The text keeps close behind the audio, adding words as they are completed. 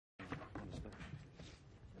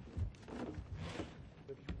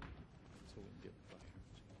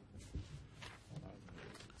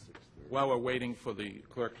While we're waiting for the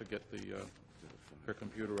clerk to get her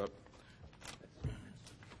computer up,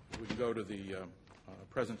 we can go to the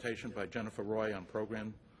presentation by Jennifer Roy on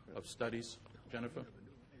Program of Studies. Jennifer?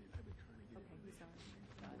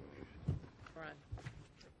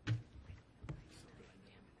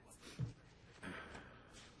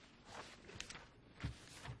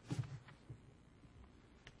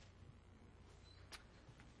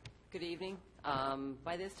 Good evening.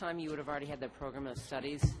 By this time, you would have already had the program of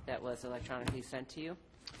studies that was electronically sent to you.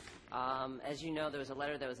 As you know, there was a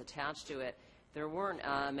letter that was attached to it. There weren't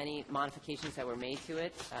many modifications that were made to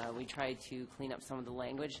it. We tried to clean up some of the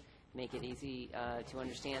language, make it easy to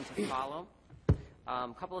understand, to follow.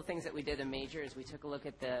 A couple of things that we did in major is we took a look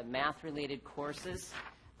at the math-related courses.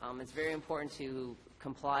 It's very important to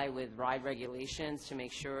comply with RIDE regulations to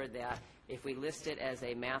make sure that if we list it as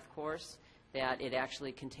a math course, that it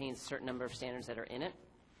actually contains a certain number of standards that are in it.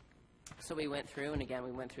 So we went through, and again,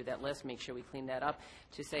 we went through that list, make sure we cleaned that up,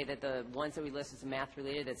 to say that the ones that we list as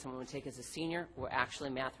math-related that someone would take as a senior were actually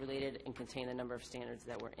math-related and contain the number of standards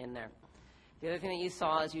that were in there. The other thing that you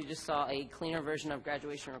saw is you just saw a cleaner version of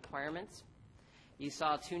graduation requirements. You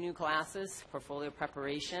saw 2 new classes, portfolio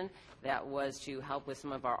preparation, that was to help with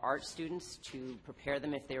some of our art students to prepare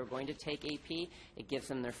them if they were going to take AP. It gives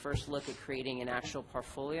them their first look at creating an actual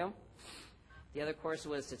portfolio. The other course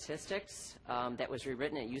was statistics that was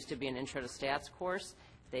rewritten. It used to be an intro to stats course.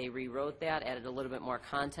 They rewrote that, added a little bit more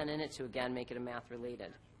content in it to, again, make it a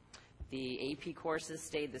math-related. The AP courses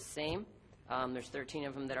stayed the same. There's 13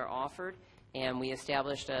 of them that are offered. And we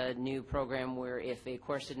established a new program where if a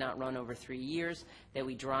course did not run over 3 years, that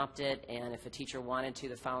we dropped it, and if a teacher wanted to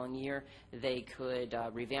the following year, they could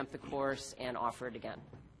revamp the course and offer it again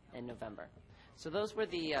in November. So those were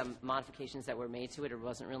the modifications that were made to it. There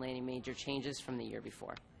wasn't really any major changes from the year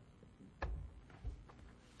before.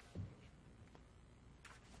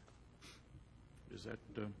 Is that...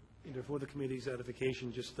 And for the committee's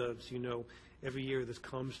edification, just so you know, every year this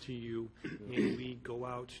comes to you, and we go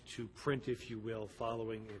out to print, if you will,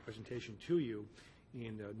 following a presentation to you.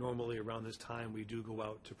 And normally around this time, we do go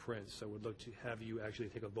out to print. So we'd look to have you actually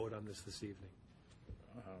take a vote on this evening.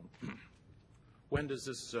 When does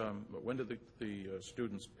this? When do the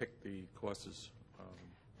students pick the courses?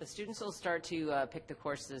 The students will start to pick the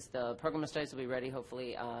courses. The program of studies will be ready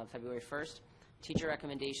hopefully February 1st. Teacher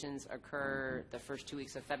recommendations occur the first 2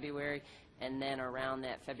 weeks of February, and then around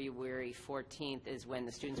that February 14th is when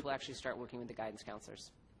the students will actually start working with the guidance counselors.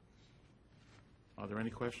 Are there any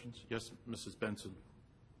questions? Yes, Mrs. Benson.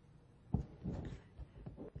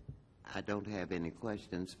 I don't have any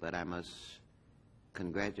questions, but I must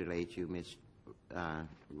congratulate you, Ms.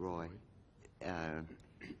 Roy.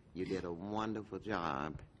 You did a wonderful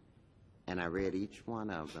job, and I read each one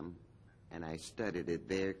of them, and I studied it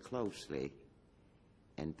very closely.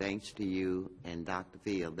 And thanks to you and Dr.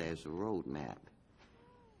 Field, there's a roadmap.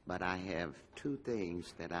 But I have 2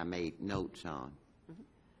 things that I made notes on.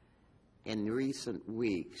 In recent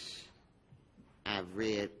weeks, I've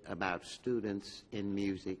read about students in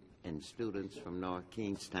music and students from North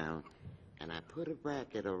Kingstown, and I put a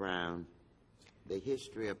bracket around the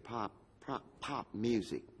history of pop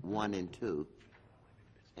music, 1 and 2.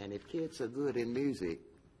 And if kids are good in music,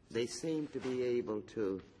 they seem to be able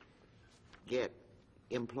to get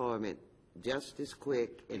employment just as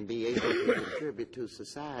quick and be able to contribute to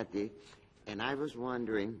society. And I was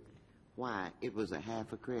wondering why it was a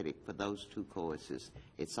half a credit for those 2 courses.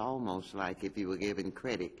 It's almost like if you were given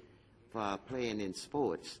credit for playing in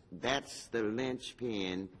sports. That's the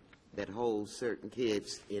linchpin that holds certain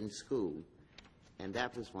kids in school. And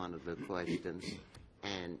that was one of the questions.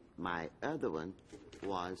 And my other one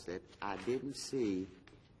was that I didn't see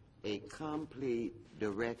a complete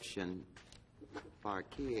direction for a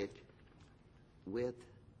kid with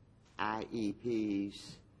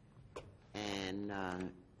IEPs and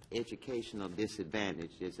educational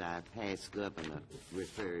disadvantages. Our past governor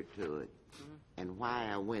referred to it. And why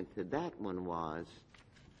I went to that one was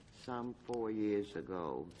some 4 years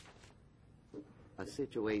ago, a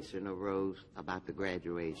situation arose about the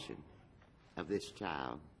graduation of this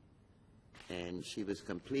child. And she was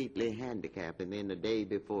completely handicapped. And then the day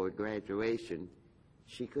before graduation,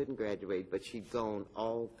 she couldn't graduate, but she'd gone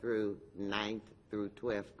all through 9th through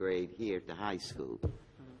 12th grade here to high school.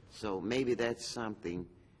 So maybe that's something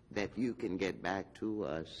that you can get back to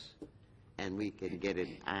us, and we can get it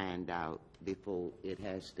ironed out before it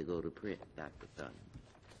has to go to print, Dr. Thun.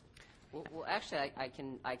 Well, actually,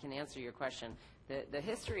 I can answer your question. The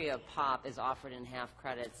history of POP is offered in half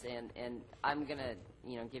credits, and I'm going to,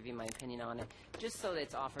 give you my opinion on it. Just so that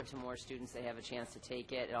it's offered to more students, they have a chance to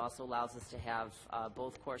take it. It also allows us to have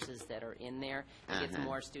both courses that are in there. It gets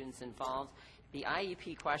more students involved. The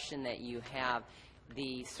IEP question that you have,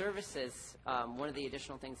 the services, one of the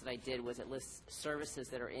additional things that I did was it lists services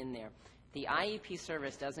that are in there. The IEP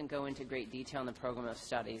service doesn't go into great detail in the program of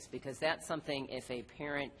studies because that's something if a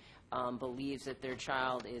parent believes that their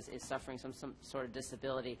child is suffering some sort of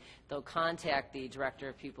disability, they'll contact the director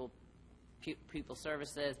of pupil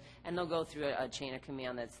services, and they'll go through a chain of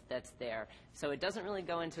command that's there. So it doesn't really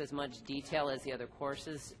go into as much detail as the other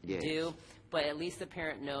courses do, but at least the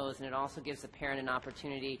parent knows, and it also gives the parent an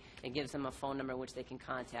opportunity. It gives them a phone number which they can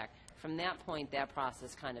contact. From that point, that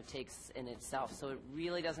process kind of takes in itself. So it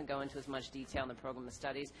really doesn't go into as much detail in the program of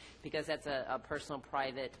studies because that's a personal,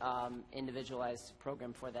 private, individualized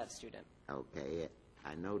program for that student. Okay,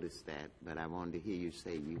 I noticed that, but I wanted to hear you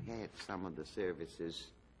say you had some of the services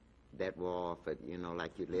that were offered,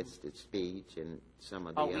 like you listed speech and some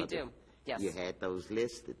of the other. Oh, we do, yes. You had those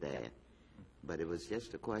listed there. But it was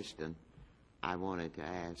just a question I wanted to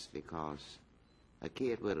ask because a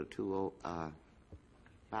kid with a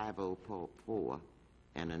 504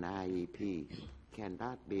 and an IEP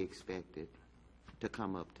cannot be expected to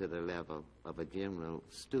come up to the level of a general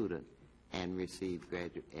student and receive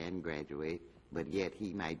graduate, but yet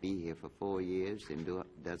he might be here for 4 years and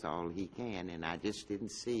does all he can, and I just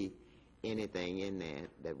didn't see anything in there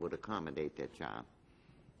that would accommodate that child.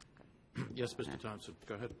 Yes, Mr. Thompson.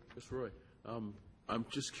 Go ahead. Mr. Roy, I'm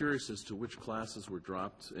just curious as to which classes were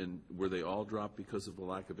dropped, and were they all dropped because of the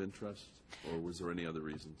lack of interest, or was there any other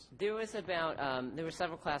reasons? There was there were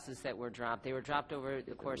several classes that were dropped. They were dropped over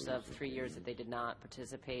the course of 3 years that they did not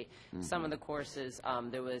participate. Some of the courses,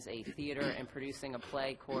 there was a theater and producing a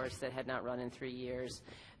play course that had not run in 3 years.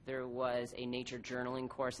 There was a nature journaling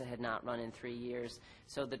course that had not run in 3 years.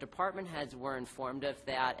 So the department heads were informed of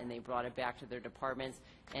that, and they brought it back to their departments.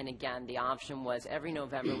 And again, the option was every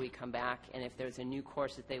November we come back, and if there's a new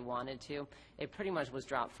course that they wanted to, it pretty much was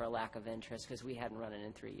dropped for a lack of interest because we hadn't run it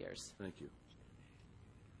in 3 years. Thank you.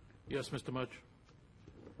 Yes, Mr. Mudge.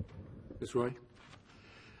 Ms. Roy,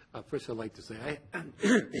 first I'd like to say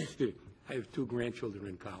I have 2 grandchildren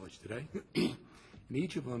in college today, and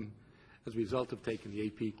each of them, as a result of taking the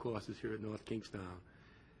AP courses here at North Kingstown,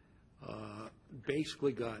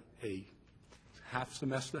 basically got a half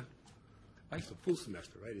semester. It's a full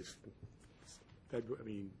semester, right? It's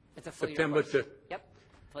It's a full September year course. to... Yep,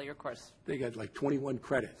 full year course. They got like 21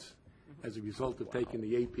 credits as a result of taking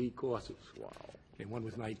the AP courses. Wow. Okay, one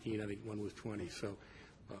was 19, I think one was 20. So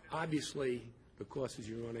obviously the courses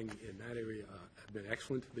you're running in that area have been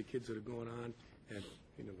excellent for the kids that are going on and,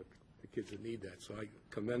 the kids that need that. So I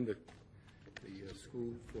commend the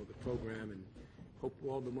school for the program and hope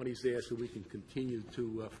all the money's there so we can continue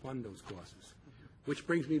to fund those courses. Which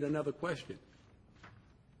brings me to another question.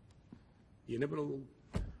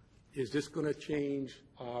 Is this going to change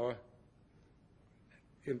our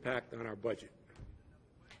impact on our budget?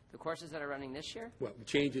 The courses that are running this year? Well, the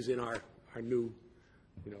changes in our new,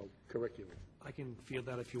 curriculum. I can field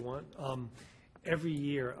that if you want. Every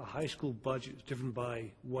year, a high school budget is driven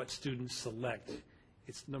by what students select.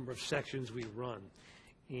 It's the number of sections we run.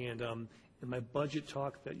 And in my budget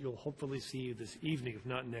talk that you'll hopefully see this evening, if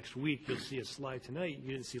not next week, you'll see a slide tonight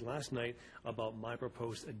you didn't see last night about my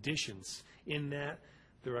proposed additions. In that,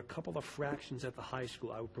 there are a couple of fractions at the high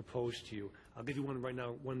school I would propose to you. I'll give you one right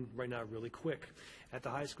now really quick. At the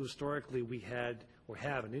high school, historically, we had or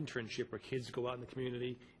have an internship where kids go out in the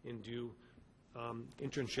community and do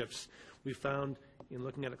internships. We found in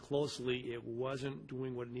looking at it closely, it wasn't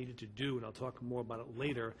doing what it needed to do, and I'll talk more about it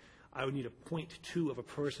later. I would need a 0.2 of a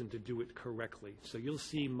person to do it correctly. So you'll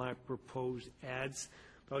see my proposed ads.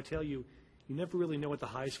 But I'll tell you, you never really know at the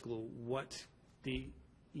high school what the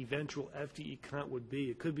eventual FTE count would be.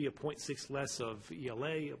 It could be a 0.6 less of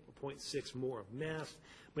ELA, a 0.6 more of math.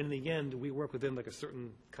 But in the end, we work within like a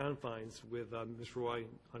certain confines with Ms. Roy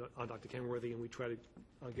on Dr. Kenworthy, and we try to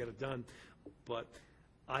get it done. But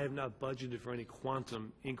I have not budgeted for any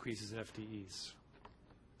quantum increases in FTEs.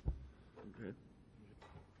 Okay.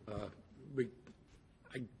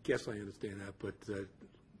 I guess I understand that, but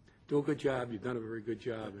do a good job. You've done a very good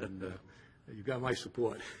job, and you've got my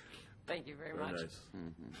support. Thank you very much. Nice.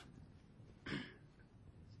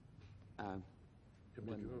 Did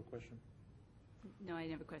you have a question? No, I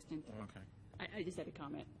didn't have a question. Oh, okay. I just had a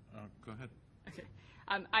comment. Go ahead. Okay.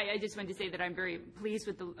 I just wanted to say that I'm very pleased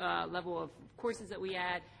with the level of courses that we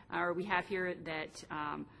have here, that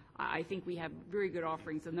I think we have very good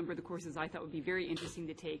offerings. A number of the courses I thought would be very interesting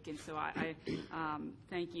to take, and so I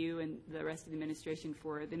thank you and the rest of the administration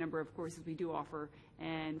for the number of courses we do offer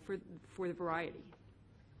and for the variety.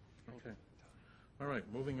 Okay. All right,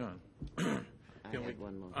 moving on. I have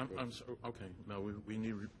one more thing. I'm sorry, okay, no, we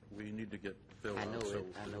need to get Phil I out. know so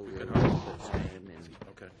it, I know we we're can running hurry. for time, and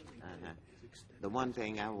Okay. the one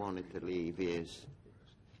thing I wanted to leave is,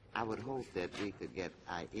 I would hope that we could get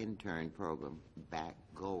our intern program back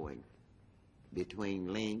going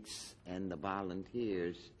between Links and the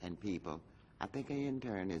volunteers and people. I think an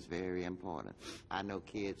intern is very important. I know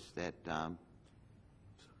kids that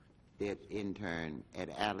did intern at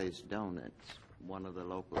Alice Donuts, one of the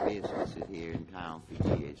local businesses here in town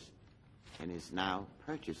for years, and is now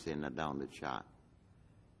purchasing a donut shop.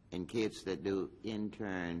 And kids that do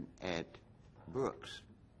intern at Brooks,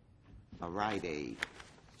 a Rite Aid.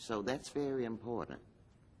 So that's very important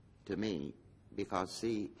to me, because,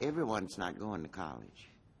 see, everyone's not going to college.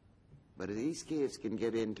 But if these kids can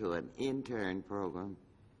get into an intern program,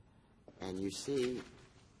 and you see,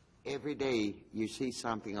 every day you see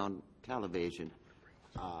something on television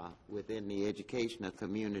within the educational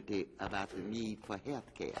community about the need for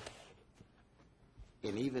health care.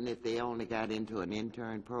 And even if they only got into an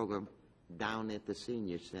intern program down at the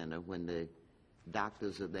senior center when the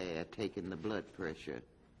doctors are there taking the blood pressure,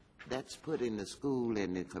 that's putting the school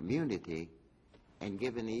in the community and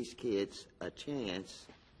giving these kids a chance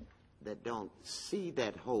that don't see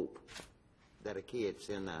that hope that a kid's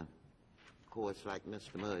in a course like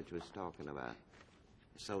Mr. Mudge was talking about.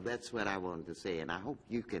 So that's what I wanted to say, and I hope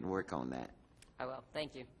you can work on that. I will.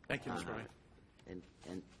 Thank you. Thank you, Mr. Wright.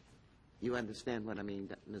 And you understand what I mean,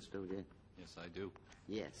 Mr. O'Day? Yes, I do.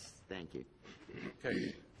 Yes, thank you.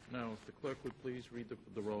 Okay, now, if the clerk would please read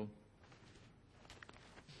the roll.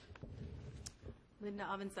 Linda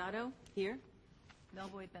Avanzado. Here.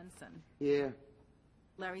 Melboy Benson. Here.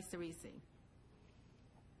 Larry Cerisi.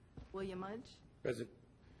 William Mudge. Present.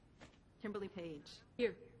 Kimberly Page.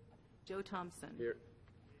 Here. Joe Thompson. Here.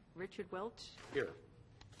 Richard Welch. Here.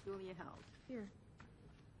 Julia Held. Here.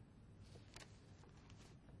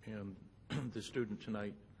 And the student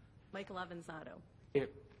tonight, Michael Avanzado. Here.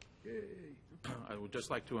 I would just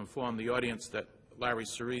like to inform the audience that Larry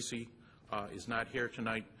Cerisi is not here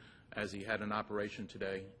tonight, as he had an operation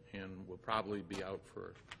today and will probably be out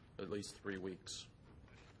for at least 3 weeks.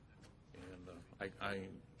 And I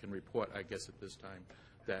can report, I guess at this time,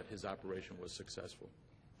 that his operation was successful.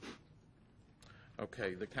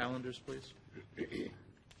 Okay, the calendars, please.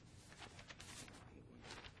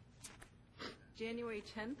 January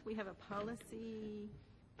 10th, we have a policy,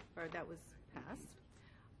 or that was passed.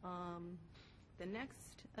 The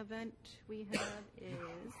next event we have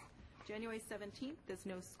is January 17th. There's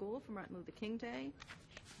no school for Martin Luther King Day.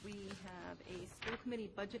 We have a school committee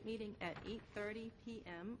budget meeting at 8:30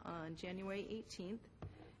 p.m. on January 18th,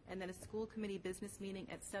 and then a school committee business meeting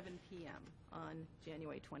at 7 p.m. on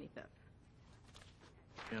January 25th.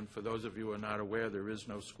 And for those of you who are not aware, there is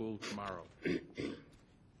no school tomorrow.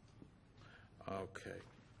 Okay.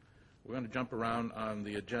 We're going to jump around on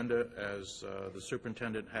the agenda as the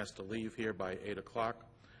superintendent has to leave here by 8 o'clock,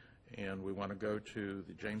 and we want to go to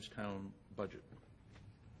the Jamestown budget.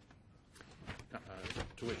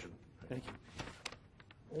 Tuition. Thank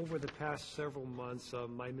you. Over the past several months,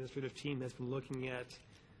 my administrative team has been looking at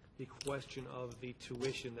the question of the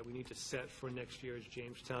tuition that we need to set for next year's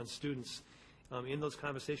Jamestown students. In those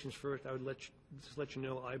conversations, first, I would just let you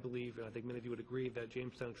know, I believe, and I think many of you would agree, that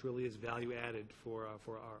Jamestown truly is value added for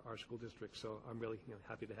our school district. So I'm really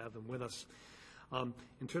happy to have them with us.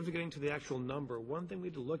 In terms of getting to the actual number, one thing we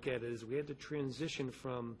had to look at is we had to transition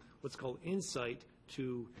from what's called Insight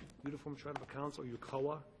to Uniform Tribal Accounts, or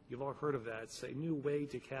UCOA. You've all heard of that. It's a new way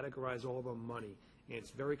to categorize all of our money, and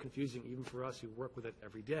it's very confusing even for us who work with it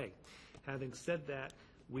every day. Having said that,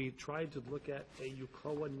 we tried to look at a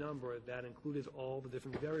UCOA number that included all the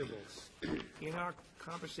different variables. In our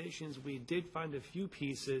conversations, we did find a few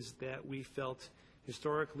pieces that we felt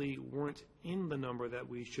historically weren't in the number that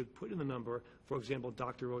we should put in the number. For example,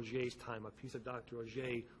 Dr. Auger's time, a piece of Dr.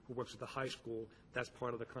 Auger who works at the high school, that's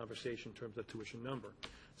part of the conversation in terms of tuition number.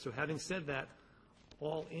 So having said that,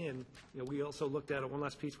 all in, we also looked at, one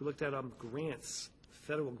last piece, we looked at grants,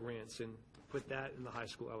 federal grants, and put that in the high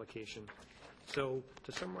school allocation. So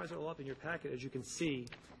to summarize it all up in your packet, as you can see,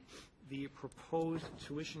 the proposed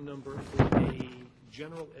tuition number for a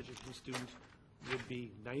general education student would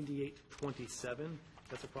be $98.27.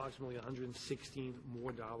 That's approximately $116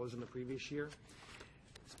 more than the previous year.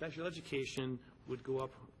 Special education would go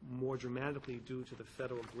up more dramatically due to the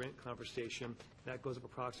federal grant conversation. That goes up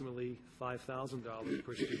approximately $5,000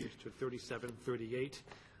 per student to $37.38.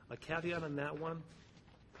 A caveat on that one,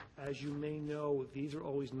 as you may know, these are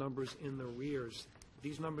always numbers in the rears.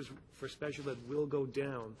 These numbers for special ed will go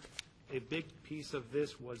down. A big piece of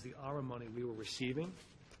this was the ARA money we were receiving.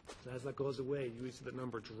 So as that goes away, you see the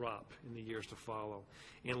number drop in the years to follow.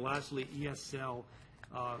 And lastly, ESL,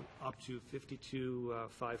 up to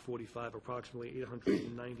 $52,545, approximately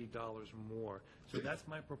 $890 more. So that's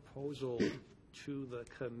my proposal to the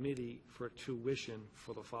committee for tuition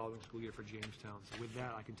for the following school year for Jamestown. So with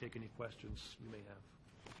that, I can take any questions you may have.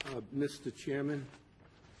 Mr. Chairman,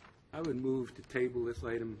 I would move to table this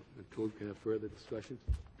item until we can have further discussion.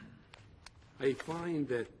 I find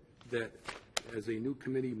that as a new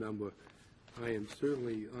committee member, I am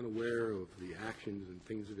certainly unaware of the actions and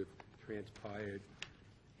things that have transpired.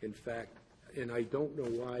 In fact, and I don't know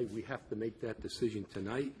why we have to make that decision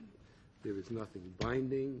tonight. There is nothing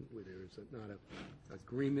binding, where there is not an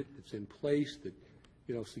agreement that's in place that,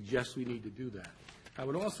 suggests we need to do that. I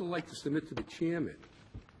would also like to submit to the chairman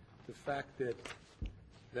the fact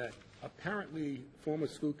that apparently former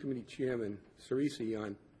school committee chairman Cerisi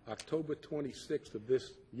on October 26th of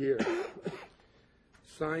this year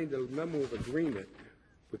signed a memo of agreement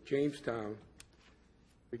with Jamestown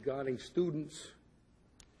regarding students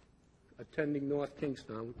attending North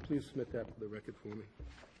Kingstown. Please submit that for the record for me.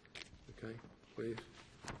 Okay, please.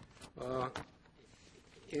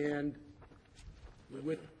 And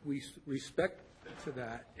with respect to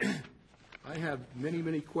that, I have many,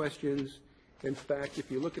 many questions. In fact, if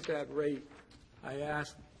you look at that rate, I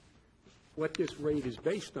asked what this rate is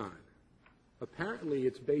based on. Apparently,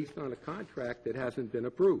 it's based on a contract that hasn't been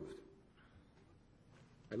approved.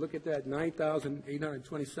 I look at that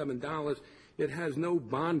 $9,827. It has no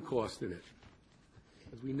bond cost in it.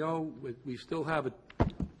 As we know, we still have a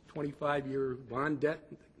 25-year bond debt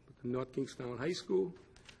with North Kingstown High School,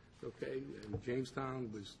 okay, and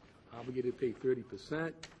Jamestown was obligated to pay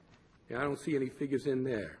 30%, and I don't see any figures in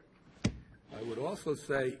there. I would also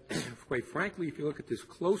say, quite frankly, if you look at this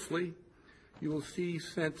closely, you will see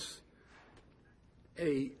since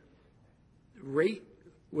a rate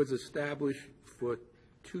was established for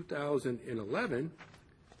 2011,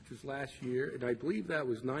 which was last year, and I believe that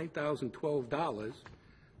was $9,012,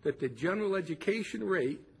 that the general education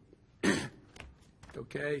rate,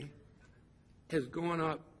 okay, has gone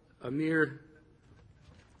up a mere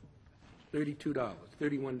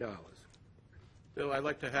 $31. Bill, I'd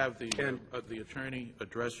like to have the attorney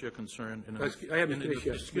address your concern. I haven't finished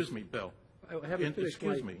yet. Excuse me, Bill. I haven't finished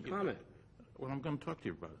my Excuse me. comment. Well, I'm going to talk to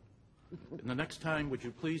you about it. And the next time, would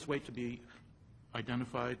you please wait to be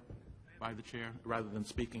identified by the chair rather than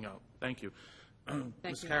speaking out? Thank you.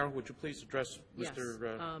 Ms. Carroll, would you please address Mr.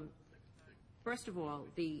 Yes. First of all,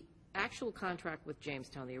 the actual contract with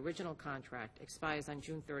Jamestown, the original contract, expires on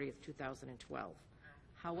June 30th, 2012.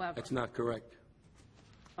 However, That's not correct.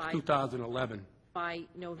 by 2011. by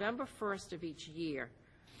November 1st of each year,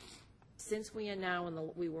 since we are now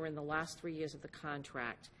we were in the last 3 years of the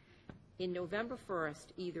contract, in November 1st,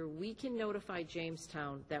 either we can notify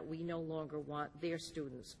Jamestown that we no longer want their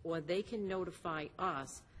students, or they can notify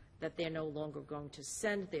us that they're no longer going to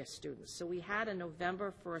send their students. So we had a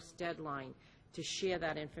November 1st deadline to share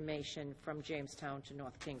that information from Jamestown to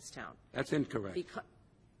North Kingstown. That's incorrect.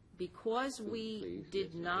 Because we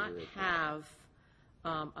did not have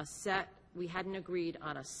we hadn't agreed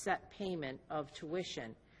on a set payment of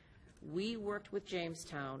tuition, we worked with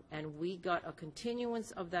Jamestown and we got a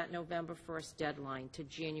continuance of that November 1st deadline to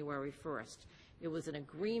January 1st. It was an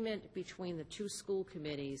agreement between the two school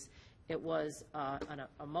committees. It was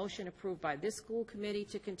a motion approved by this school committee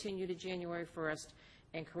to continue to January 1st,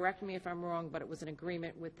 and correct me if I'm wrong, but it was an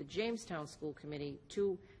agreement with the Jamestown School Committee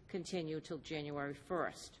to continue till January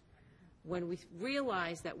 1st. When we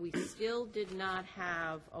realized that we still did not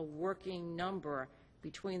have a working number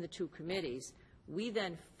between the two committees, we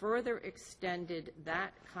then further extended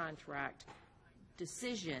that contract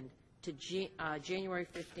decision to January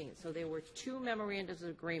 15th. So there were two memorandums of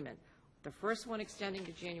agreement, the first one extending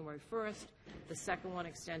to January 1st, the second one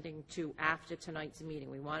extending to after tonight's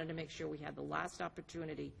meeting. We wanted to make sure we had the last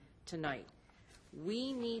opportunity tonight.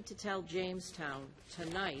 We need to tell Jamestown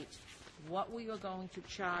tonight what we are going to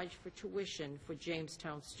charge for tuition for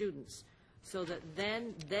Jamestown students, so that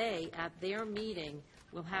then they, at their meeting,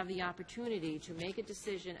 will have the opportunity to make a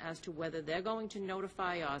decision as to whether they're going to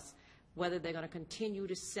notify us, whether they're going to continue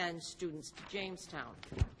to send students to Jamestown.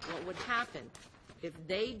 What would happen, if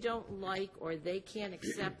they don't like or they can't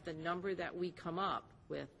accept the number that we come up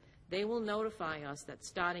with, they will notify us that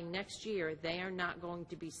starting next year, they are not going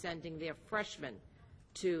to be sending their freshmen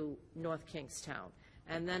to North Kingstown.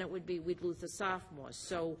 And then it would be, we'd lose the sophomores.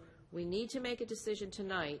 So we need to make a decision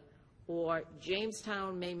tonight, or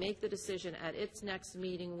Jamestown may make the decision at its next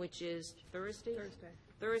meeting, which is Thursday?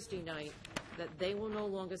 Thursday night, that they will no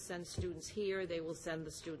longer send students here, they will send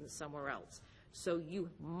the students somewhere else. So you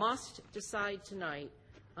must decide tonight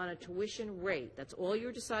on a tuition rate. That's all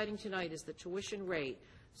you're deciding tonight is the tuition rate,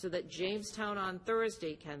 so that Jamestown on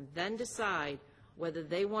Thursday can then decide whether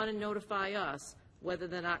they want to notify us whether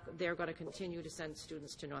they're going to continue to send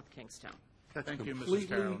students to North Kingstown. That's Thank you, Mrs. completely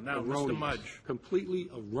Carroll. Now, Mr. erroneous. Mudge. Completely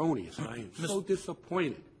erroneous. I am so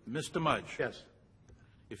disappointed. Mr. Mudge. Yes.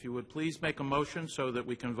 If you would please make a motion so that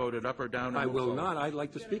we can vote it up or down. I and move will forward. not. I'd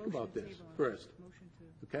like to speak about this first.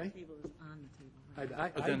 Okay?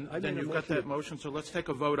 Then you've got that motion, so let's take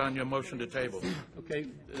a vote on your motion to table. Okay.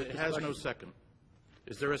 It has no second.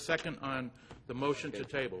 Is there a second on the motion to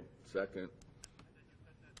table? Second.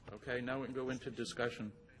 Okay, now we can go into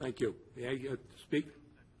discussion. Thank you. May I speak?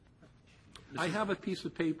 I have a piece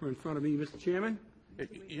of paper in front of me, Mr. Chairman.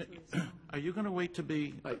 Are you going to wait to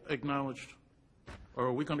be acknowledged, or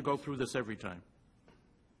are we going to go through this every time?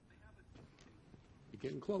 You're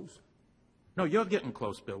getting close. No, you're getting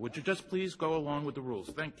close, Bill. Would you just please go along with the rules?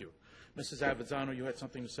 Thank you. Mrs. Avezzano, you had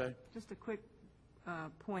something to say? Just a quick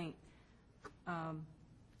point.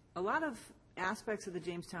 A lot of aspects of the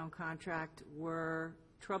Jamestown contract were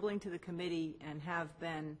troubling to the committee and have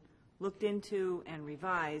been looked into and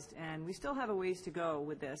revised, and we still have a ways to go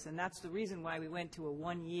with this, and that's the reason why we went to a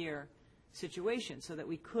one-year situation, so that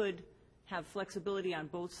we could have flexibility on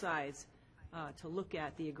both sides to look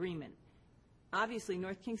at the agreement. Obviously,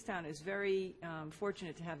 North Kingstown is very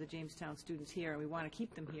fortunate to have the Jamestown students here, and we want to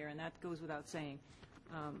keep them here, and that goes without saying.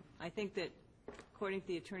 I think that, according to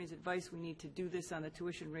the attorney's advice, we need to do this on the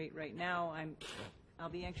tuition rate right now. I'll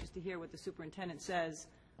be anxious to hear what the superintendent says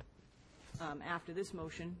after this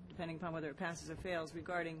motion, depending upon whether it passes or fails,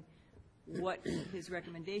 regarding what his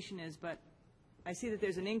recommendation is. But I see that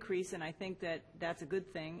there's an increase, and I think that that's a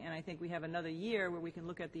good thing, and I think we have another year where we can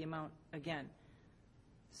look at the amount again.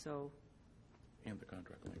 So. And the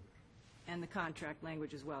contract language. And the contract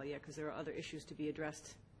language as well, yeah, because there are other issues to be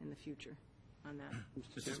addressed in the future on that.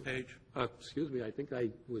 Mrs. Page? Excuse me, I think I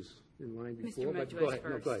was in line before. Mr. but Mudge go was ahead.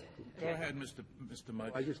 No, first. go ahead. Go ahead, Mr.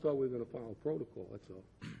 Mudge. I just thought we were going to follow protocol, that's all.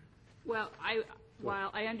 Well, while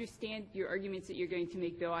I understand your arguments that you're going to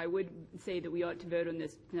make, Bill, I would say that we ought to vote on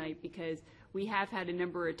this tonight, because we have had a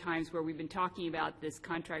number of times where we've been talking about this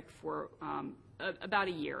contract for about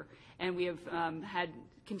a year, and we have had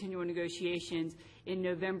continual negotiations. In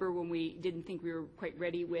November, when we didn't think we were quite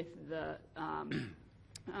ready with the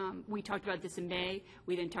we talked about this in May.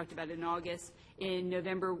 We then talked about it in August. In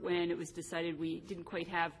November, when it was decided we didn't quite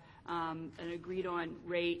have an agreed-on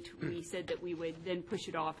rate, we said that we would then push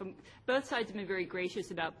it off. And both sides have been very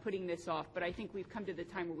gracious about putting this off, but I think we've come to the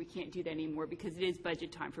time where we can't do that anymore, because it is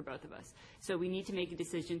budget time for both of us. So we need to make a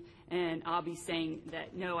decision, and I'll be saying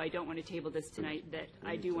that, no, I don't want to table this tonight, that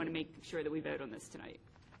I do want to make sure that we vote on this tonight.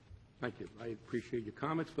 Thank you. I appreciate your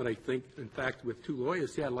comments, but I think, in fact, with two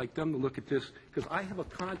lawyers here, I'd like them to look at this, because I have a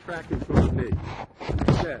contract in front of me.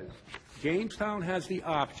 It says, Jamestown has the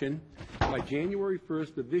option by January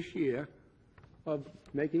 1st of this year of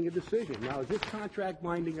making a decision. Now, is this contract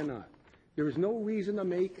binding or not? There is no reason to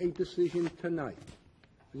make a decision tonight.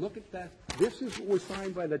 Look at that. This is what was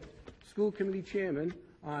signed by the school committee chairman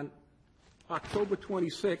on October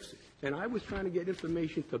 26th, and I was trying to get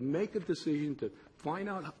information to make a decision to find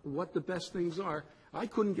out what the best things are. I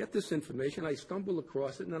couldn't get this information. I stumbled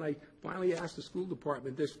across it, and then I finally asked the school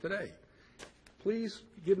department this today. Please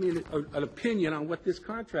give me an opinion on what this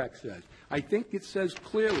contract says. I think it says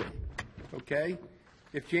clearly, okay,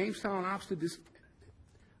 if Jamestown opts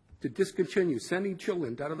to discontinue sending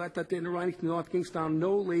children to North Kingstown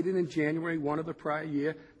no later than January 1 of the prior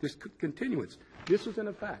year, this continuance. This is in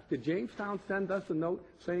effect. Did Jamestown send us a note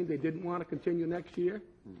saying they didn't want to continue next year?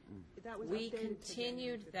 We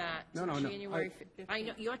continued that No, to no, no. January. I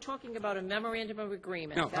know, you're talking about a memorandum of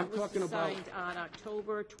agreement. No, I'm That was talking about- signed on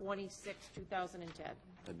October 26, 2010.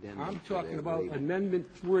 I'm talking about Amendment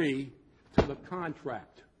 3 to the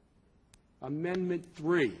contract. Amendment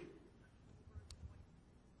 3. Is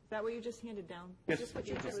that what you just handed down? Yes,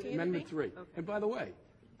 Amendment 3. And by the way,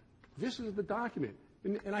 this is the document.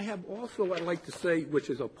 And I have also, I'd like to say, which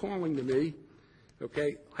is appalling to me,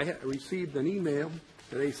 okay, I received an email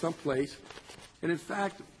today someplace, and in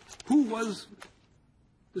fact, who was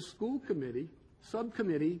the school committee,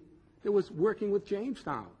 subcommittee, that was working with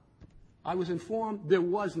Jamestown? I was informed there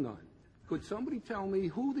was none. Could somebody tell me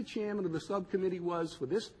who the chairman of the subcommittee was for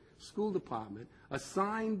this school department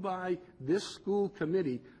assigned by this school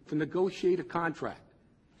committee to negotiate a contract?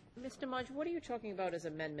 Mr. Mudge, what are you talking about as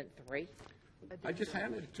Amendment 3? I just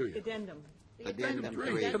handed it to you. Addendum. Addendum 3.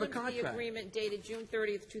 To the Addendum to the contract. agreement dated June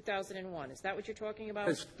 30th, 2001. Is that what you're talking about?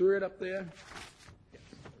 There's third up there?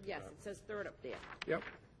 Yes, it says third up there. Yep.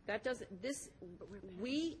 That doesn't, this,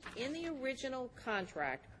 we, in the original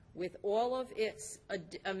contract, with all of its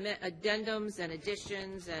addendums and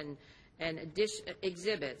additions and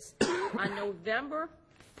exhibits, on November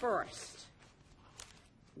 1st,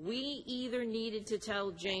 we either needed to tell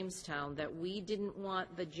Jamestown that we didn't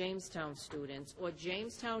want the Jamestown students, or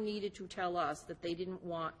Jamestown needed to tell us that they didn't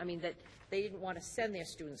want, that they didn't want to send their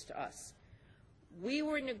students to us. We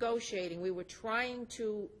were negotiating, we were trying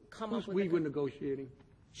to come Who's up with we were negotiating?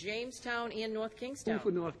 Jamestown and North Kingstown. Who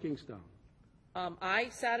for North Kingstown? I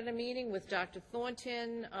sat at a meeting with Dr.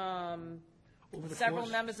 Thornton, Over the several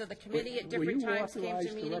course- members of the committee at different times came to Were you authorized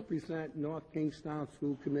to meeting. represent North Kingstown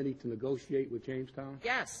School Committee to negotiate with Jamestown?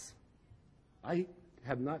 Yes. I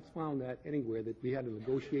have not found that anywhere, that we had a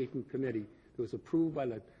negotiating committee that was approved by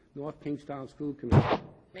the North Kingstown School Committee.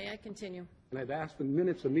 May I continue? And I've asked for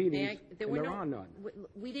minutes of May meetings, I? and there are none.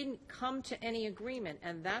 We didn't come to any agreement,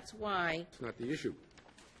 and that's why It's not the issue.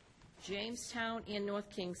 Jamestown and North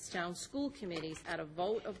Kingstown school committees, at a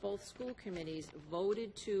vote of both school committees,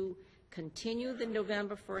 voted to continue the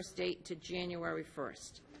November 1st date to January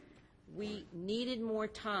 1st. We needed more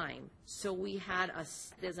time, so we had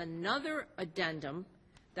there's another addendum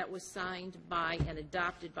that was signed by and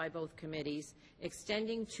adopted by both committees,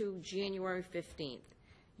 extending to January 15th.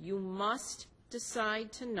 You must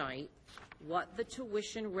decide tonight what the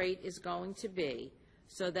tuition rate is going to be,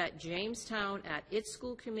 so that Jamestown, at its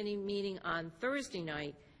school committee meeting on Thursday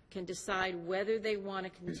night, can decide whether they want to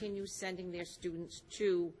continue sending their students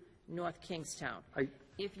to North Kingstown.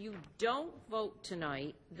 If you don't vote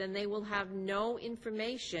tonight, then they will have no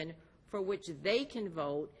information for which they can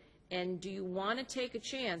vote. And do you want to take a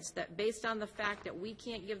chance that, based on the fact that we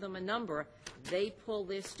can't give them a number, they pull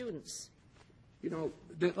their students? You know,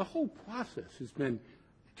 the whole process has been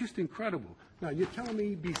just incredible. Now, you're telling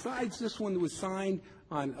me, besides this one that was signed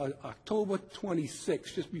on October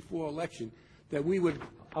 26th, just before election, that we would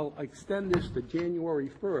extend this to January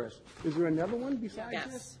 1st. Is there another one besides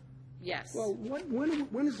this? Yes. Well,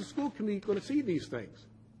 when is the school committee going to see these things?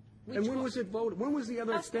 And when was it voted? When was the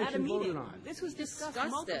other Us at a extension voted meeting. on? This was discussed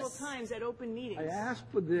Discuss multiple this. times at open meetings. I asked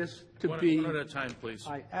for this to One be. at a time, please.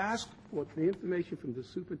 I asked for the information from the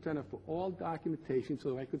superintendent for all documentation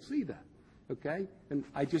so I could see that, okay? And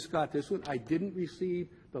I just got this one. I didn't receive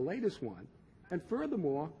the latest one. And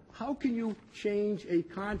furthermore, how can you change a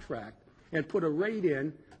contract and put a rate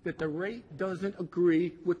in that the rate doesn't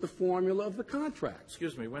agree with the formula of the contract?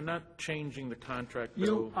 Excuse me, we're not changing the contract, Bill.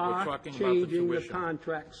 You We're are talking about the changing the tuition.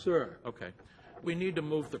 contract, sir. Okay. We need to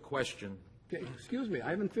move the question. Okay, excuse me, I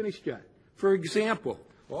haven't finished yet. For example,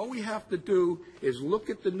 all we have to do is look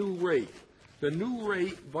at the new rate. The new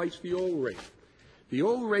rate vice the old rate. The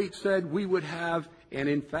old rate said we would have, and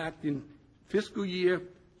in fact, in fiscal year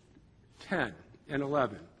 10 and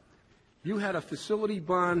 11, you had a facility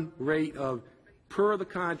bond rate of, per the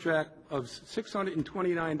contract, of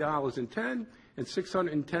 $629 in 10 and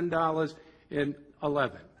 $610 in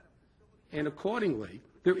 11. And accordingly,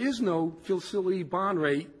 there is no facility bond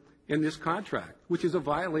rate in this contract, which is a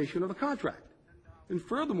violation of the contract. And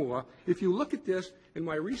furthermore, if you look at this, and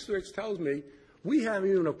my research tells me, we haven't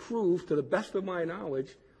even approved, to the best of my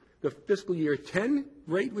knowledge, the fiscal year 10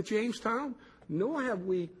 rate with Jamestown, nor have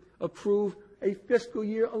we approved a fiscal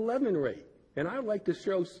year 11 rate. And I'd like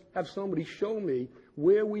to have somebody show me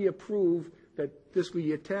where we approve that fiscal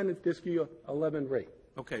year 10 and fiscal year 11 rate.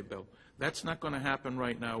 Okay, Bill. That's not going to happen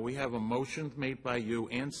right now. We have a motion made by you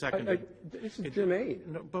and seconded. This is germane.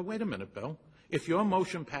 No, but wait a minute, Bill. If your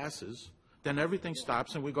motion passes, then everything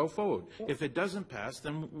stops and we go forward. If it doesn't pass,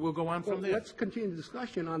 then we'll go on Well, from there. let's continue the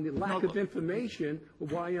discussion on the lack No, of information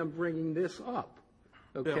of why I'm bringing this up,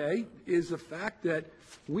 okay? Bill. Is the fact that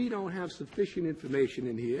we don't have sufficient information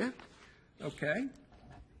in here, okay?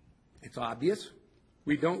 It's obvious.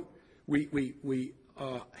 We don't, we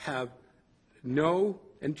have no,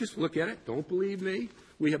 and just look at it, don't believe me.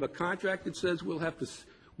 We have a contract that says we'll have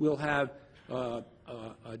a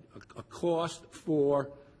cost for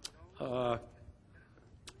the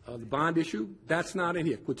bond issue. That's not in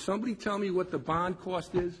here. Could somebody tell me what the bond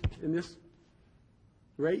cost is in this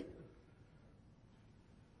rate?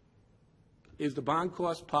 Is the bond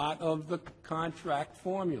cost part of the contract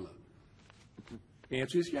formula? The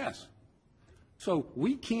answer is yes. So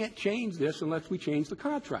we can't change this unless we change the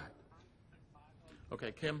contract.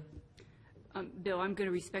 Okay, Kim? Bill, I'm going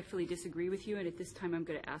to respectfully disagree with you, and at this time, I'm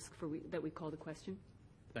going to ask that we call the question.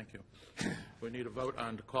 Thank you. We need a vote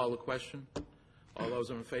on to call the question. All those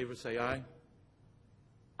in favor say aye.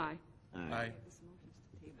 Aye. Aye.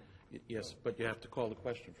 Yes, but you have to call the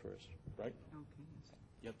question first, right?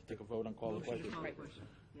 You have to take a vote on call the question.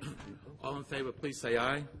 All in favor, please say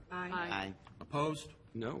aye. Aye. Opposed?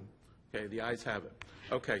 No. Okay, the ayes have it.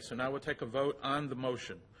 Okay, so now we'll take a vote on the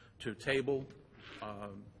motion to table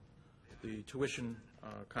the tuition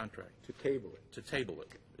contract. To table it. To table it.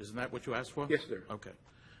 Isn't that what you asked for? Yes, sir. Okay.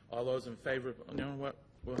 All those in favor, you know what?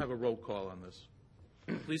 We'll have a roll call on this.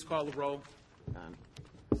 Please call the roll. When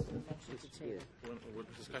the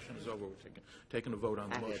discussion is over, we're taking a vote on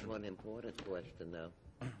the I had motion. one important question, though.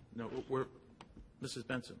 No, Mrs.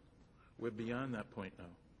 Benson, we're beyond that point now.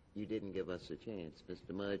 You didn't give us a chance.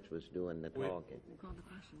 Mr. Mudge was doing the talking.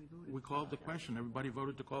 We called the question. Everybody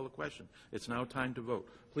voted to call the question. It's now time to vote.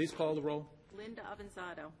 Please call the roll. Linda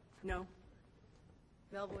Avanzado. No.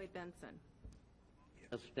 Melvoin Benson.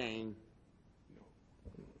 Abstain.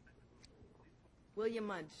 William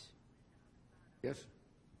Mudge. Yes?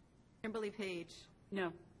 Kimberly Page.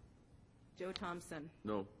 No. Joe Thompson.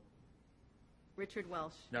 No. Richard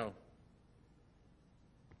Welsh. No.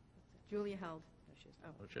 Julia Held.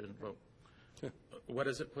 Oh, she didn't vote. What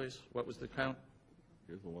is it, please? What was the count?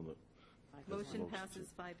 Here's the one that. Motion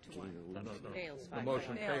passes 5-1. No. Fails, The 5-1.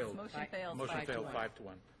 motion failed. Motion fails. Motion failed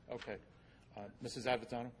 5-1. Okay. Mrs.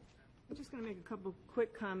 Avanzado? I'm just going to make a couple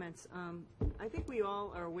quick comments. I think we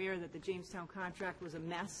all are aware that the Jamestown contract was a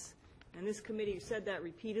mess, and this committee said that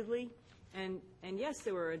repeatedly. And yes,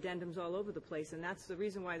 there were addendums all over the place, and that's the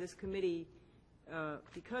reason why this committee,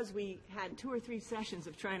 because we had 2 or 3 sessions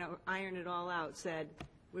of trying to iron it all out, said,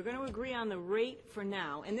 we're going to agree on the rate for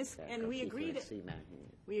now. And we agreed. See my hand.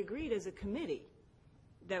 We agreed as a committee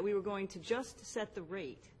that we were going to just set the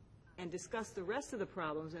rate and discuss the rest of the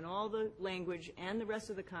problems and all the language and the rest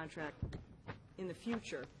of the contract in the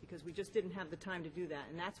future, because we just didn't have the time to do that,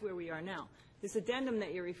 and that's where we are now. This addendum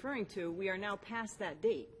that you're referring to, we are now past that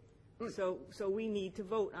date. So we need to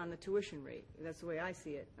vote on the tuition rate. That's the way I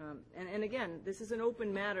see it. And again, this is an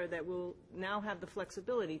open matter that will now have the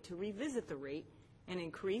flexibility to revisit the rate and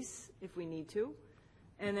increase if we need to,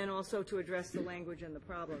 and then also to address the language and the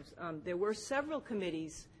problems. There were several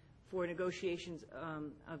committees for negotiations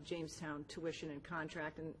of Jamestown tuition and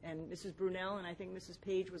contract, and Mrs. Brunel and I think Mrs.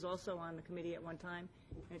 Page was also on the committee at one time,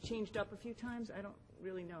 and it changed up a few times. I don't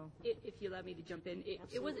really know. If you allow me to jump in,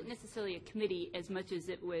 it wasn't necessarily a committee as much as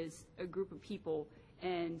it was a group of people,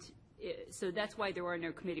 and so that's why there are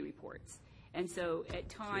no committee reports. And so at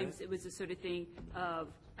times, it was the sort of thing of,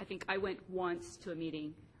 I think I went once to a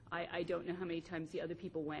meeting. I don't know how many times the other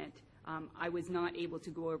people went. I was not able to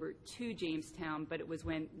go over to Jamestown, but it was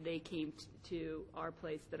when they came to our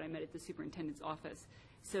place that I met at the superintendent's office.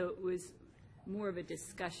 So it was more of a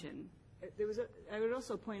discussion. I would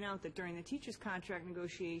also point out that during the teachers' contract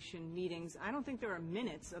negotiation meetings, I don't think there are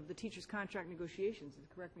minutes of the teachers' contract negotiations.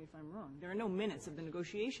 Correct me if I'm wrong. There are no minutes of the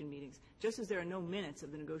negotiation meetings, just as there are no minutes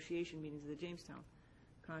of the negotiation meetings of the Jamestown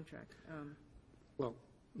contract. Well,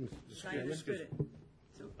 Mr. I Chairman, understood it.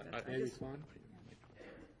 So I may I just respond?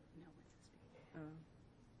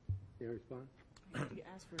 May I respond?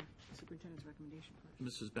 ask for the superintendent's recommendation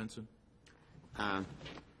first. Mrs. Benson?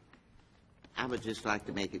 I would just like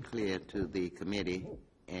to make it clear to the committee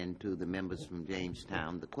and to the members from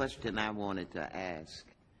Jamestown, the question I wanted to ask,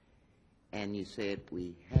 and you said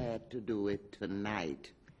we had to do it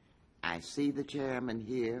tonight. I see the chairman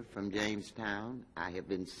here from Jamestown. I have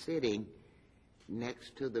been sitting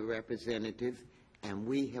next to the representative, and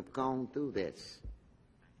we have gone through this.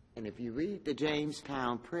 And if you read the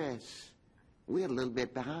Jamestown Press, we're a little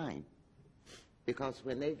bit behind, because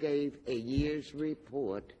when they gave a year's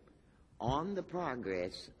report on the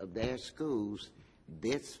progress of their schools,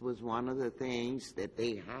 this was one of the things that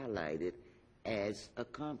they highlighted as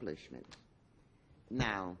accomplishments.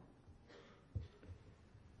 Now,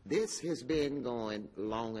 this has been going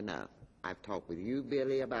long enough. I've talked with you,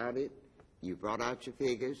 Billy, about it. You brought out your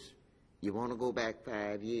figures. You want to go back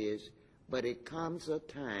 5 years. But it comes a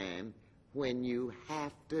time when you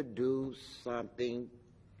have to do something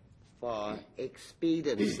for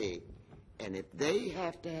expediency. And if they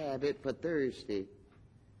have to have it for Thursday,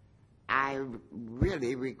 I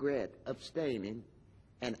really regret abstaining,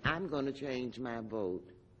 and I'm going to change my vote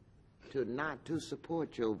to not to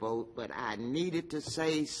support your vote, but I needed to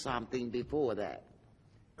say something before that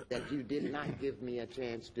you did not give me a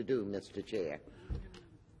chance to do, Mr. Chair.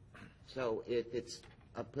 So if it's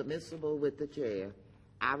permissible with the chair,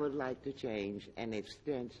 I would like to change an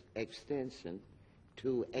extension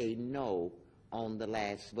to a no on the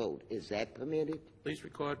last vote. Is that permitted? Please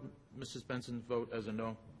record Mrs. Benson's vote as a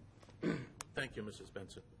no. Thank you, Mrs.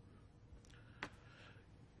 Benson.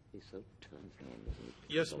 He's so tough-handed.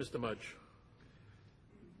 Yes, Mr. Mudge.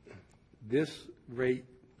 This rate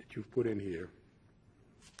that you've put in here,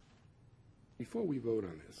 before we vote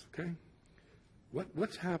on this, okay?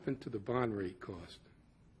 What's happened to the bond rate cost?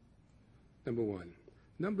 Number one.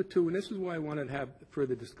 Number two, and this is why I wanted to have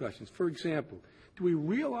further discussions. For example, do we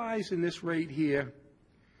realize in this rate here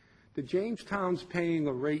that Jamestown's paying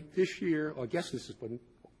a rate this year, or I guess this is for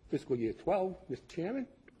fiscal year 12, Mr. Chairman?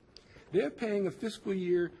 They're paying a fiscal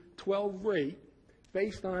year 12 rate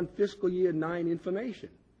based on fiscal year 9 information.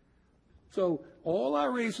 So all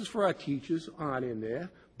our raises for our teachers aren't in there,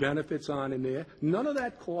 benefits aren't in there, none of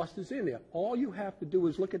that cost is in there. All you have to do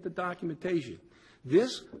is look at the documentation.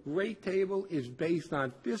 This rate table is based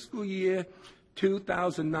on fiscal year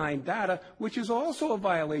 2009 data, which is also a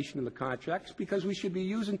violation of the contracts because we should be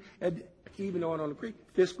using, even though I don't agree,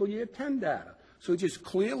 fiscal year 10 data. So just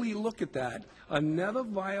clearly look at that, another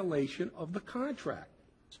violation of the contract.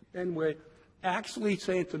 And we're actually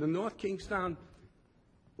saying to the North Kingstown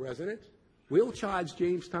residents, we'll charge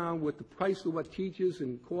Jamestown with the price of what teachers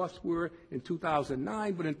and costs were in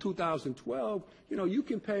 2009, but in 2012, you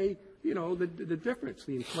can pay, the difference,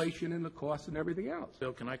 the inflation and the cost and everything else.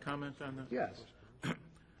 Bill, can I comment on that? Yes.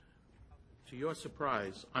 To your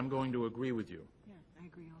surprise, I'm going to agree with you. Yeah, I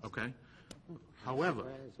agree also. Okay? However,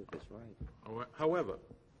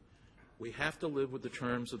 we have to live with the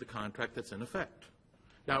terms of the contract that's in effect.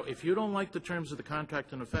 Now, if you don't like the terms of the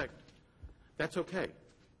contract in effect, that's okay,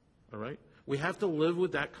 all right? We have to live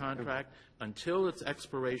with that contract until its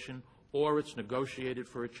expiration or it's negotiated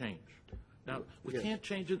for a change. Now, we can't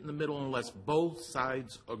change it in the middle unless both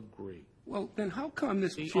sides agree. Well, then how come,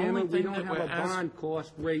 Mr. The Chairman, only we thing don't that have we're a bond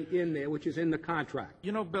cost rate in there, which is in the contract?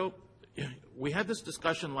 Bill, we had this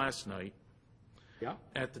discussion last night Yeah.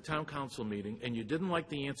 at the town council meeting, and you didn't like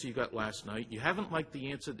the answer you got last night. You haven't liked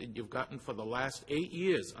the answer that you've gotten for the last 8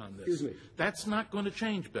 years on this. Excuse me. That's not going to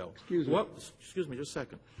change, Bill. Excuse me. Excuse me just a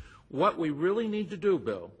second. What we really need to do,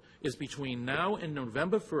 Bill, is between now and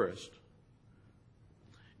November 1st,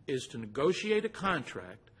 is to negotiate a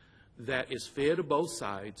contract that is fair to both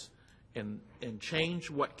sides and change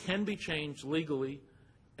what can be changed legally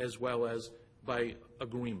as well as by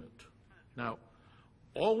agreement. Now,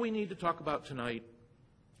 all we need to talk about tonight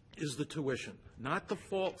is the tuition, not the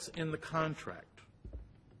faults in the contract.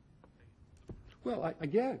 Well,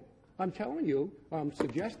 again, I'm telling you, I'm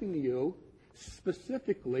suggesting to you,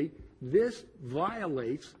 specifically, this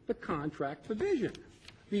violates the contract provision.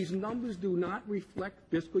 These numbers do not reflect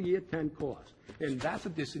fiscal year 10 costs, and that's a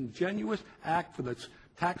disingenuous act for the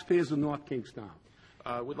taxpayers of North Kingstown.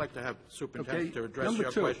 We'd like to have Superintendent to address Number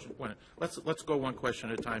your two. question. Let's go one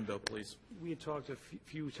question at a time, Bill, please. We had talked a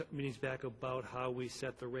few meetings back about how we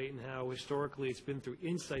set the rate and how historically it's been through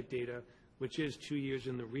insight data, which is 2 years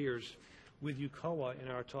in the rears. With UCOA in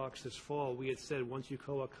our talks this fall, we had said once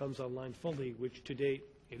UCOA comes online fully, which to date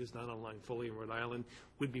it is not online fully in Rhode Island,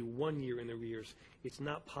 would be 1 year in the rears. It's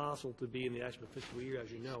not possible to be in the actual fiscal year, as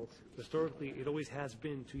you know. Historically, it always has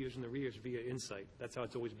been 2 years in the rears via insight. That's how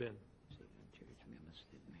it's always been.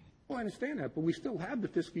 Well, I understand that, but we still have the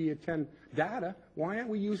fiscal year 10 data. Why aren't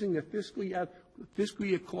we using the fiscal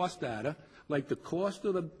year cost data, like the cost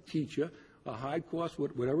of the teacher, a high cost,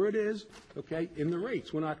 whatever it is, okay, in the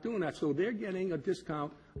rates? We're not doing that. So they're getting a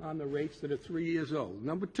discount on the rates that are 3 years old.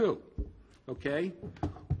 Number two, okay,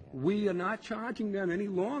 we are not charging them any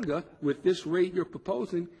longer with this rate you're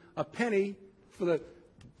proposing a penny for the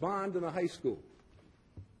bond in the high school.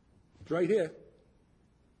 It's right here.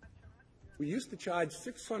 We used to charge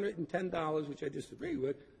 $610, which I disagree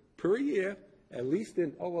with, per year, at least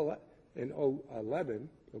in 2011,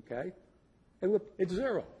 okay? And look, it's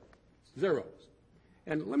zero. Zeros.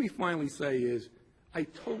 And let me finally say is, I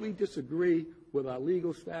totally disagree with our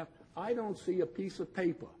legal staff. I don't see a piece of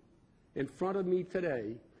paper in front of me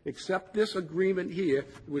today, except this agreement here,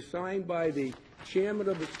 it was signed by the chairman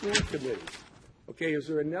of the school committee. Okay, is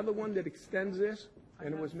there another one that extends this,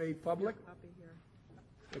 and it was made public?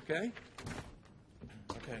 Okay?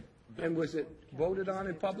 Okay. And was it voted on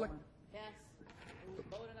in public? Yes, it was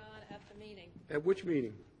voted on at the meeting, At which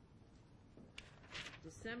meeting?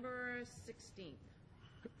 December 16th.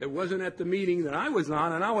 It wasn't at the meeting that I was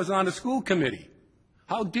on, and I was on the school committee.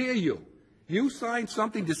 How dare you? You signed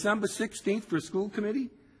something December 16th for a school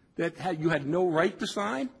committee that you had no right to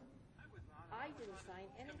sign? I didn't sign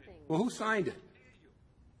anything. Well, who signed it?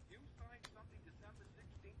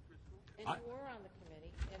 And you were on the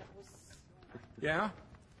committee, and it was, Yeah?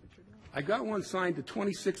 I got one signed the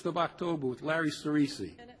 26th of October with Larry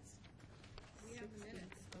Cerisi. minutes. We have the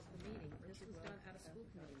minutes of the meeting. This was done at a school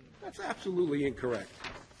committee meeting. That's absolutely incorrect.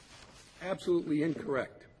 Absolutely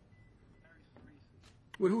incorrect.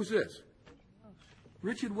 Well, who's this?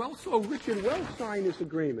 Richard Welch. Oh, Richard Welch signed this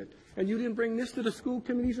agreement. And you didn't bring this to the school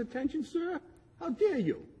committee's attention, sir? How dare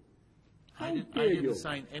you? I How didn't, dare I you? didn't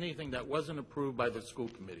sign anything that wasn't approved by the school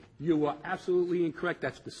committee. You are absolutely incorrect.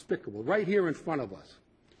 That's despicable, right here in front of us.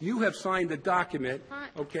 You have signed a document,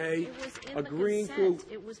 okay, It was in the agreeing to consent.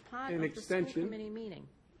 It was part an of the school extension. committee meeting.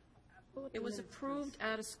 It was approved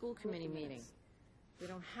at a school committee meeting. We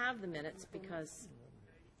don't have the minutes because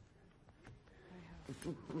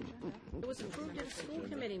it was approved at a school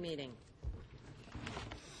committee meeting.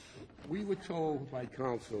 We were told by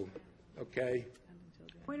council, okay,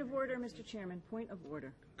 Point of order, Mr. Chairman, point of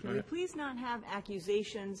order. Can we please not have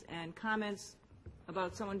accusations and comments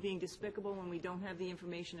about someone being despicable when we don't have the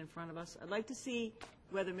information in front of us? I'd like to see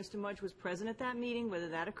whether Mr. Mudge was present at that meeting, whether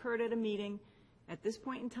that occurred at a meeting. At this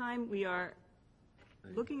point in time, we are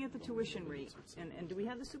looking at the tuition rate. And do we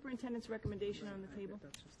have the superintendent's recommendation on the table?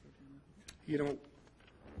 you know,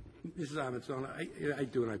 Mrs. Avanzona, I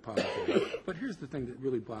do, and I apologize. But here's the thing that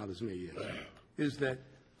really bothers me is that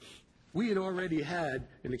we had already had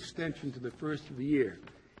an extension to the first of the year,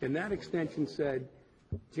 and that extension said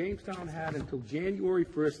Jamestown had until January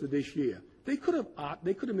 1st of this year. They could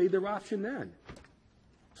have made their option then.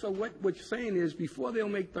 So what you're saying is, before they'll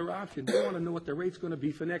make their option, they want to know what the rate's going to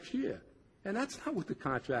be for next year. And that's not what the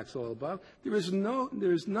contract's all about. There is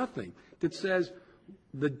nothing that says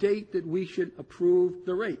the date that we should approve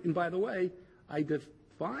the rate. And by the way, I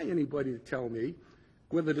defy anybody to tell me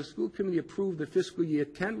whether the school committee approved the fiscal year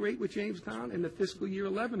 10 rate with Jamestown and the fiscal year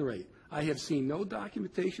 11 rate. I have seen no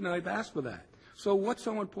documentation, and I've asked for that. So what's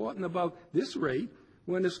so important about this rate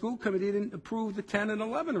when the school committee didn't approve the 10 and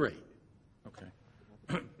 11 rate? Okay.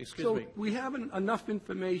 Excuse So me. we have enough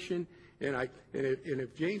information, and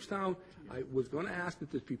if Jamestown, I was going to ask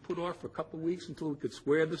that this be put off for a couple of weeks until we could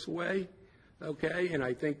square this away, okay? And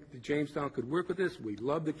I think that Jamestown could work with this. We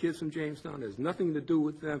love the kids from Jamestown. There's nothing to do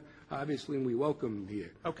with them, obviously, and we welcome them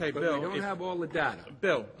here. Okay, but Bill, we don't if- have all the data.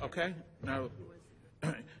 Bill, okay? Now,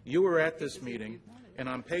 you were at this meeting, and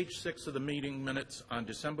on page 6 of the meeting minutes on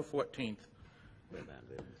December 14th,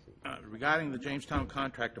 regarding the Jamestown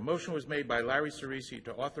contract, a motion was made by Larry Cerisi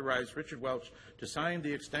to authorize Richard Welch to sign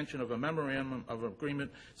the extension of a memorandum of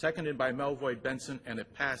agreement, seconded by Melvoy Benson, and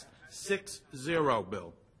it passed 6-0,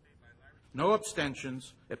 Bill. No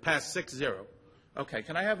abstentions. It passed 6-0. Okay,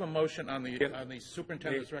 can I have a motion on the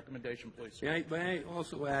superintendent's recommendation, please? May I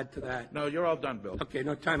also add to that? No, you're all done, Bill. Okay,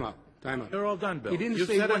 no, time out. Time out. You're all done, Bill. You didn't You've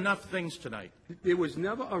say said what- enough things tonight. There was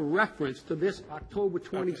never a reference to this October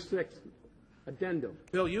 26th addendum.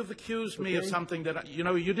 Bill, you've accused me of Okay. something that, you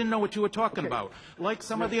didn't know what you were talking Okay. about, like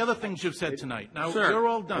some of the other things you've said tonight. Now, Sir, you're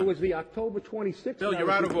all it done. was the October 26th Bill, that I you're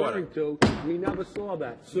was out of order. referring to. We never saw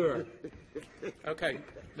that, sir. Okay.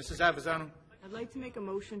 Mrs. Avazano, I'd like to make a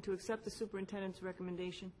motion to accept the superintendent's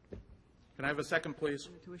recommendation can I have a second, please?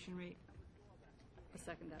 on the tuition rate. A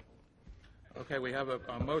second that. Okay, we have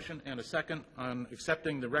a motion and a second on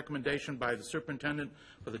accepting the recommendation by the superintendent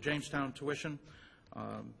for the Jamestown tuition.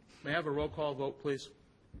 May I have a roll call vote, please?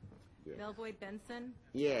 Melvoy Benson,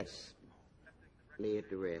 Yes. Lay it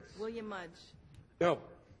to rest. William Mudge, No.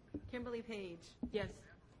 Kimberly Page, Yes.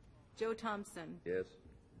 Joe Thompson, Yes.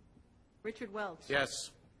 Richard Welch.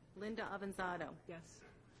 Yes. Linda Avanzado. Yes.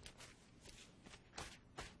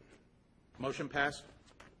 Motion passed?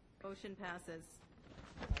 Motion passes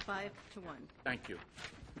 5-1. Thank you.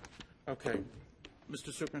 Okay.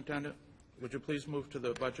 Mr. Superintendent, would you please move to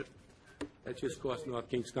the budget? That just cost North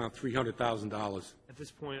Kingstown $300,000. At this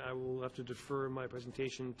point, I will have to defer my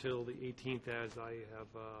presentation till the 18th, as I have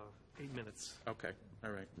 8 minutes. Okay,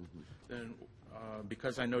 all right. Then,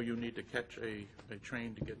 because I know you need to catch a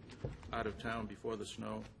train to get out of town before the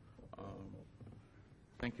snow,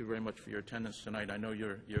 thank you very much for your attendance tonight. I know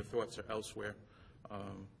your thoughts are elsewhere.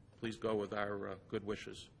 Please go with our good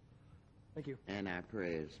wishes. Thank you. And our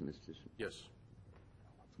prayers, Mr. Yes.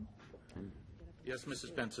 Yes,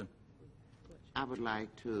 Mrs. Benson. I would like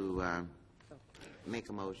to make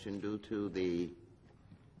a motion due to the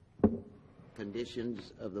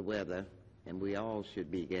conditions of the weather, and we all should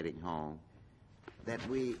be getting home, that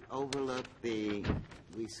we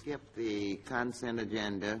skip the consent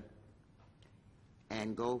agenda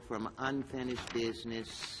and go from unfinished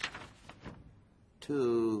business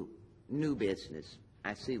to new business.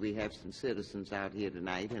 I see we have some citizens out here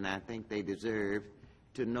tonight, and I think they deserve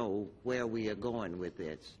to know where we are going with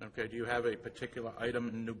this. Okay, do you have a particular item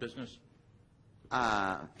in new business?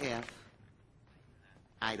 F,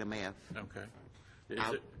 item F, Okay.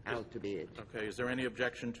 out to bid. Okay, is there any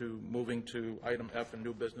objection to moving to item F in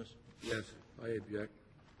new business? Yes, I object.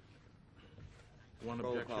 One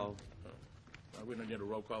Roll objection. call. We don't need a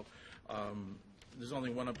roll call. There's only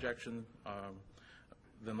one objection.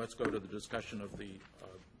 Then let's go to the discussion of the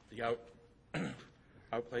the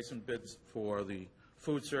outplacement bids for the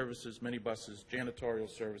food services, minibuses, janitorial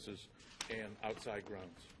services, and outside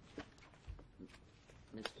grounds.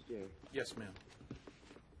 Mr. Chair, Yes, ma'am.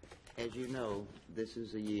 as you know, this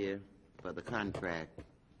is a year for the contract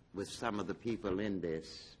with some of the people in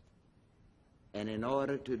this. And in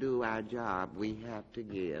order to do our job, we have to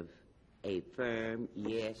give a firm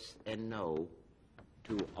yes and no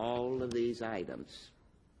to all of these items.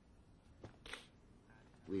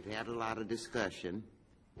 We've had a lot of discussion,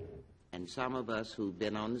 and some of us who've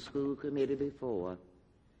been on the school committee before,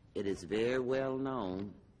 it is very well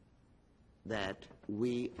known that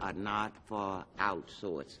we are not for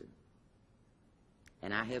outsourcing.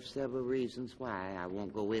 And I have several reasons why. I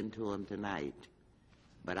won't go into them tonight.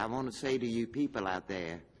 But I want to say to you people out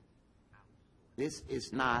there, this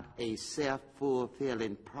is not a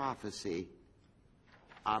self-fulfilling prophecy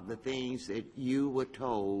of the things that you were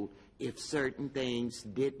told if certain things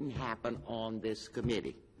didn't happen on this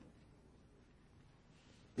committee.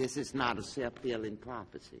 This is not a self-fulfilling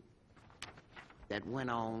prophecy that went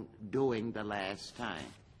on during the last time.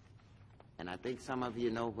 And I think some of you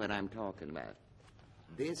know what I'm talking about.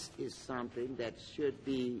 This is something that should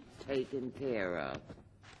be taken care of.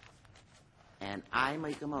 And I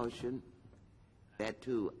make a motion that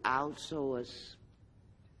to outsource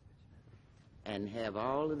and have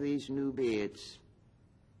all of these new bids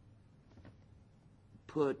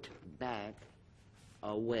put back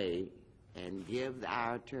away and give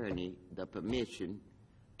our attorney the permission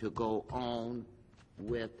to go on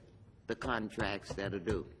with the contracts that are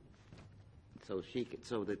due, so she can,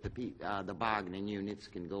 so that the bargaining units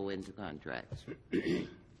can go into contracts.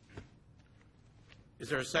 Is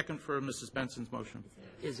there a second for Mrs. Benson's motion?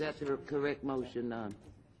 Is that the correct motion?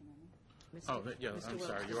 Oh, yeah, I'm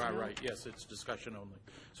sorry, you are right. Yes, it's discussion only.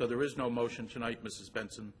 So there is no motion tonight, Mrs.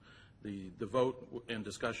 Benson. The vote and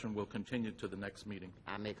discussion will continue to the next meeting.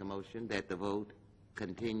 I make a motion that the vote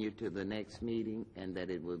continue to the next meeting and that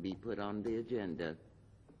it will be put on the agenda.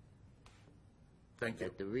 Thank you.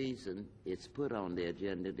 That the reason it's put on the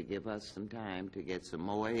agenda to give us some time to get some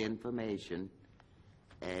more information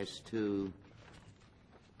as to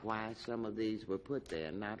why some of these were put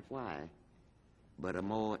there, not why, but a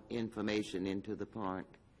more information into the point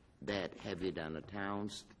that have you done a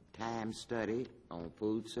time study on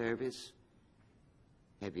food service?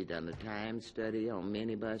 Have you done a time study on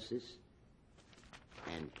minibuses?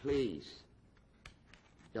 And please,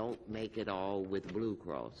 don't make it all with Blue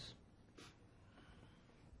Cross.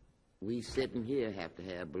 We sitting here have to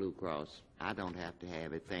have Blue Cross. I don't have to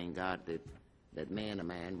have it. Thank God that man of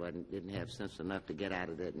mine didn't have sense enough to get out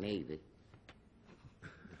of that Navy.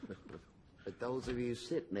 But those of you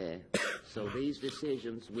sitting there, so these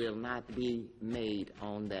decisions will not be made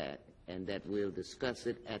on that, and that we'll discuss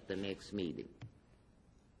it at the next meeting.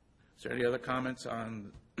 Is there any other comments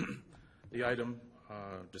on the item,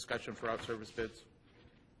 discussion for out-service bids?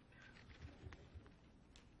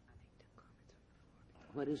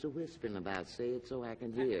 What is the whispering about? Say it so I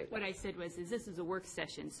can hear it. What I said was, this is a work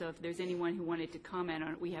session, so if there's anyone who wanted to comment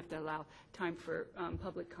on it, we have to allow time for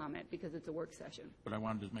public comment because it's a work session. But I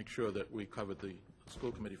wanted to make sure that we covered the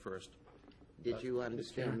school committee first. Did you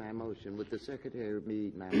understand my motion? Would the secretary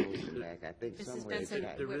read my motion back? I think Mrs. somewhere it's Benson,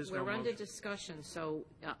 right. There is no we're under motion. discussion, so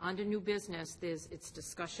under new business, it's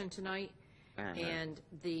discussion tonight. And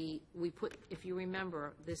we put, if you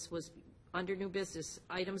remember, this was under new business,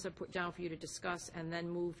 items are put down for you to discuss and then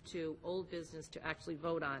move to old business to actually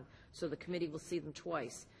vote on, so the committee will see them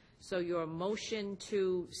twice. So your motion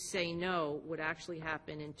to say no would actually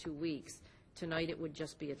happen in 2 weeks. Tonight, it would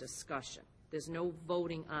just be a discussion. There's no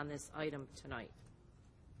voting on this item tonight.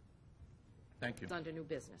 Thank you. It's under new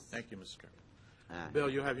business. Thank you, Mrs. Carroll. Bill,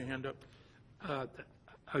 you have your hand up?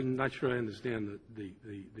 I'm not sure I understand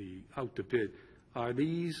the out to bid. Are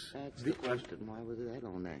these? That's the question. Why was that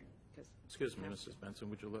on there? Excuse me, Mrs. Benson,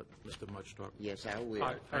 would you let Mr. Mudge talk? Yes, I will.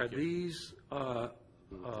 Are these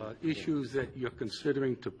issues that you're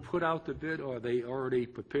considering to put out the bid, or are they already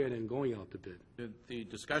prepared and going out to bid? The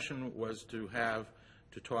discussion was to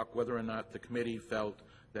talk whether or not the committee felt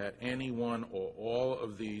that any one or all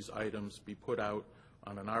of these items be put out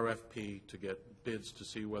on an RFP to get bids to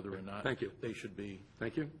see whether or not Thank you. they should be.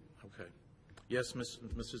 Thank you. Okay. Yes,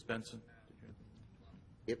 Mrs. Benson?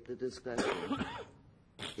 If the discussion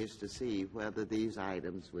is to see whether these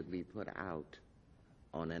items would be put out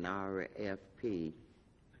on an RFP,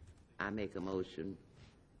 I make a motion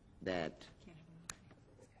that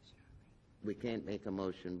we can't make a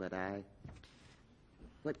motion, but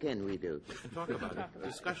what can we do? Talk about it.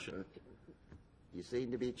 Discussion. You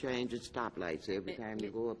seem to be changing stoplights every time you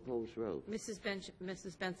go up Post Road. Mrs.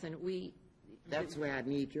 Benson, That's where I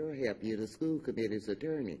need your help. You're the school committee's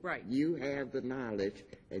attorney. Right. You have the knowledge,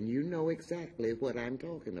 and you know exactly what I'm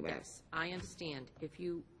talking about. Yes, I understand. If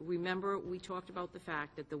you remember, we talked about the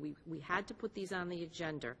fact that we had to put these on the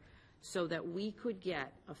agenda so that we could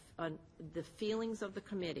get the feelings of the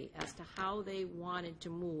committee as to how they wanted to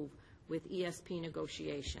move with ESP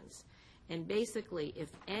negotiations. And basically, if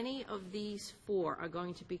any of these four are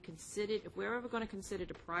going to be considered, if we're ever going to consider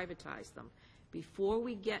to privatize them, before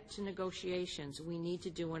we get to negotiations, we need to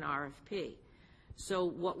do an RFP. So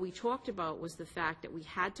what we talked about was the fact that we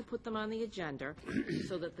had to put them on the agenda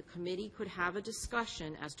so that the committee could have a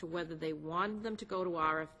discussion as to whether they wanted them to go to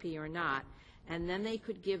RFP or not, and then they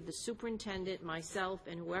could give the superintendent, myself,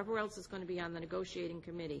 and whoever else is going to be on the negotiating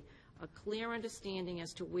committee a clear understanding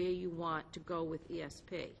as to where you want to go with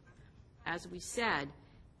ESP. As we said,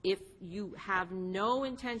 if you have no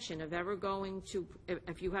intention of ever going to,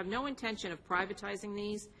 if you have no intention of privatizing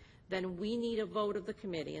these, then we need a vote of the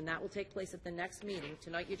committee, and that will take place at the next meeting.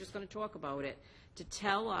 Tonight, you're just going to talk about it, to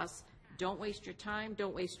tell us, don't waste your time,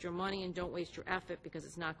 don't waste your money, and don't waste your effort, because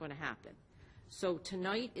it's not going to happen. So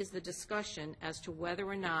tonight is the discussion as to whether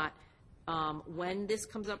or not, when this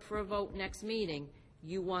comes up for a vote next meeting,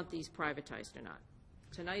 you want these privatized or not.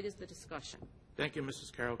 Tonight is the discussion. Thank you,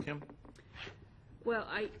 Mrs. Carroll. Kim? Well,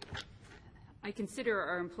 I consider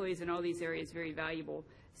our employees in all these areas very valuable,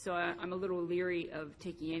 so I'm a little leery of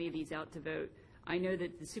taking any of these out to vote. I know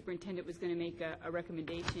that the superintendent was going to make a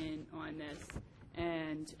recommendation on this,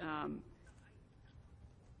 and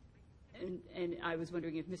I was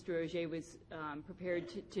wondering if Mr. Auger was prepared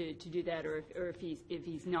to do that, or if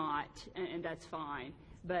he's not, and that's fine.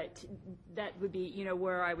 But that would be,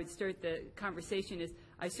 where I would start the conversation is,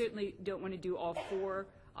 I certainly don't want to do all four.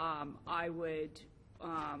 I would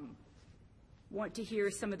want to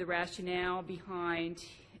hear some of the rationale behind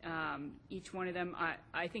each one of them.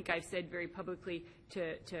 I think I've said very publicly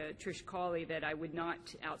to Trish Cawley that I would not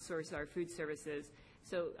outsource our food services.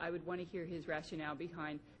 So I would want to hear his rationale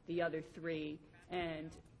behind the other three.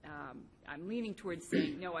 And I'm leaning towards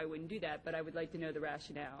saying, no, I wouldn't do that, but I would like to know the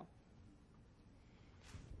rationale.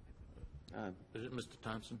 Is it Mr.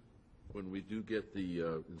 Thompson? When we do get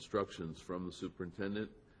the instructions from the superintendent,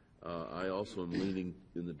 I also am leaning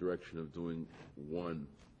in the direction of doing one,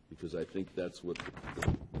 because I think that's what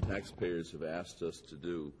the taxpayers have asked us to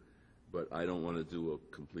do, but I don't want to do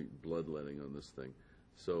a complete bloodletting on this thing.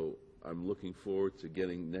 So I'm looking forward to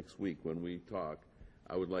getting next week when we talk.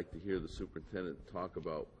 I would like to hear the superintendent talk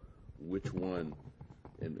about which one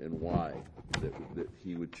and why that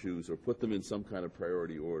he would choose, or put them in some kind of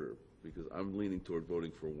priority order, because I'm leaning toward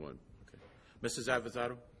voting for one. Okay. Mrs.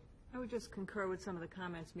 Avanzato? I would just concur with some of the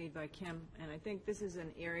comments made by Kim, and I think this is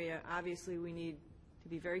an area, obviously, we need to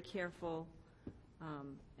be very careful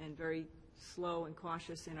and very slow and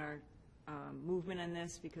cautious in our movement in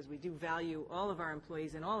this, because we do value all of our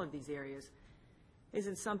employees in all of these areas.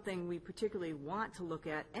 Isn't something we particularly want to look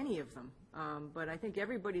at, any of them, but I think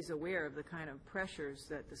everybody's aware of the kind of pressures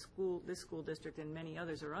that this school district and many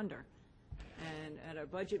others are under. And at our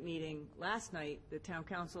budget meeting last night, the town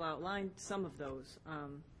council outlined some of those.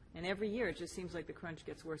 And every year, it just seems like the crunch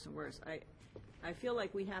gets worse and worse. I feel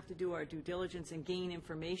like we have to do our due diligence and gain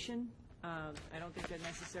information. I don't think that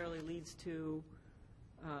necessarily leads to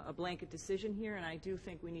a blanket decision here, and I do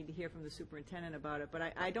think we need to hear from the superintendent about it.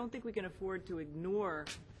 But I don't think we can afford to ignore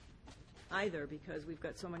either, because we've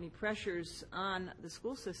got so many pressures on the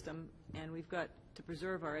school system, and we've got to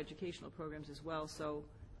preserve our educational programs as well. So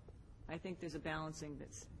I think there's a balancing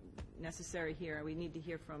that's necessary here. We need to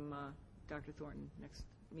hear from Dr. Thornton next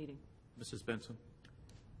meeting. Mrs. Benson?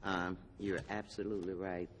 You're absolutely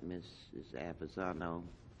right, Mrs. Avanzato.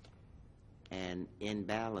 And in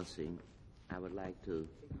balancing, I would like to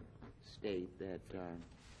state that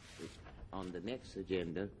on the next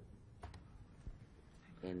agenda,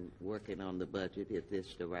 in working on the budget, if this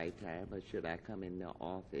is the right time, or should I come in the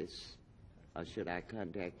office, or should I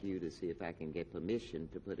contact you to see if I can get permission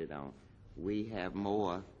to put it on? We have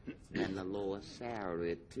more than the lowest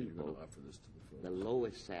salaried people, the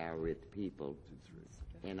lowest salaried people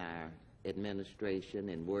in our administration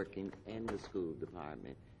and working in the school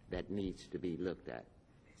department that needs to be looked at.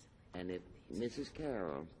 And if Mrs.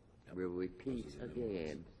 Carroll will repeat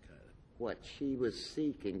again what she was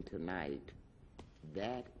seeking tonight,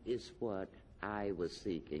 that is what I was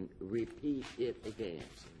seeking. Repeat it again.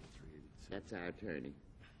 That's our attorney.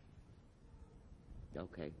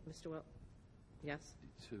 Okay. Mr. Wilt? Yes?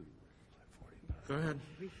 Go ahead.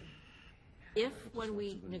 If, when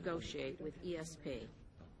we negotiate with ESP,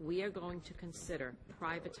 we are going to consider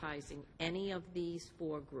privatizing any of these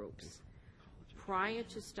four groups, prior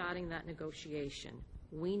to starting that negotiation,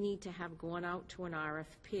 we need to have gone out to an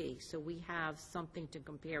RFP so we have something to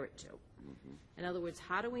compare it to. In other words,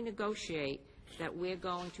 how do we negotiate that we're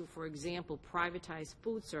going to, for example, privatize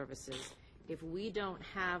food services if we don't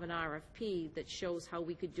have an RFP that shows how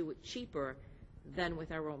we could do it cheaper than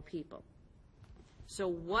with our own people? So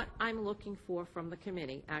what I'm looking for from the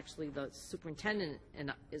committee, actually the superintendent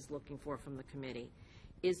is looking for from the committee,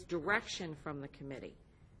 is direction from the committee.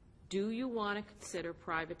 Do you want to consider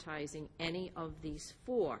privatizing any of these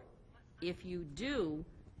four? If you do,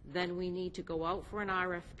 then we need to go out for an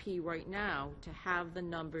RFP right now to have the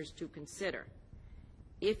numbers to consider.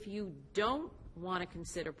 If you don't want to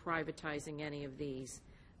consider privatizing any of these,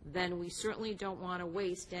 then we certainly don't want to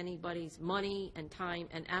waste anybody's money and time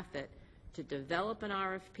and effort to develop an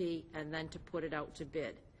RFP and then to put it out to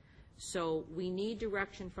bid. So we need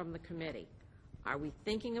direction from the committee. Are we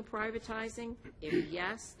thinking of privatizing? If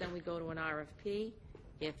yes, then we go to an RFP.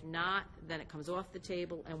 If not, then it comes off the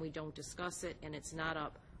table and we don't discuss it, and it's not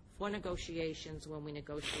up for negotiations when we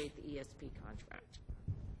negotiate the ESP contract.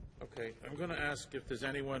 Okay, I'm going to ask if there's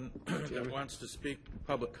anyone that wants to speak,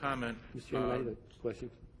 public comment. Mr. Chairman, I have a question.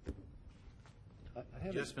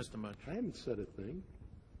 Yes, Mr. Mudge. I haven't said a thing.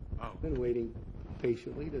 Oh. I've been waiting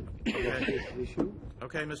patiently to address this issue.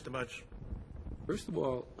 Okay, Mr. Mudge. First of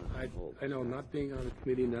all, I know, not being on the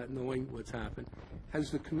committee, not knowing what's happened,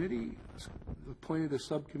 has the committee appointed a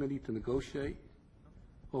subcommittee to negotiate?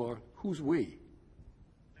 Or who's we?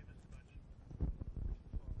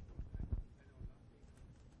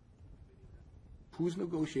 Who's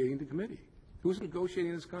negotiating the committee? Who's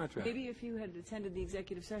negotiating this contract? Maybe if you had attended the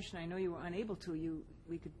executive session, I know you were unable to,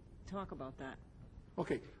 we could talk about that.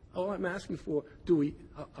 Okay, all I'm asking for,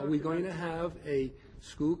 are we going to have a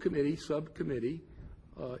school committee, subcommittee,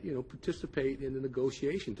 participate in the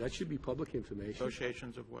negotiations? That should be public information.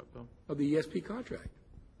 Negotiations of what, Bill? Of the ESP contract.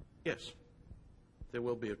 Yes, there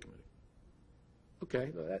will be a committee.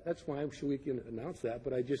 Okay, that's fine, I'm sure we can announce that,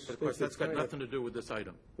 but I just But of think course, that's got kind of- nothing to do with this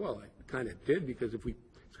item. Well, I kind of did, because if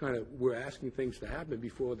we're asking things to happen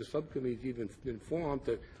before the subcommittee's even been formed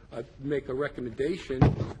to make a recommendation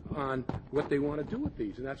on what they want to do with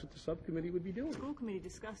these, and that's what the subcommittee would be doing. The school committee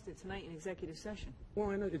discussed it tonight in executive session. Well,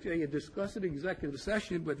 I know that you discussed it in executive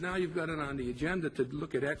session, but now you've got it on the agenda to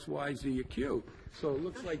look at X, Y, Z, or Q. So it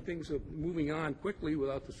looks like things are moving on quickly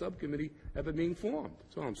without the subcommittee ever being formed.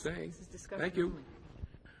 That's all I'm saying. This is discussion Thank you. only.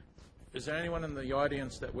 Is there anyone in the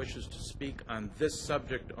audience that wishes to speak on this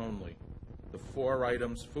subject only? The four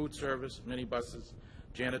items: food service, minibuses,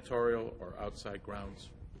 janitorial, or outside grounds?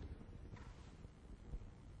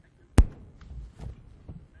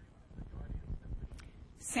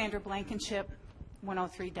 Sandra Blankenship,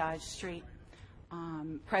 103 Dodge Street,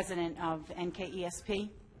 president of NKESP.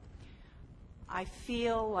 I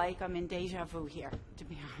feel like I'm in deja vu here, to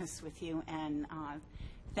be honest with you, and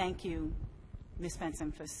thank you, Ms.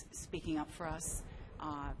 Benson, for speaking up for us.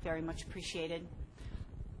 Very much appreciated.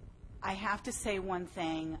 I have to say one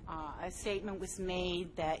thing. A statement was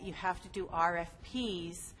made that you have to do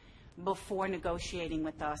RFPs before negotiating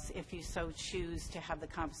with us if you so choose to have the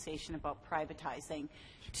conversation about privatizing,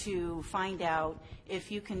 to find out if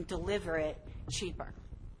you can deliver it cheaper.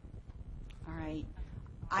 All right.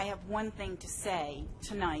 I have one thing to say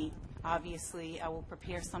tonight. Obviously, I will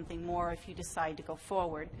prepare something more if you decide to go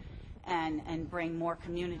forward and bring more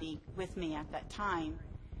community with me at that time.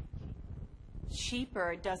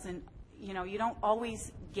 Cheaper doesn't, you don't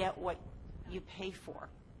always get what you pay for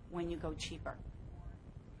when you go cheaper.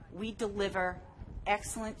 We deliver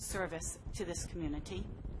excellent service to this community,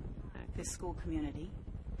 this school community.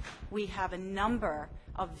 We have a number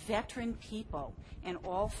of veteran people in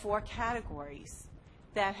all four categories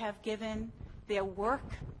that have given their work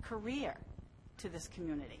career to this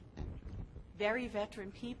community. Very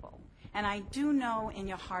veteran people. And I do know in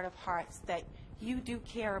your heart of hearts that you do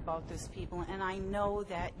care about those people, and I know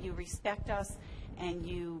that you respect us and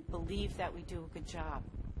you believe that we do a good job.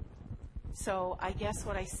 So I guess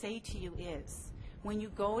what I say to you is, when you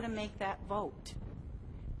go to make that vote,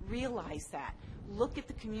 realize that. Look at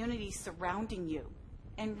the community surrounding you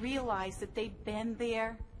and realize that they've been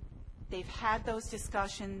there, they've had those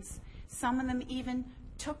discussions. Some of them even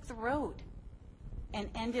took the road and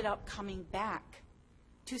ended up coming back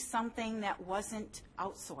to something that wasn't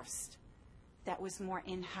outsourced, that was more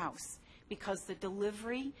in-house, because the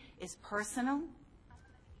delivery is personal,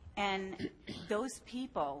 and those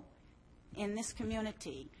people in this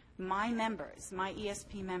community, my members, my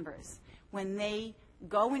ESP members, when they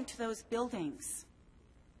go into those buildings,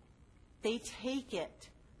 they take it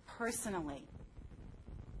personally.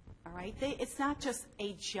 All right? It's not just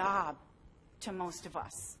a job to most of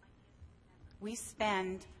us. We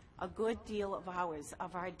spend a good deal of hours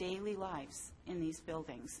of our daily lives in these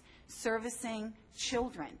buildings, servicing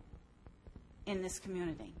children in this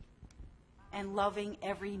community and loving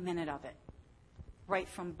every minute of it, right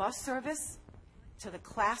from bus service to the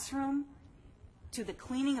classroom, to the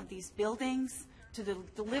cleaning of these buildings, to the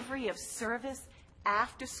delivery of service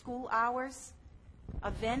after school hours.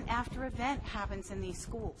 Event after event happens in these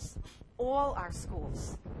schools, all our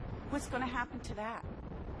schools. What's going to happen to that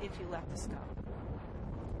if you let this go?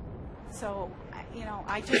 So,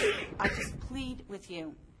 I just plead with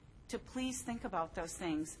you to please think about those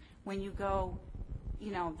things when you go,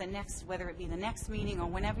 the next, whether it be the next meeting or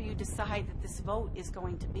whenever you decide that this vote is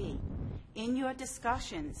going to be. In your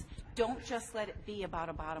discussions, don't just let it be about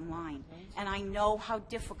a bottom line. And I know how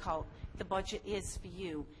difficult the budget is for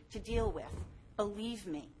you to deal with. Believe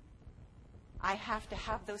me, I have to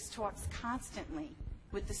have those talks constantly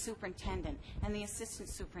with the superintendent and the assistant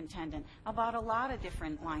superintendent about a lot of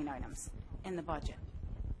different line items in the budget.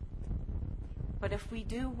 But if we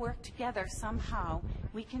do work together somehow,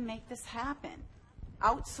 we can make this happen.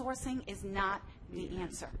 Outsourcing is not the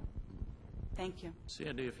answer. Thank you.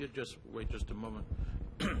 Sandy, if you'd just wait just a moment.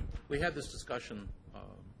 We had this discussion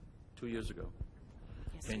 2 years ago.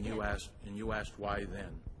 Yes, And we you did. asked why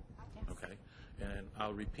then. Yes. Okay? And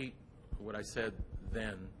I'll repeat what I said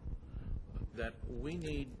then, that we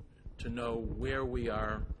need to know where we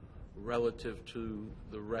are relative to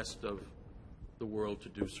the rest of the world to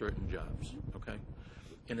do certain jobs, okay?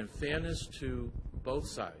 And in fairness to both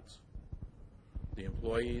sides, the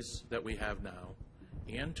employees that we have now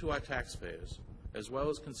and to our taxpayers, as well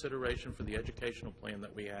as consideration for the educational plan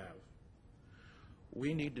that we have,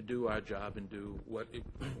 we need to do our job and do what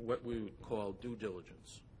we would call due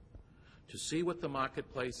diligence, to see what the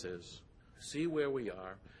marketplace is, see where we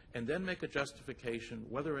are, and then make a justification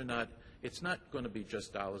whether or not it's not going to be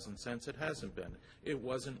just dollars and cents. It hasn't been. It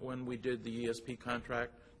wasn't when we did the ESP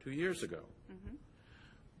contract 2 years ago. Mm-hmm.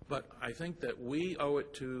 But I think that we owe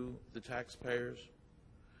it to the taxpayers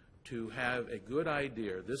to have a good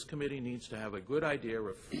idea. This committee needs to have a good idea,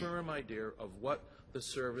 a firm idea of what the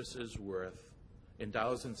service is worth in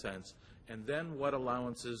dollars and cents, and then what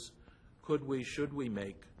allowances should we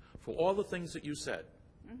make for all the things that you said.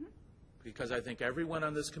 Mm-hmm. Because I think everyone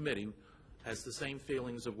on this committee has the same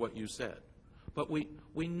feelings of what you said. But we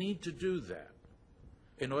need to do that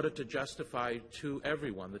in order to justify to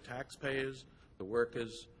everyone, the taxpayers, the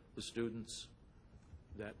workers, the students,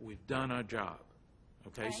 that we've done our job.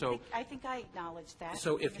 Okay, I think I acknowledge that.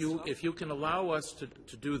 So if you can allow us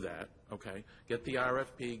to do that, okay, get the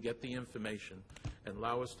RFP, get the information, and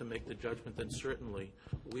allow us to make the judgment, then certainly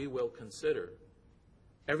we will consider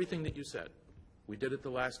everything that you said. We did it the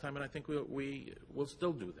last time, and I think we will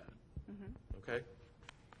still do that. Mm-hmm. Okay?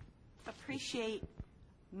 Appreciate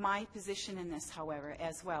my position in this, however,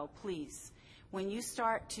 as well, please. When you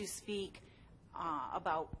start to speak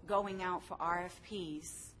about going out for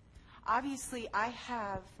RFPs, obviously I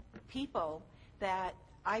have people that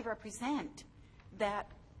I represent that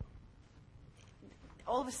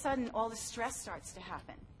all of a sudden all the stress starts to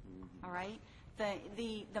happen, all right?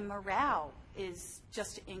 The morale is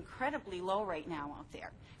just incredibly low right now out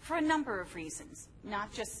there for a number of reasons,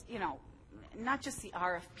 not just the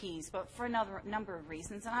RFPs, but for another number of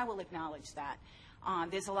reasons, and I will acknowledge that.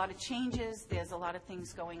 There's a lot of changes, there's a lot of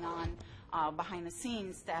things going on behind the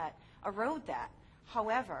scenes that erode that.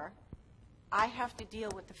 However, I have to deal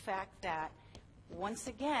with the fact that, once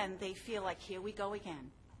again, they feel like, here we go again.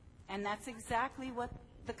 And that's exactly what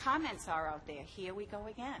the comments are out there. Here we go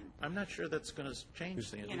again. I'm not sure that's going to change,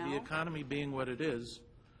 Sandy. You know? The economy being what it is,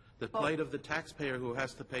 the plight of the taxpayer who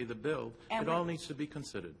has to pay the bill, And it all needs to be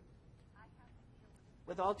considered.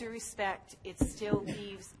 With all due respect, it still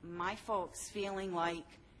leaves my folks feeling like,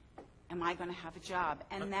 am I going to have a job?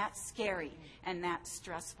 And that's scary, and that's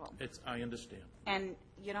stressful. I understand. And,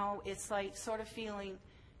 it's like sort of feeling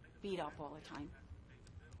beat up all the time.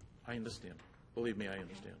 I understand. Believe me, I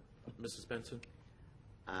understand. Mrs. Benson?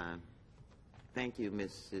 Thank you,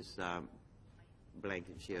 Mrs.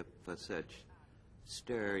 Blankenship, for such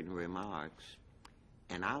stirring remarks.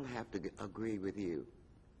 And I'll have to agree with you.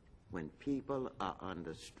 When people are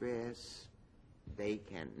under stress, they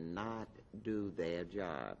cannot do their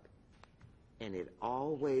job. And it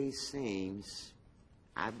always seems,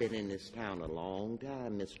 I've been in this town a long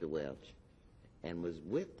time, Mr. Welch, and was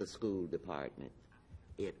with the school department.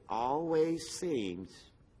 It always seems,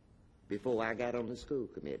 before I got on the school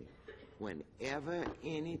committee, whenever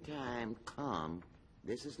any time come,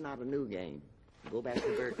 this is not a new game. Go back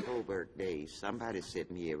to Bert Colbert days. Somebody's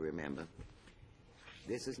sitting here, remember.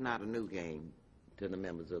 This is not a new game to the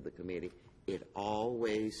members of the committee. It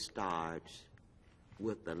always starts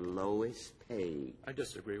with the lowest paid. I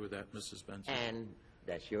disagree with that, Mrs. Benson. And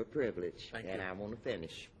that's your privilege. Thank and you. I want to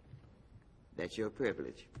finish. That's your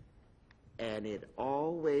privilege. And it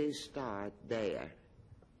always starts there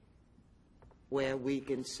where we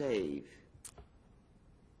can save.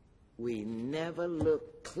 We never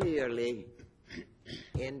look clearly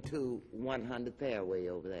into 100 Fairway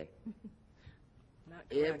over there. Not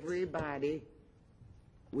correct. Everybody,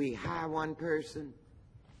 we hire one person,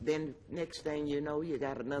 then next thing you know, you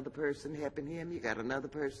got another person helping him, you got another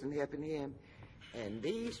person helping him. And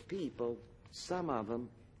these people, some of them,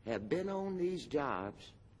 have been on these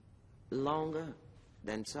jobs longer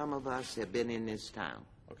than some of us have been in this town.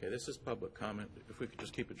 Okay, this is public comment. If we could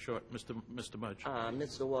just keep it short. Mr. Mudge.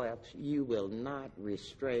 Mr. Welch, you will not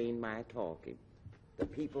restrain my talking. The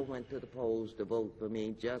people went to the polls to vote for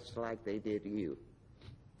me just like they did you.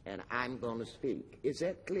 And I'm going to speak. Is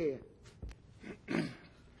that clear?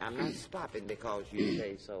 I'm not stopping because you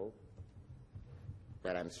say so,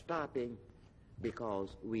 but I'm stopping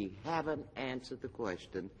because we haven't answered the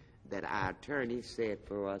question that our attorney said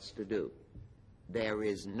for us to do. There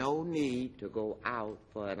is no need to go out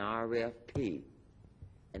for an RFP.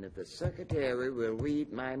 And if the secretary will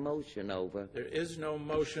read my motion over. There is no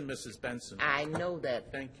motion, Mrs. Benson. I know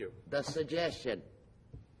that. Thank you. The suggestion.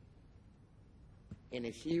 And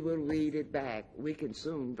if she will read it back, we can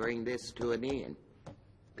soon bring this to an end.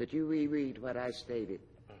 Could you reread what I stated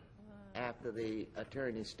after the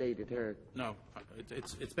attorney stated her? No,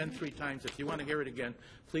 it's been 3 times. If you want to hear it again,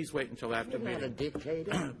 please wait until after You're not a meeting.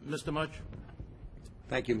 dictator. Mr. Mudge?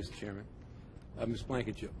 Thank you, Mr. Chairman. Ms.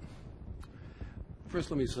 Blankenship,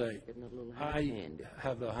 first let me say, Getting a little I high-handed.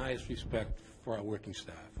 have the highest respect for our working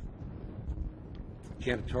staff.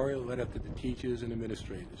 Janitorial led up to the teachers and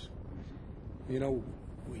administrators. You know,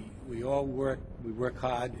 we all work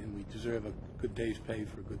hard, and we deserve a good day's pay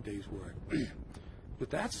for a good day's work. With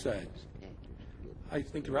that said, I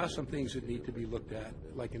think there are some things that need to be looked at,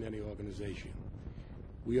 like in any organization.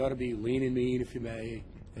 We ought to be lean and mean, if you may,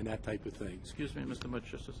 and that type of thing. Excuse me, Mr. Mudge,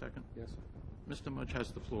 just a second. Yes, sir. Mr. Mudge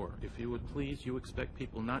has the floor. If you would please, you expect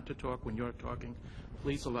people not to talk when you're talking.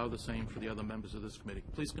 Please allow the same for the other members of this committee.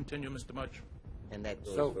 Please continue, Mr. Mudge. And that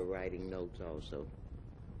goes So- for writing notes also.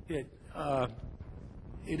 It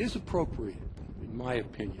is appropriate, in my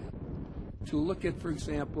opinion, to look at, for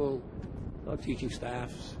example, teaching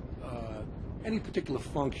staffs, any particular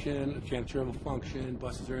function, a janitorial function,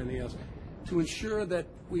 buses or anything else, to ensure that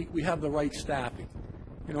we have the right staffing.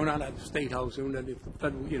 You know, not at the State House, and at the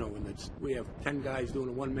federal, you know, when we have 10 guys doing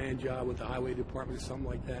a one-man job with the highway department or something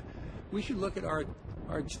like that. We should look at our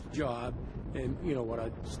job and, you know, what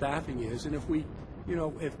our staffing is, and if we, you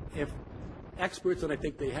know, if experts, and I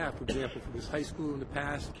think they have, for example, for this high school in the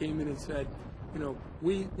past, came in and said, you know,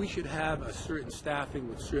 we should have a certain staffing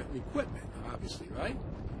with certain equipment, obviously, right?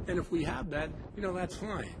 And if we have that, you know, that's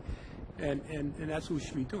fine. And that's what we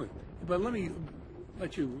should be doing. But let me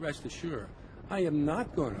let you rest assured, I am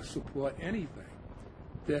not going to support anything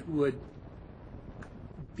that would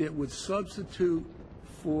substitute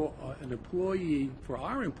for an employee, for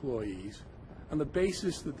our employees, on the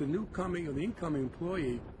basis that the incoming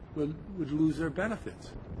employee would lose their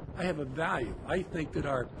benefits. I have a value. I think that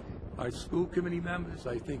our school committee members,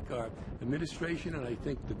 I think our administration, and I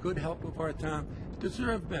think the good help of our town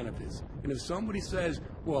deserve benefits. And if somebody says,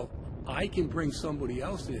 well, I can bring somebody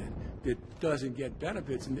else in that doesn't get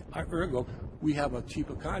benefits, and ergo, we have a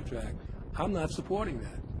cheaper contract, I'm not supporting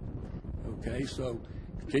that. Okay, so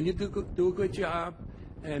continue to do a good job,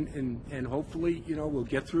 and hopefully, you know, we'll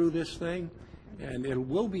get through this thing, and it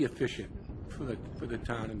will be efficient for the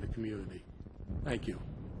town and the community. Thank you.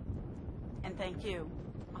 And thank you.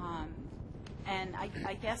 And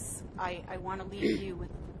I guess I want to leave you with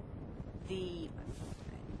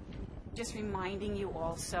just reminding you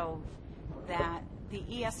also that the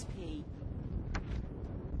ESP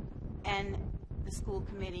and the school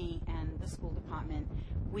committee and the school department,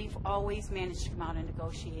 we've always managed to come out of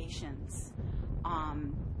negotiations,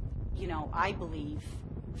 you know, I believe,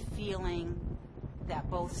 feeling that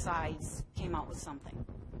both sides came out with something,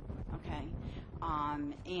 okay?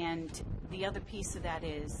 And the other piece of that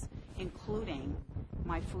is including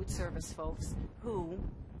my food service folks who,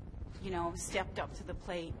 you know, stepped up to the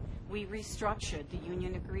plate. We restructured, the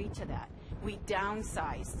union agreed to that. We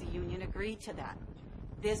downsized, the union agreed to that.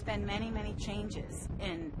 There's been many, many changes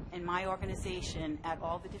in my organization at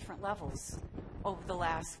all the different levels over the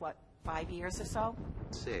last, 5 years or so?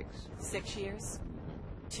 6. 6 years,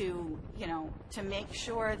 to, you know, to make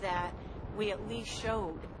sure that we at least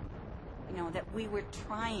showed, you know, that we were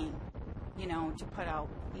trying, you know, to put out,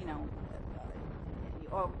 you know,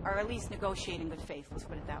 or at least negotiating good faith, let's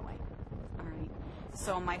put it that way. All right.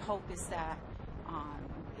 So my hope is that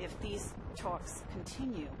if these talks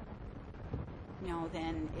continue,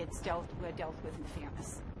 then we're dealt with in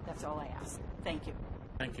fairness. That's all I ask. Thank you.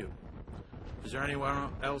 Thank you. Is there anyone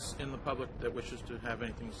else in the public that wishes to have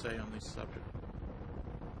anything to say on this subject?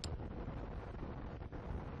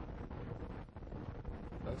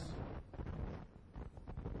 Yes?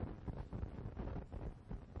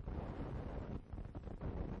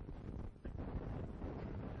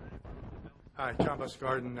 Hi, John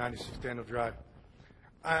Busgarden, 96 Daniel Drive.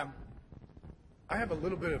 I have a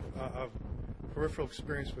little bit of peripheral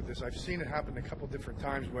experience with this. I've seen it happen a couple different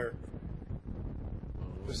times where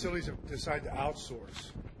facilities have decided to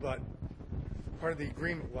outsource, but part of the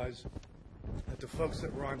agreement was that the folks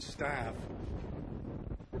that were on staff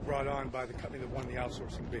were brought on by the company that won the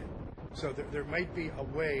outsourcing bid. So there might be a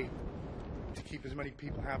way to keep as many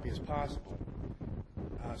people happy as possible.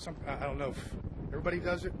 I don't know if everybody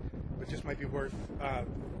does it, but it just might be worth,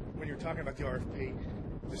 when you're talking about the RFP,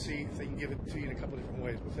 to see if they can give it to you in a couple different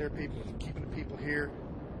ways. With their people, keeping the people here,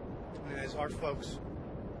 and as our folks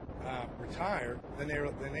retire, then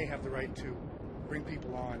they have the right to bring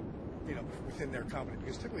people on, within their company,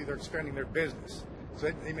 because typically they're expanding their business, so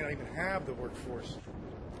they may not even have the workforce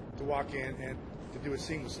to walk in and to do it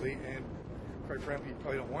seamlessly. And quite frankly, you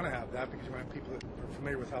probably don't want to have that because you want to have people that are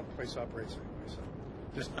familiar with how the place operates anyway.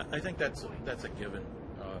 So, I think that's a given.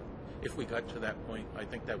 If we got to that point, I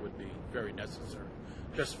think that would be very necessary,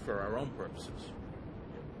 just for our own purposes.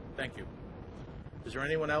 Thank you. Is there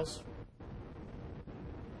anyone else?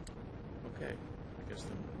 Okay, I guess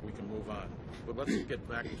then we can move on. But let's get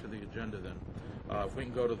back to the agenda then. If we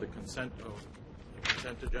can go to the consent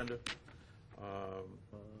agenda.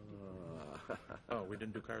 Oh, we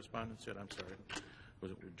didn't do correspondence yet? I'm sorry. We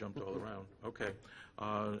jumped all around. Okay.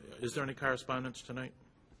 Is there any correspondence tonight?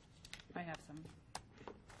 I have some.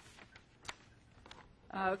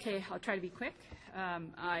 Okay, I'll try to be quick.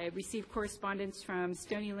 I received correspondence from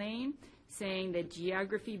Stony Lane saying that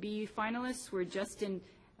Geography B finalists were Justin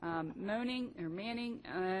Manning,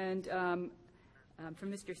 and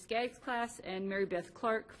from Mr. Skaggs' class, and Mary Beth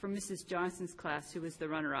Clark from Mrs. Johnson's class, who was the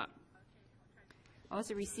runner-up. I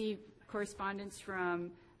also received correspondence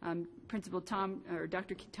from Principal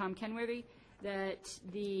Dr. Tom Kenworthy that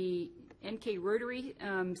the NK Rotary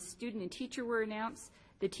student and teacher were announced.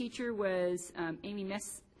 The teacher was Amy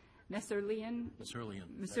Messerlian,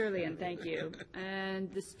 thank you.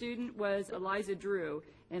 And the student was Eliza Drew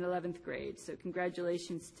in 11th grade, so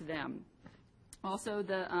congratulations to them. Also,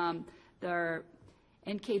 the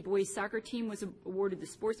NK boys soccer team was awarded the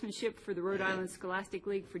sportsmanship for the Rhode Island Scholastic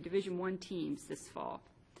League for Division I teams this fall.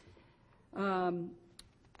 I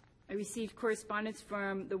received correspondence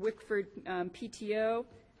from the Wickford PTO,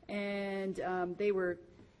 and they were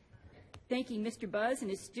thanking Mr. Buzz and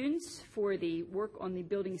his students for the work on the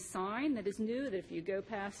building sign that is new, that if you go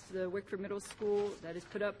past the Wickford Middle School, that is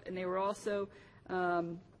put up. And they were also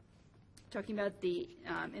talking about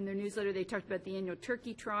in their newsletter, they talked about the annual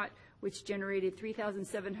turkey trot, which generated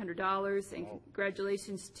 $3,700. And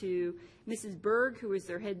congratulations to Mrs. Berg, who was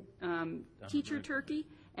their head teacher turkey,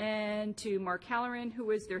 and to Mark Halloran, who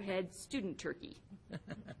was their head student turkey.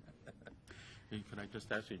 Could I just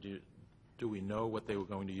ask you, do we know what they were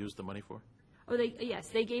going to use the money for? Oh, yes,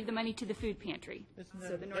 they gave the money to the food pantry.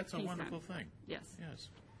 That's a wonderful thing. Yes. Yes.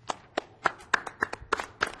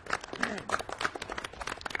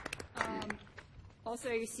 Also,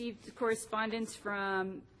 I received correspondence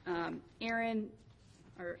from Aaron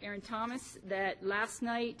Thomas that last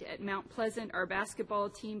night at Mount Pleasant, our basketball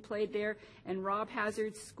team played there, and Rob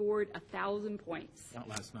Hazard scored 1,000 points. Not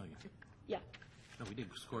last night. Yeah. No, we did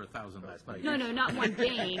score 1,000 last night. No, not one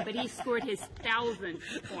game, but he scored his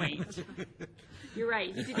 1,000th point. You're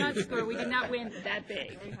right. He did not score. We did not win that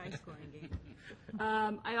big. Very high-scoring game.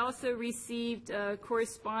 I also received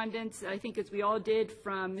correspondence, I think as we all did,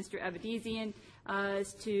 from Mr. Avedizian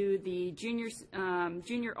as to the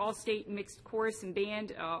junior all-state mixed chorus and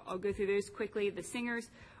band. I'll go through those quickly. The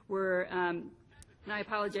singers were, and I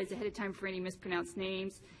apologize ahead of time for any mispronounced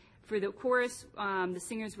names. For the chorus, the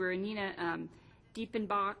singers were Nina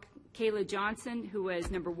Diepenbach, Kayla Johnson, who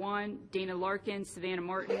was number 1, Dana Larkin, Savannah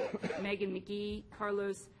Martin, Megan McGee,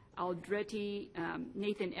 Carlos Aldretti,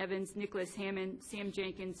 Nathan Evans, Nicholas Hammond, Sam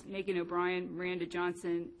Jenkins, Megan O'Brien, Miranda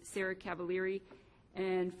Johnson, Sarah Cavalieri.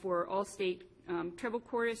 And for All-State treble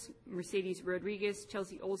chorus, Mercedes Rodriguez,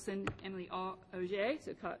 Chelsea Olson, Emily Auger,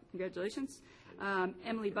 so congratulations,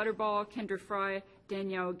 Emily Butterball, Kendra Fry,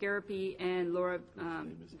 Danielle Garapi, and Laura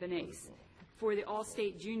Benes. For the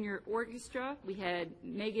All-State Junior Orchestra, we had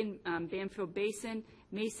Megan Bamfield Basin,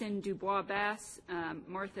 Mason Dubois Bass,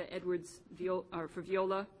 Martha Edwards for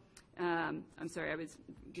viola, I'm sorry, I was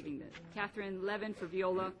giving the Catherine Levin for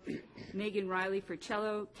viola, Megan Riley for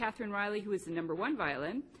cello, Catherine Riley, who was the #1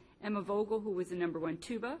 violin, Emma Vogel, who was the #1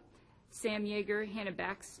 tuba, Sam Yeager, Hannah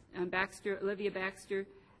Baxter, Olivia Baxter,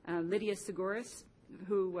 Lydia Seguris,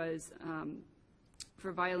 who was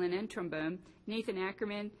for violin and trombone, Nathan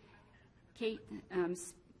Ackerman, Kate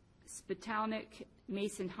Spitalnik,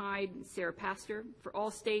 Mason Hyde, and Sarah Pastor. For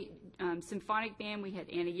All-State Symphonic Band, we had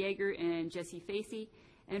Anna Yeager and Jesse Facey.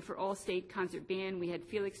 And for All-State Concert Band, we had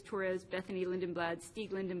Felix Torres, Bethany Lindenblad,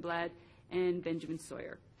 Stieg Lindenblad, and Benjamin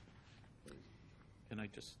Sawyer. Can I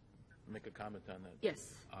just make a comment on that?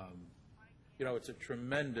 Yes. You know, it's a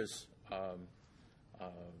tremendous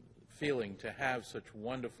feeling to have such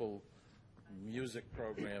wonderful music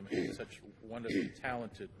program and such wonderfully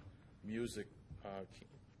talented music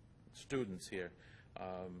students here.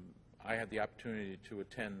 I had the opportunity to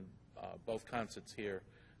attend both concerts here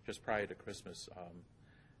just prior to Christmas.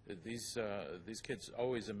 These kids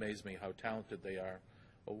always amaze me how talented they are.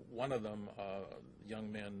 One of them,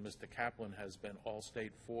 young man, Mr. Kaplan, has been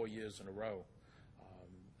All-State 4 years in a row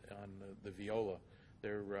on the viola.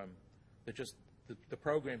 They're just the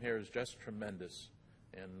program here is just tremendous,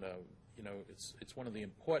 and you know, it's one of the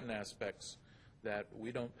important aspects that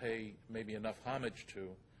we don't pay maybe enough homage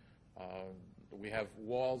to. We have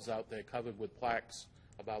walls out there covered with plaques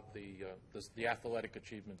about the athletic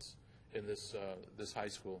achievements in this high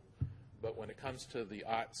school, but when it comes to the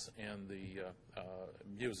arts and the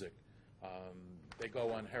music, they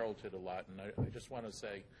go unheralded a lot. And I just want to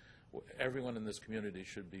say, everyone in this community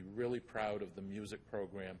should be really proud of the music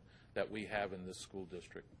program that we have in this school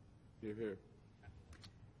district. You're here.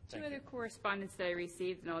 Two other correspondence that I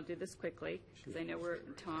received, and I'll do this quickly because I know we're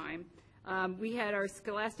at time. We had our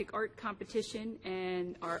Scholastic Art Competition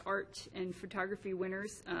and our art and photography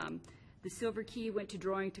winners. The silver key went to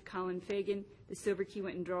drawing to Colin Fagan. The silver key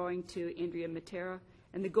went in drawing to Andrea Matera.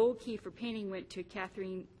 And the gold key for painting went to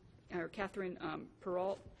Catherine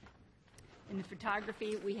Perrault. In the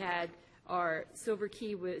photography, we had our silver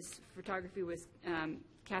key photography was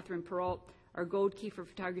Catherine Perrault. Our gold key for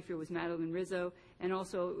photography was Madeline Rizzo. And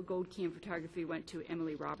also a gold key in photography went to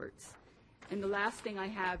Emily Roberts. And the last thing I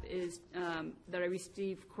have is that I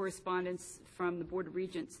received correspondence from the Board of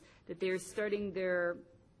Regents that they're starting their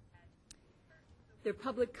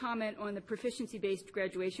public comment on the proficiency-based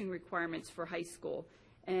graduation requirements for high school.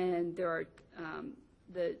 And there are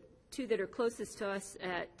the two that are closest to us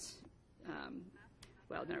at,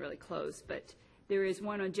 well, not really close, but there is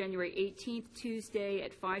one on January 18th, Tuesday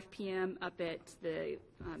at 5 p.m. up at the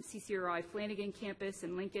CCRI Flanagan campus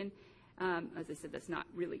in Lincoln. As I said, that's not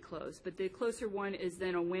really close. But the closer one is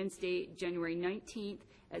then on Wednesday, January 19th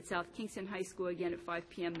at South Kingston High School, again at 5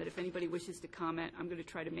 p.m., that if anybody wishes to comment, I'm going to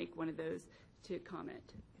try to make one of those to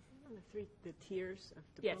comment. Is that on the tiers of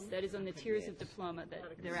diploma? Yes, that is on the tiers of diploma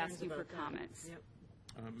that they're asking for comments. Yep.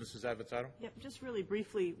 Mrs. Avanzato? Yep, just really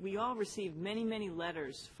briefly, we all received many, many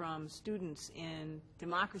letters from students in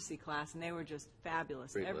democracy class, and they were just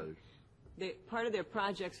fabulous. Great letters. Part of their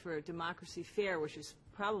projects for a democracy fair, which is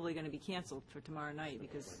probably going to be canceled for tomorrow night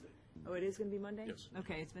because, oh, it is going to be Monday? Yes.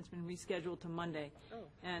 Okay, it's been rescheduled to Monday.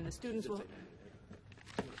 And the students will,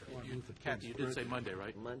 Kathy, you did say Monday,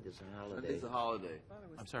 right? Monday's a holiday. It's a holiday.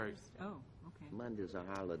 I'm sorry. oh, okay. Monday's a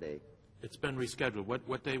holiday. It's been rescheduled.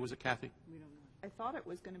 What day was it, Kathy? I thought it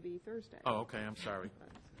was going to be Thursday. Oh, okay, I'm sorry.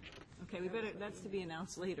 Okay, we better, that's to be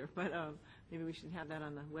announced later, but maybe we should have that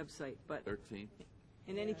on the website. But 13th.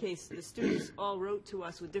 in any case, the students all wrote to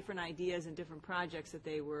us with different ideas and different projects that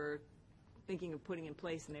they were thinking of putting in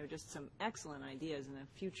place, and they were just some excellent ideas, and the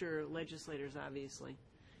future legislators, obviously,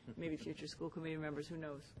 maybe future school committee members, who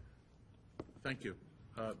knows? Thank you.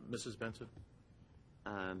 Mrs. Benson?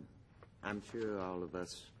 I'm sure all of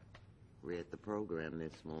us read the program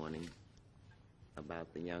this morning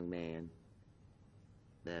about the young man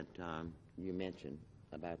that you mentioned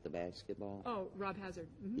about the basketball. Oh, Rob Hazard.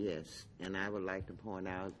 Mm-hmm. Yes, and I would like to point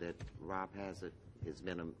out that Rob Hazard has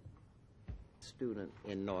been a student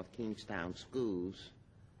in North Kingstown schools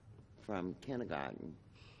from kindergarten,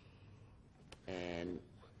 and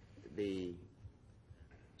the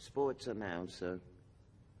sports announcer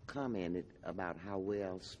commented about how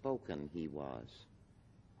well spoken he was,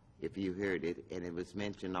 if you heard it, and it was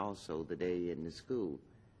mentioned also the day in the school.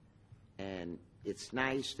 And it's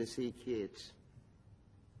nice to see kids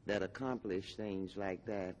that accomplish things like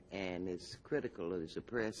that, and as critical as the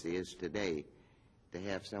press is today, to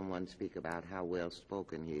have someone speak about how well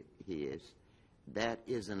spoken he is. That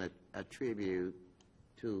isn't a tribute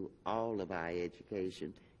to all of our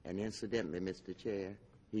education. And incidentally, Mr. Chair,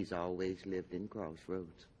 he's always lived in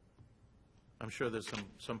Crossroads. I'm sure there's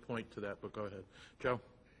some point to that, but go ahead. Joe?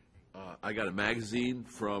 I got a magazine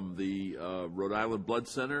from the Rhode Island Blood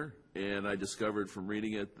Center, and I discovered from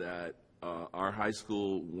reading it that our high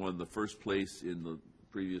school won the first place in the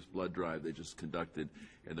previous blood drive they just conducted,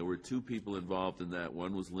 and there were 2 people involved in that.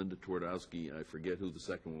 One was Linda Twardowski. I forget who the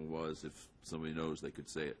second one was. If somebody knows, they could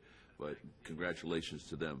say it. But congratulations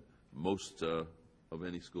to them. Most of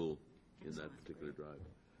any school in that particular drive.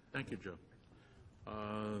 Thank you, Joe.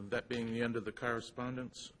 That being the end of the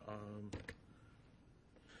correspondence,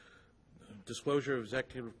 disclosure of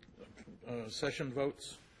executive session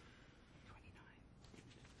votes.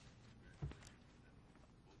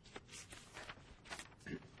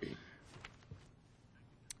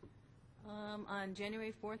 On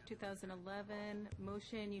January 4th, 2011,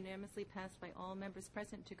 motion unanimously passed by all members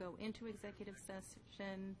present to go into executive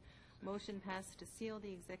session. Motion passed to seal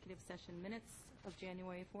the executive session minutes of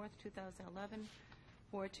January 4th, 2011,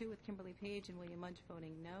 4-2 with Kimberly Page and William Mudge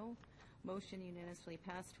voting no. Motion unanimously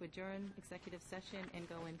passed to adjourn executive session and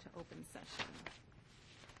go into open session.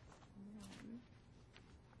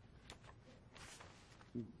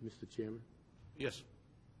 Mr. Chairman, Yes.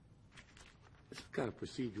 this is kind of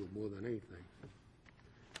procedural more than anything.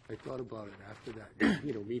 I thought about it after that,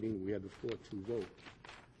 meeting, we had the 4-2 vote.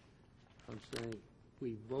 I'm saying,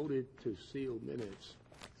 we voted to seal minutes,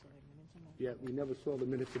 yet we never saw the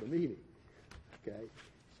minutes of the meeting, okay?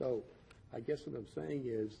 So, I guess what I'm saying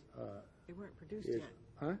is, They weren't produced is, yet.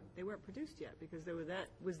 huh? They weren't produced yet, because there was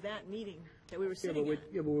that meeting that we were Yeah, sitting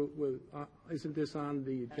but, at. isn't this on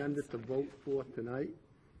the agenda to vote for tonight?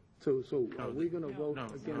 So are we going to vote no,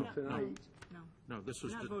 again no, tonight? No, this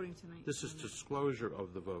was, We're not voting tonight. this is disclosure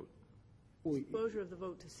of the vote. Disclosure of the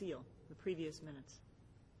vote to seal the previous minutes.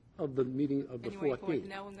 Of the meeting of the January 14th? 4th,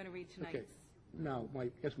 now I'm going to read Okay. tonight's. Now,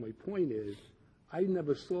 I guess my point is, I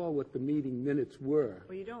never saw what the meeting minutes were.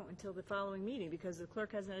 Well, you don't until the following meeting, because the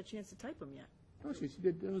clerk hasn't had a chance to type them yet. No, she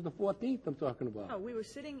did, it was the 14th I'm talking about. No, we were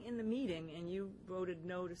sitting in the meeting, and you voted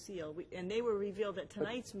no to seal, and they were revealed at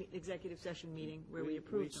tonight's executive session meeting, where we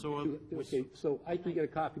approved them. So, Okay, so I can get a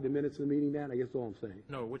copy of the minutes of the meeting then, I guess all I'm saying.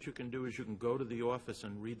 no, what you can do is you can go to the office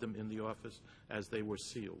and read them in the office as they were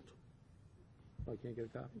sealed. I can't get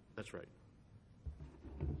a copy? That's right.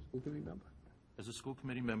 Who can remember? As a school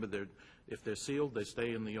committee member, if they're sealed, they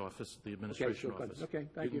stay in the office, the administration good. office. Okay,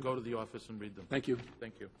 thank You you. can go to the office and read them. Thank you.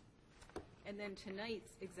 Thank you. And then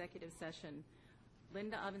tonight's executive session,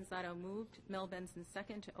 Linda Avanzato moved, Mel Benson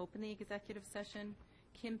second to open the executive session.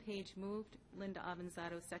 Kim Page moved, Linda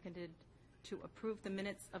Avanzato seconded to approve the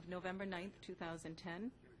minutes of November 9th,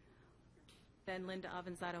 2010. Then Linda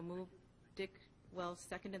Avanzato moved, Dick Wells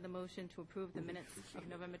seconded the motion to approve the minutes of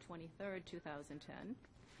November 23rd, 2010.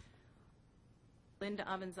 Linda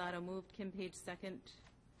Avanzato moved, Kim Page second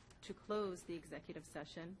to close the executive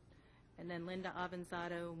session. And then Linda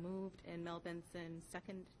Avanzato moved and Mel Benson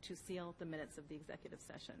second to seal the minutes of the executive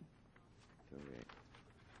session. Correct.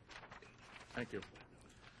 Thank you.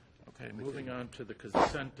 Okay, moving on to the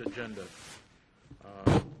consent agenda.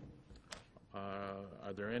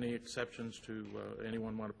 Are there any exceptions to,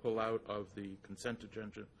 anyone want to pull out of the consent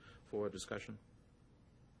agenda for discussion?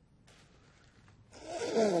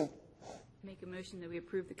 Make a motion that we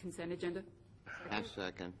approve the consent agenda. I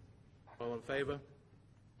second. All in favor?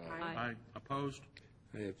 Aye. Opposed?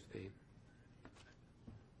 I abstain.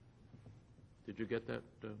 Did you get that,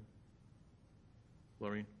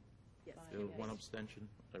 Maureen? Yes. One abstention,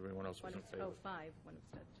 everyone else was in favor. 5, one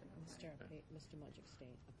abstention. Mr. Mudge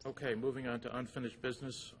abstained. Okay, moving on to unfinished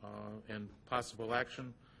business and possible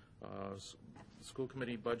action. School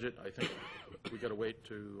committee budget, I think we got to wait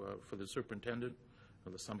for the superintendent,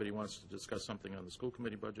 unless somebody wants to discuss something on the school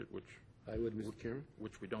committee budget, which I would, Mr. Chairman.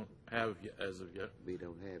 we don't have as of yet. We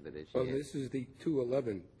don't have it as Well, yet. this is the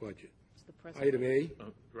 211 budget. It's the president. Item A,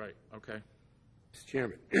 Right, okay. Mr.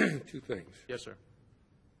 Chairman, 2 things. Yes, sir.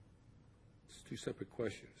 It's 2 separate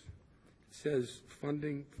questions. It says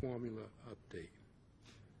funding formula update.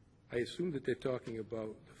 I assume that they're talking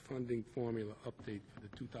about the funding formula update for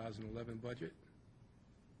the 2011 budget?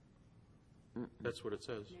 That's what it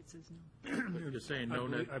says. It says no. You're saying no,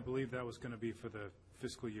 Ned? I believe that was going to be for the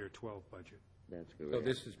fiscal year 12 budget. That's So correct.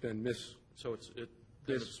 this has been So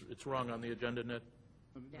it's wrong on the agenda, Ned?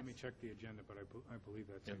 Let me check the agenda, but I believe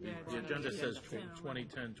that's Yeah, it. Yeah, The it's agenda on the says agenda.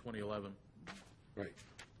 2010, 2011. right.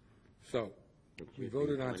 So, we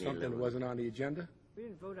voted on something that wasn't on the agenda? We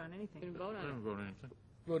didn't vote on anything. Didn't vote I on didn't vote on anything.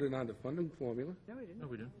 Voted on the funding formula. No, we didn't. No,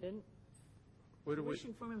 we didn't. it. Didn't? Where do we,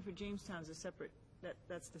 Tuition formula for Jamestown is a separate,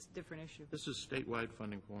 that's the different issue, this is statewide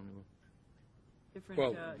funding formula. different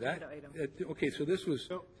Well, that, agenda item. okay, so this was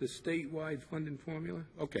the statewide funding formula?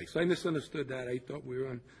 Okay, so I misunderstood that. I thought we were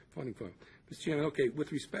on funding formula. Mr. Chairman, okay,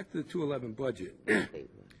 with respect to the 211 budget,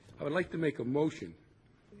 I would like to make a motion,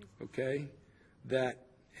 okay, that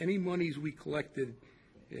any monies we collected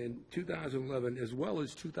in 2011 as well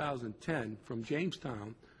as 2010 from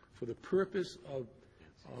Jamestown for the purpose of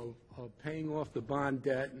paying off the bond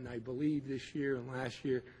debt, and I believe this year and last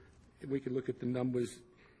year, we can look at the numbers,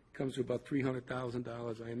 comes to about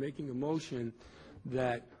 $300,000. I am making a motion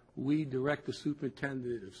that we direct the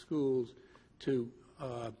superintendent of schools to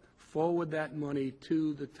forward that money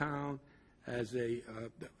to the town as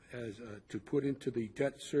to put into the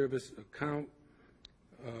debt service account,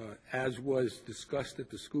 as was discussed at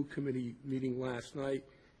the school committee meeting last night,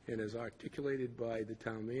 and as articulated by the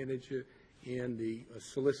town manager and the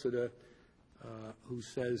solicitor, who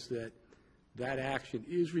says that that action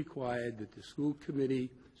is required, that the school committee,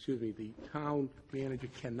 the town manager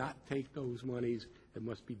cannot take those monies. It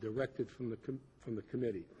must be directed from the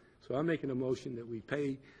committee. So I'm making a motion that we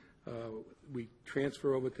pay, we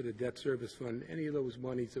transfer over to the debt service fund any of those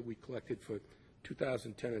monies that we collected for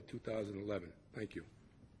 2010 and 2011. Thank you.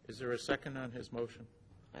 Is there a second on his motion?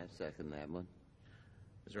 I second that one.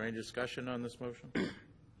 Is there any discussion on this motion?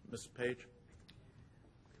 Mrs. Page?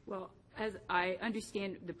 Well, as I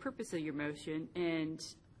understand the purpose of your motion, and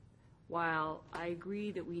while I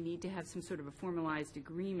agree that we need to have some sort of a formalized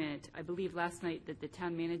agreement, I believe last night that the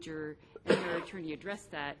town manager and their attorney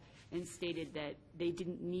addressed that and stated that they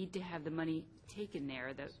didn't need to have the money taken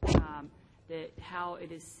there, that how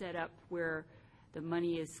it is set up where the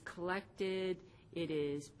money is collected, it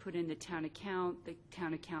is put in the town account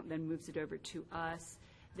then moves it over to us,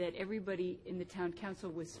 that everybody in the town council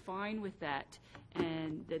was fine with that,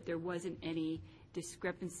 and that there wasn't any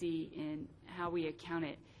discrepancy in how we account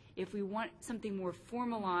it. If we want something more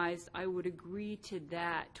formalized, I would agree to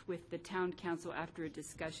that with the town council after a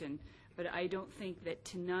discussion, but I don't think that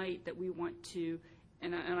tonight that we want to,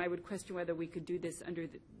 and I would question whether we could do this under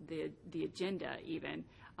the agenda even.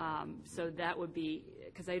 So that would be,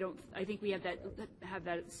 because I think we have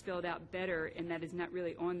that spelled out better, and that is not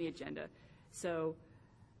really on the agenda. So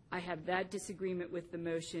I have that disagreement with the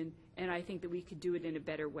motion, and I think that we could do it in a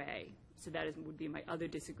better way. So that would be my other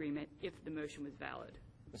disagreement if the motion was valid.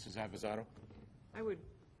 Mrs. Avanzato? I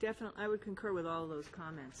would concur with all of those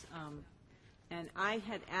comments. And I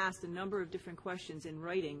had asked a number of different questions in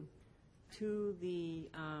writing to the,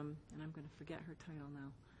 and I'm going to forget her title now,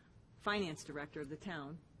 finance director of the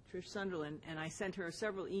town, Trish Sunderland, and I sent her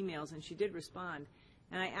several emails, and she did respond.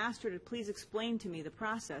 And I asked her to please explain to me the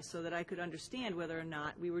process so that I could understand whether or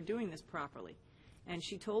not we were doing this properly. And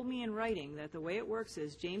she told me in writing that the way it works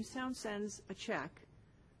is Jamestown sends a check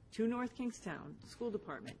to North Kingstown School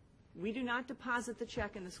Department. We do not deposit the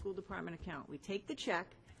check in the school department account. We take the check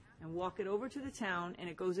and walk it over to the town, and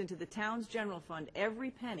it goes into the town's general fund,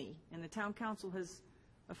 every penny, and the town council has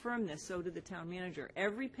affirmed this, so did the town manager.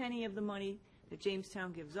 Every penny of the money that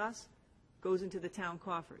Jamestown gives us goes into the town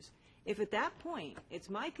coffers. If at that point, it's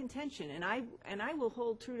my contention, and I will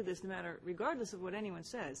hold true to this no matter, regardless of what anyone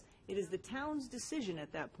says, it is the town's decision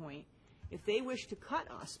at that point, if they wish to cut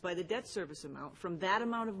us by the debt service amount from that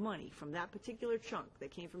amount of money, from that particular chunk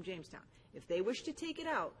that came from Jamestown, if they wish to take it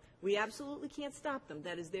out, we absolutely can't stop them.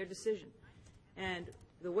 That is their decision. And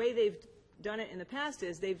the way they've done it in the past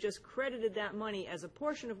is they've just credited that money as a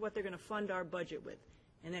portion of what they're going to fund our budget with.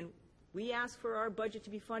 And then we ask for our budget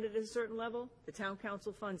to be funded at a certain level, the town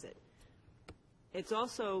council funds it. It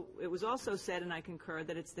was also said, and I concur,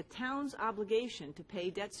 that it's the town's obligation to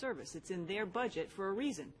pay debt service. It's in their budget for a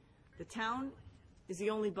reason. The town is the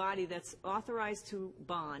only body that's authorized to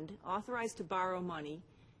bond, authorized to borrow money,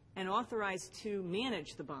 and authorized to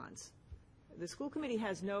manage the bonds. The school committee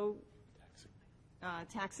has no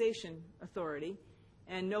taxation authority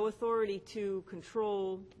and no authority to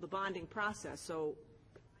control the bonding process. So,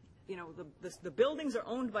 you know, the buildings are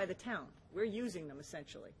owned by the town. We're using them,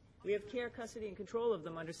 essentially. We have care, custody, and control of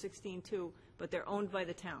them under 16.2, but they're owned by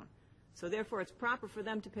the town. So therefore, it's proper for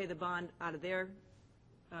them to pay the bond out of their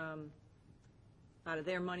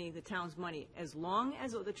money, the town's money, as long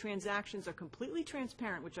as the transactions are completely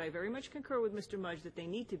transparent, which I very much concur with Mr. Mudge that they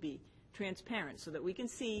need to be transparent so that we can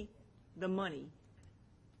see the money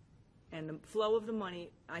and the flow of the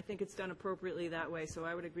money. I think it's done appropriately that way, so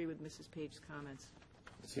I would agree with Mrs. Page's comments.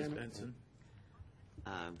 Mrs. Benson?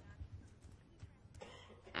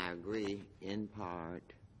 I agree in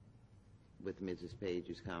part with Mrs.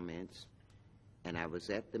 Page's comments, and I was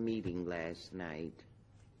at the meeting last night,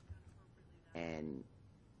 and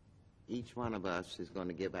each one of us is going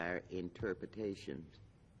to give our interpretation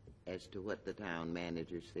as to what the town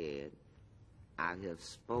manager said. I have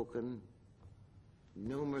spoken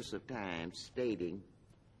numerous of times stating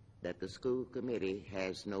that the school committee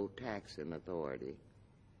has no taxing authority.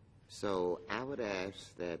 So I would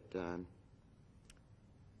ask that,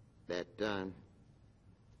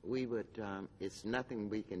 we would, it's nothing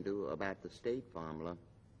we can do about the state formula,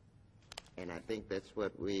 and I think that's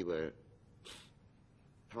what we were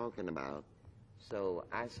talking about. So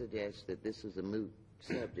I suggest that this is a moot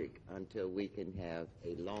subject until we can have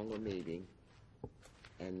a longer meeting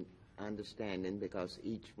and understanding, because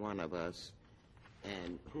each one of us,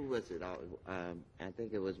 and who was it? I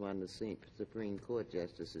think it was one of the Supreme Court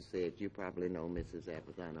justices said, you probably know, Mrs.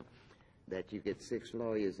 Apollano, that you get 6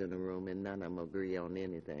 lawyers in a room and none of them agree on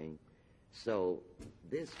anything. So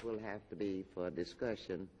this will have to be for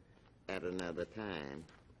discussion at another time.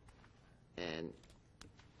 And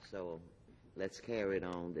so let's carry it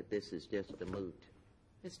on that this is just a moot.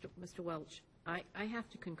 Mr. Welch, I have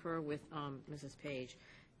to concur with Mrs. Page.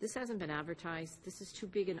 This hasn't been advertised. This is too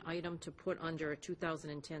big an item to put under a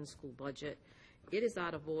 2010 school budget. It is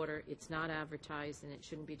out of order. It's not advertised, and it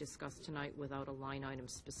shouldn't be discussed tonight without a line item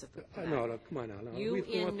specific to that. No, come on now. You We've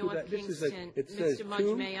gone in through North that. This is a- Kingston, it says Mr.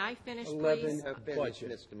 Mudge, may I finish, 11 please? Finish, budget.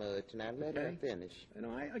 Mr. Mudge. Now let her finish. You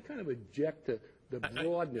know, I kind of object to the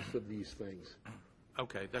broadness of these things.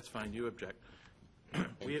 Okay, that's fine, you object.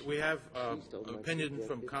 We have opinion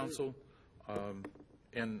from council,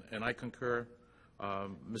 and I concur.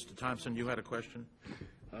 Mr. Thompson, you had a question?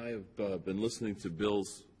 I've been listening to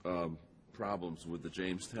Bill's problems with the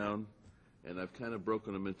Jamestown, and I've kind of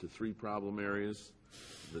broken them into 3 problem areas: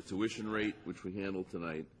 the tuition rate, which we handled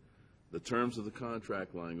tonight, the terms of the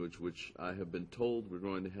contract language, which I have been told we're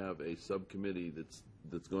going to have a subcommittee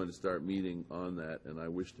that's going to start meeting on that, and I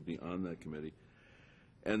wish to be on that committee.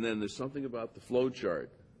 And then there's something about the flow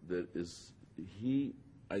chart that is,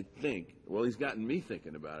 I think, well, he's gotten me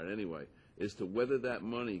thinking about it anyway, as to whether that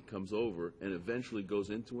money comes over and eventually goes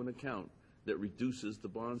into an account that reduces the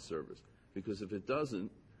bond service. Because if it doesn't,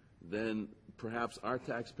 then perhaps our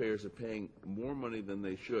taxpayers are paying more money than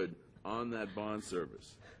they should on that bond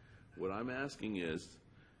service. What I'm asking is,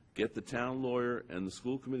 get the town lawyer and the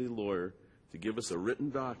school committee lawyer to give us a written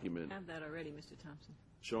document I have that already, Mr. Thompson.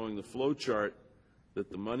 showing the flow chart that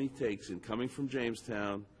the money takes in coming from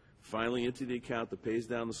Jamestown, finally into the account that pays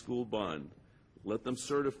down the school bond. Let them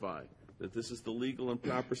certify that this is the legal and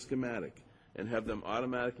proper schematic, and have them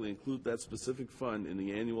automatically include that specific fund in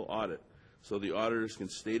the annual audit, so the auditors can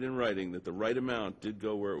state in writing that the right amount did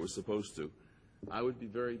go where it was supposed to. I would be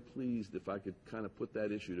very pleased if I could kind of put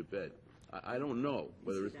that issue to bed. I don't know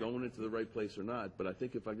whether it's going into the right place or not, but I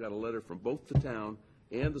think if I got a letter from both the town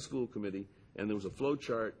and the school committee, and there was a flow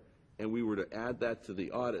chart, and we were to add that to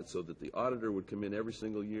the audit so that the auditor would come in every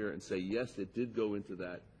single year and say, yes, it did go into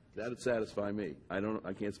that, that would satisfy me. I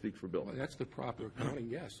can't speak for Bill. Well, that's the proper accounting,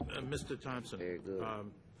 yes. Mr. Thompson, Very good.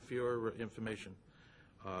 for your information,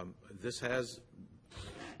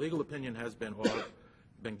 legal opinion has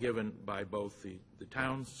been given by both the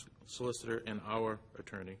town's solicitor and our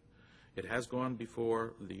attorney. It has gone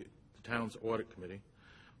before the town's audit committee.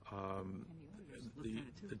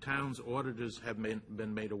 The town's auditors have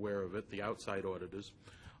been made aware of it, the outside auditors,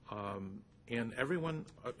 and everyone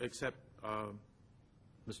except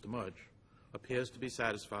Mr. Mudge appears to be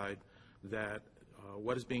satisfied that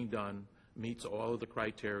what is being done meets all of the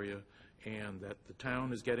criteria and that the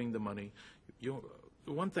town is getting the money. The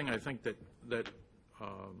one thing I think that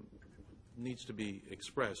needs to be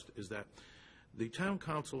expressed is that the town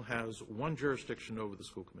council has one jurisdiction over the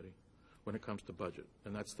school committee when it comes to budget,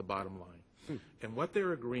 and that's the bottom line. And what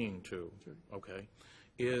they're agreeing to, okay,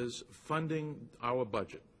 is funding our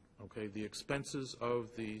budget, okay, the expenses of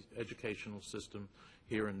the educational system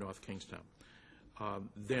here in North Kingstown.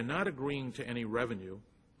 They're not agreeing to any revenue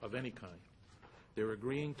of any kind. They're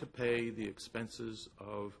agreeing to pay the expenses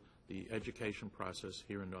of the education process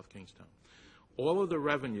here in North Kingstown. All of the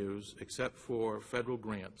revenues, except for federal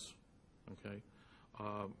grants, okay,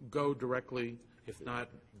 go directly, if not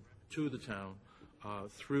to the town,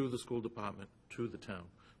 through the school department to the town.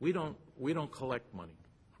 We don't collect money,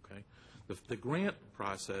 okay? The grant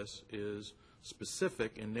process is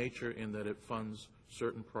specific in nature in that it funds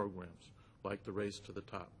certain programs, like the Race to the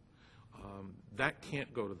Top. That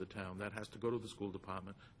can't go to the town. That has to go to the school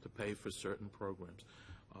department to pay for certain programs.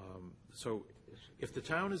 So if the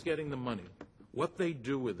town is getting the money, what they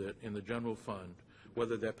do with it in the general fund,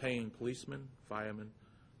 whether they're paying policemen, firemen,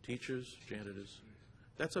 teachers, janitors,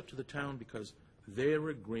 that's up to the town because they're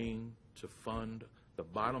agreeing to fund the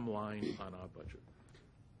bottom line on our budget.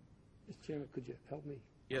 Mr. Chairman, could you help me?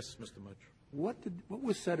 Yes, Mr. Mudge. What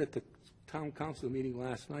was said at the town council meeting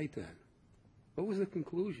last night then? What was the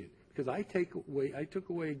conclusion? Because I took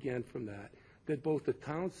away again from that both the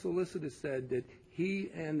town solicitor said that he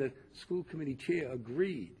and the school committee chair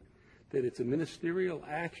agreed that it's a ministerial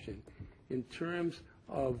action in terms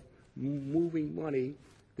of moving money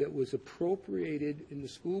that was appropriated in the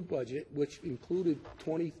school budget, which included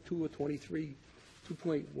 22 or 23,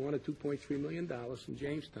 2.1 or 2.3 million dollars from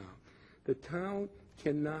Jamestown. The town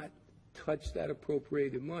cannot touch that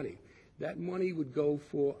appropriated money. That money would go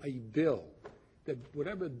for a bill. That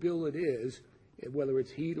whatever bill it is, whether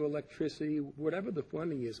it's heat or electricity, whatever the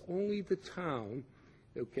funding is, only the town,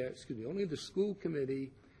 only the school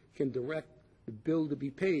committee can direct the bill to be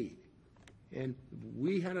paid. And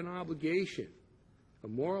we had an obligation, a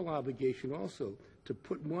moral obligation also, to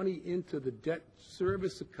put money into the debt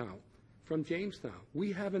service account from Jamestown.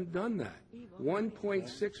 We haven't done that.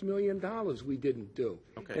 $1.6 million we didn't do.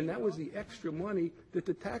 Okay. And that was the extra money that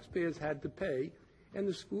the taxpayers had to pay, and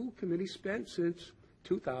the school committee spent since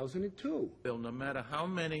 2002. Bill, no matter how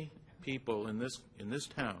many people in this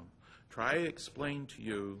town try to explain to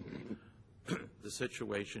you the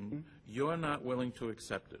situation, you're not willing to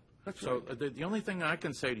accept it. So the only thing I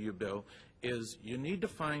can say to you, Bill, is you need to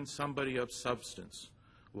find somebody of substance,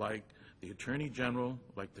 like the Attorney General,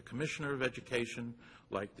 like the Commissioner of Education,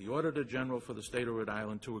 like the Auditor General for the state of Rhode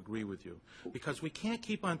Island, to agree with you. Because we can't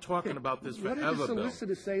keep on talking about this forever, Bill. What did the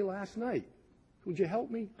solicitor say last night? Would you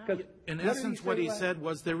help me? In essence, what he said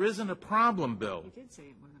was, there isn't a problem, Bill. He did say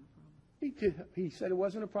it wasn't a problem. He said it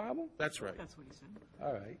wasn't a problem? That's right. That's what he said.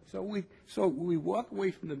 All right. So we walk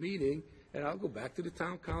away from the meeting, and I'll go back to the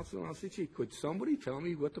town council, and I'll say, gee, could somebody tell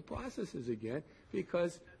me what the process is again?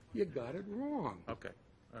 Because you got it wrong. Okay.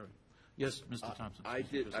 All right. Yes, Mr. Thompson.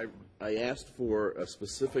 I asked for a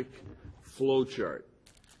specific flow chart,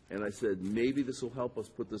 and I said, maybe this will help us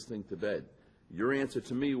put this thing to bed. Your answer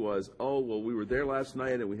to me was, oh, well, we were there last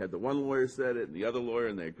night, and we had the one lawyer said it, and the other lawyer,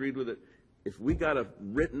 and they agreed with it. If we got a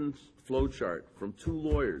written flow chart from 2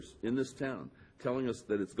 lawyers in this town telling us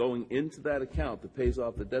that it's going into that account that pays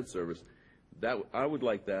off the debt service, I would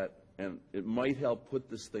like that, and it might help put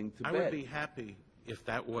this thing to bed. I would be happy if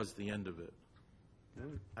that was the end of it.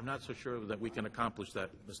 I'm not so sure that we can accomplish that,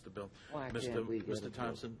 Mr. Bill. Why can't we get Mr. it,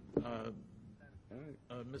 Thompson,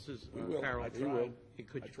 Mrs. Carroll,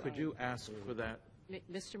 could you ask for that?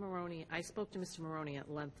 Mr. Maroney, I spoke to Mr. Maroney at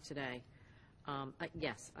length today.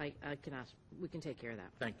 Yes, I can ask, we can take care of that.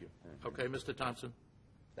 Thank you. Okay, Mr. Thompson?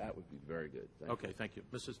 That would be very good. Okay, thank you.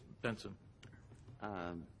 Mrs. Benson?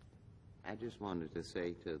 I just wanted to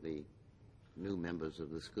say to the new members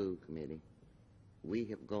of the school committee, we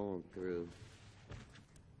have gone through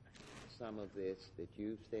some of this that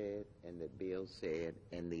you've said and that Bill said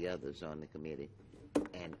and the others on the committee.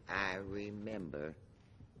 And I remember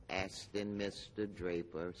asking Mr.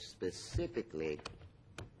 Draper specifically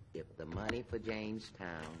if the money for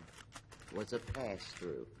Jamestown was a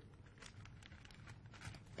pass-through.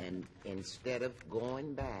 And instead of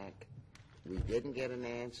going back, we didn't get an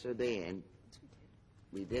answer then.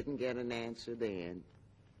 We didn't get an answer then,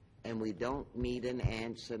 and we don't need an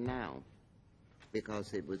answer now,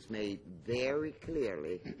 because it was made very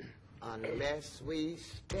clearly, unless we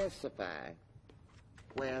specify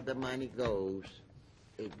where the money goes,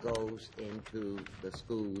 it goes into the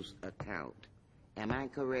school's account. Am I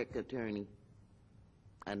correct, Attorney?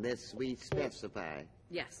 Unless we specify.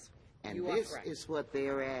 Yes, And you are this correct. is what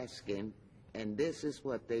they're asking, and this is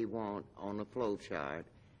what they want on a flow chart.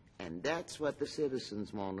 And that's what the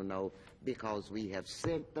citizens want to know, because we have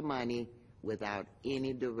sent the money without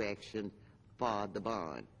any direction for the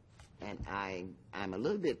bond. And I'm a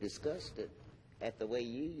little bit disgusted at the way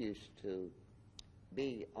you used to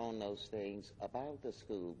be on those things about the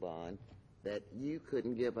school bond, that you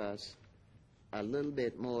couldn't give us a little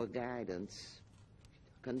bit more guidance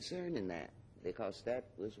concerning that, because that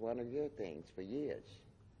was one of your things for years,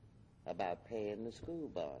 about paying the school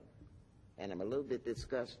bond. And I'm a little bit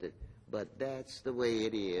disgusted, but that's the way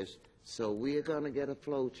it is. So we're going to get a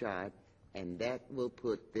flow chart, and that will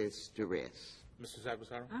put this to rest. Mrs.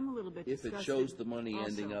 Aguasaro? I'm a little bit If disgusted. it shows the money also.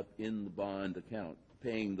 ending up in the bond account,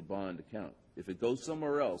 paying the bond account. If it goes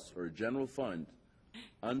somewhere else, or a general fund,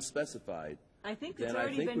 unspecified, I think then it's I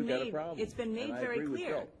already think been we got a made, problem. it's been made And I very agree with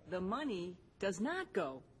clear. Bill. The money does not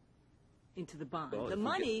go into the bond. Well, The if we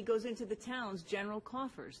money goes into the town's general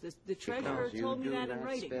coffers. The treasurer Because you told me do that in not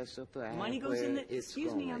writing. specify Money goes in where the, it's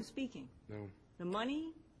excuse me, going. I'm speaking. No. The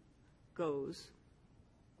money goes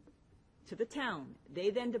to the town. They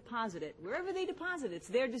then deposit it. Wherever they deposit it, it's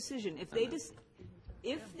their decision. If they decide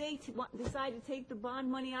to take the bond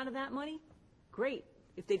money out of that money, great.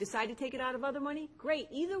 If they decide to take it out of other money, great.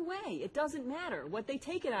 Either way, it doesn't matter what they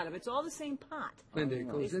take it out of. It's all the same pot. Linda, it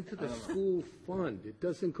goes into the school fund. It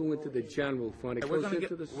doesn't go into the general fund. It We're goes going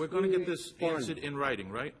into the we're going to get school this fund. answered in writing,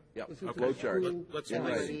 right? Yeah, It's into flow the chart. school Let's fund.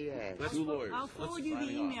 let's- Somebody asked. Two lawyers. I'll forward you the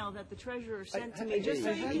signing off. email that the treasurer sent to I- me, just so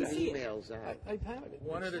I you have can that. see it. Emails out. I have it.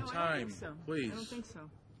 One at a No, I don't time, think so. please. I don't think so.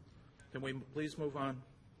 Can we please move on?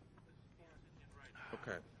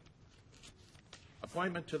 Okay.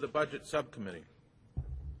 Appointment to the Budget Subcommittee.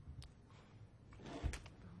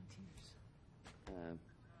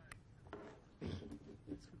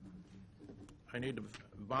 I need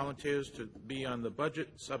volunteers to be on the Budget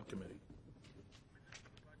Subcommittee.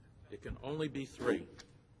 It can only be 3.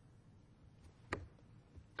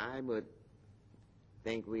 I would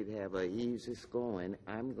think we'd have a easy scoring.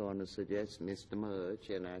 I'm going to suggest Mr. Mudge,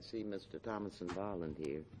 and I see Mr. Thomason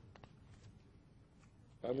volunteer.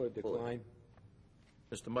 I'm going to decline.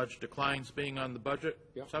 Mr. Mudge declines being on the Budget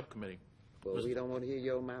Yeah. Subcommittee. Well, we don't want to hear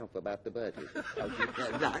your mouth about the budget.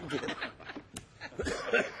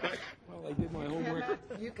 Well, I did my homework.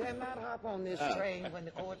 You cannot hop on this train when the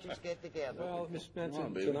coaches get together. Well, Ms. Spencer,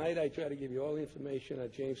 baby. tonight I try to give you all the information on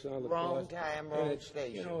Jamestown. Wrong time, and wrong it's,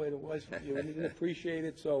 station. You know, it was, you didn't appreciate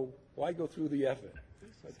it, so why go through the effort?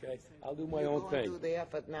 Okay? I'll do my You're own going thing. through the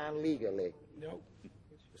effort non-legally. No.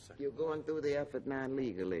 You're going through the effort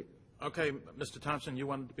non-legally. Okay, Mr. Thompson, you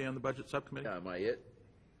wanted to be on the Budget Subcommittee? Yeah, am I it?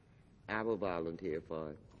 I will volunteer for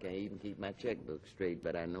it. Can't even keep my checkbook straight,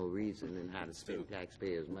 but I know reason and how to spend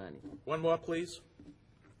taxpayers' money. One more, please.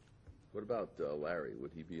 What about Larry?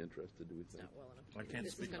 Would he be interested, do we think? I can't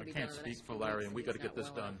This is speak, gonna I be can't done in the speak next for few Larry, weeks, and we and got to it's get not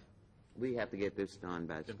this well done. We have to get this done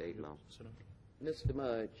by state law. Sit down. Mr.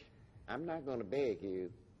 Mudge, I'm not going to beg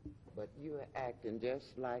you, but you are acting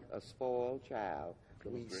just like a spoiled child.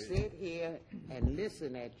 We sit here and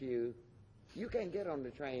listen at you. You can't get on the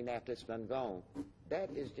train after it's done gone. That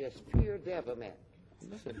is just pure devilment.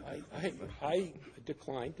 Listen, I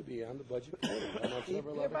declined to be on the budget committee. I'm on Keep Clever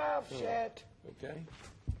your 11. mouth shut. Okay?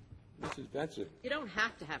 Mrs. Benson. You don't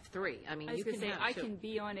have to have 3. I mean, I was you going can to say, have I 2. can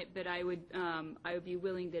be on it, but I would be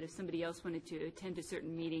willing that if somebody else wanted to attend a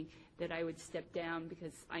certain meeting, that I would step down,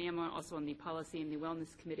 because I am also on the Policy and the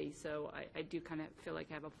Wellness Committee, so I do kind of feel like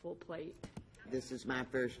I have a full plate. This is my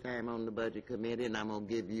first time on the budget committee, and I'm going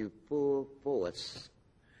to give you full force.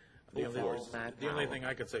 The only, Full force. the only thing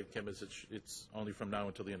I could say, Kim, is it's only from now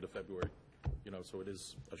until the end of February, so it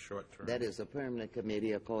is a short term. That is a permanent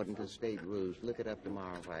committee according to state rules. Look it up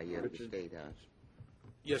tomorrow while you're at the State House.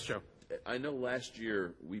 Yes, Joe. I know last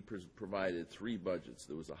year we provided 3 budgets.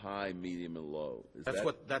 There was a high, medium, and low. Is That's that-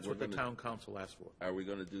 what we're the gonna- town council asked for. Are we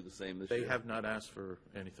going to do the same this They year? have not asked for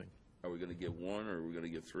anything. Are we going to get 1, or are we going to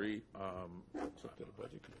get 3?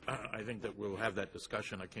 I think that we'll have that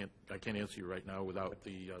discussion. I can't answer you right now without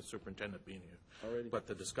the superintendent being here. Alrighty. But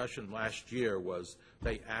the discussion last year was,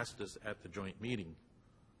 they asked us at the joint meeting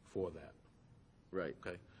for that, Right.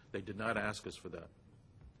 okay? They did not ask us for that.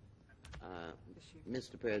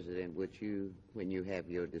 Mr. President, would you, when you have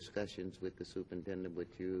your discussions with the superintendent, would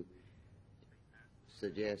you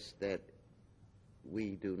suggest that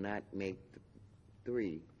we do not make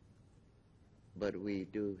 3, but we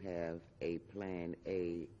do have a Plan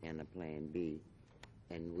A and a Plan B,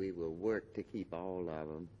 and we will work to keep all of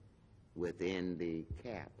them within the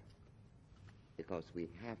cap, because we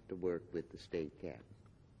have to work with the state cap.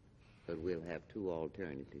 But we'll have 2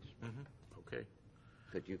 alternatives. Okay?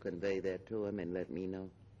 Could you convey that to him and let me know?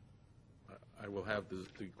 I will have the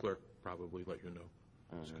clerk probably let you know,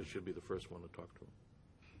 because she'll be the first one to talk to him.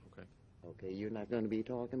 Okay? Okay, you're not going to be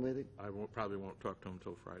talking with him? I probably won't talk to him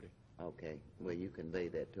until Friday. Okay, well, you convey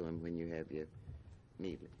that to him when you have your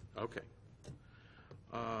meeting. Okay.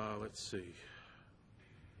 Let's see.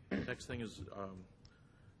 Next thing is,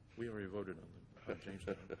 we already voted on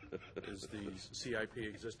Jamestown, is the CIP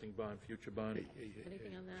existing bond, future bond.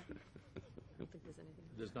 Anything on that? I don't think there's anything.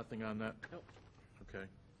 There's nothing on that? Nope. Okay.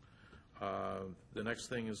 The next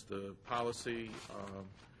thing is the policy,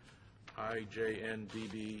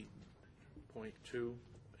 IJNDB.2,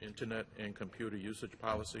 Internet and Computer Usage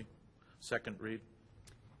Policy, second read.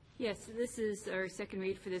 Yes, this is our second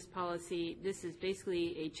read for this policy. This is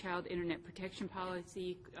basically a child internet protection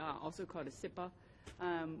policy, also called a SIPA.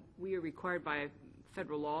 We are required by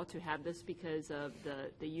federal law to have this because of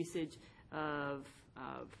the usage of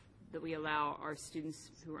that we allow our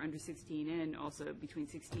students who are under 16 and also between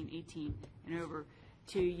 16 and 18 and over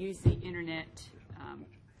to use the internet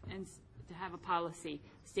and to have a policy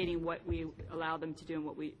stating what we allow them to do and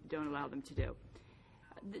what we don't allow them to do.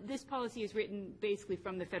 This policy is written basically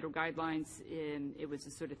from the federal guidelines, and it was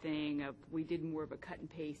the sort of thing of we did more of a cut and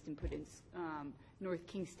paste and put in North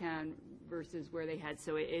Kingstown versus where they had.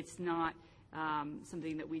 So it's not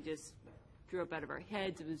something that we just drew up out of our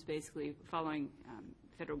heads. It was basically following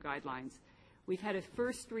federal guidelines. We've had a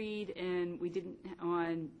first read, and we did it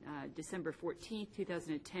on December 14th,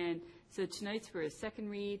 2010. So tonight's for a second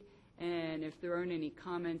read, and if there aren't any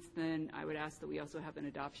comments, then I would ask that we also have an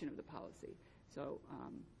adoption of the policy. So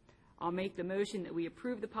I'll make the motion that we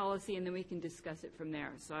approve the policy, and then we can discuss it from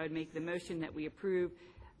there. So I would make the motion that we approve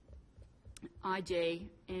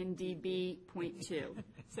IJNDB.2.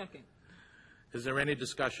 Second. Is there any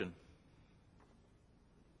discussion?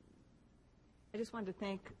 I just wanted to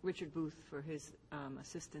thank Richard Booth for his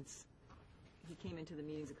assistance. He came into the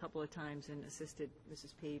meetings a couple of times and assisted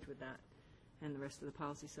Mrs. Page with that and the rest of the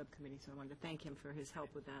policy subcommittee, so I wanted to thank him for his help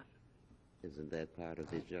with that. Isn't that part of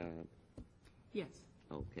his job? Yes.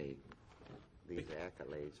 Okay. These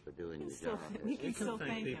accolades for doing your still- job. we can still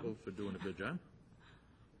Thank thank people him. for doing a good job.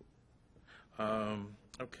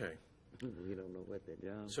 Okay. We don't know what their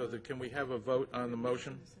job is. So can we have a vote on the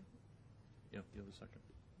motion? Yeah, you have a second.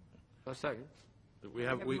 A second. We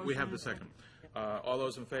have the second. All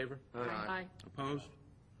those in favor? Aye. Opposed?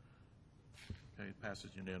 Okay, it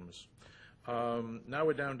passes unanimous. Now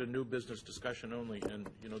we're down to new business discussion only, and,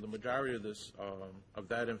 the majority of this, of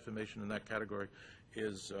that information in that category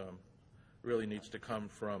is, really needs to come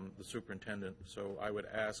from the superintendent. So I would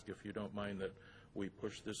ask, if you don't mind, that we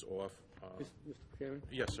push this off. Mr. Chairman?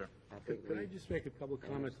 Yes, sir. Could I just make a couple of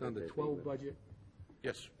comments on the 12 budget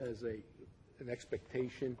Yes. as an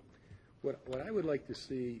expectation? What I would like to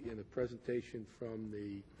see in a presentation from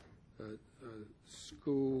the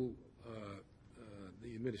school,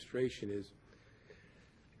 the administration is,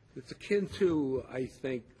 it's akin to, I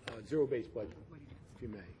think, zero-based budget, if you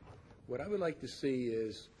may. What I would like to see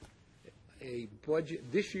is a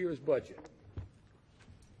budget, this year's budget,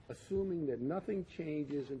 assuming that nothing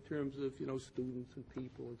changes in terms of, students and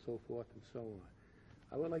people and so forth and so on.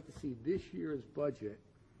 I would like to see this year's budget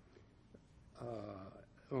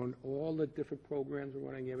on all the different programs we're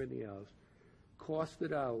running, everything else,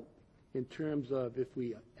 costed out in terms of if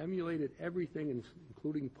we emulated everything,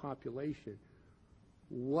 including population,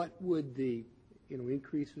 what would the,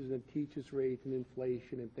 increases in teachers' rates and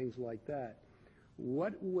inflation and things like that,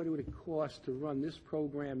 what would it cost to run this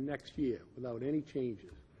program next year without any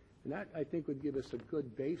changes? And that, I think, would give us a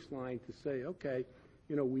good baseline to say, okay,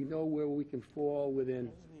 we know where we can fall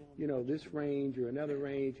within, this range or another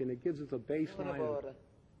range, and it gives us a baseline. Point of order.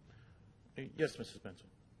 Yes, Mrs. Benson.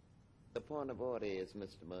 The point of order is,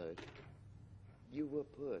 Mr. Mudge, you were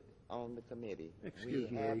put on the committee. Excuse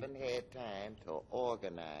we me. haven't had time to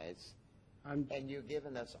organize, and you're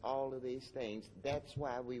giving us all of these things. That's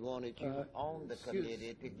why we wanted you on the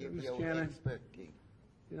committee to give Ms. your Cannon, expertise.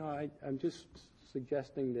 I'm just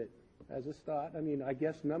suggesting that as a start, I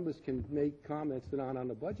guess members can make comments that aren't on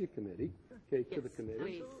the budget committee, okay, to the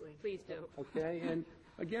committee. Please do. Okay, and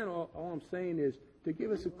again, all I'm saying is to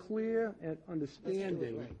give us a clear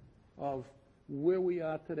understanding of where we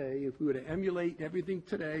are today. If we were to emulate everything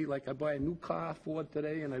today, like I buy a new car, Ford,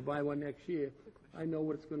 today, and I buy one next year, I know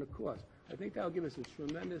what it's going to cost. I think that'll give us a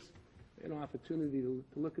tremendous opportunity to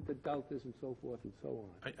look at the deltas and so forth and so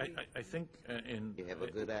on. I think You have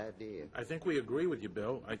a good idea. I think we agree with you,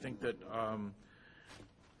 Bill. I think that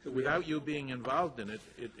without you being involved in it,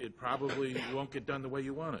 it probably won't get done the way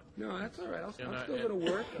you want it. No, that's all right. I'm still And, going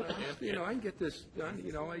to work. I can get this done.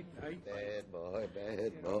 Bad boy,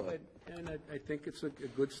 bad boy. And I think it's a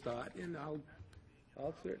good start, and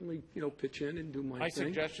I'll certainly, pitch in and do my My thing.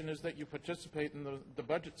 suggestion is that you participate in the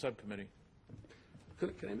budget subcommittee.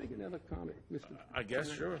 Can I make another comment, Mr.? I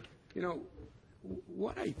guess, sure.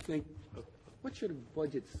 What I think, what should a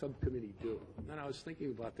budget subcommittee do? And I was thinking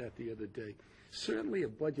about that the other day. Certainly, a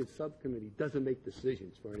budget subcommittee doesn't make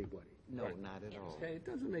decisions for anybody. No, not at all. Okay, it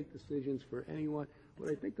doesn't make decisions for anyone. What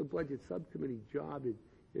I think the budget subcommittee job is,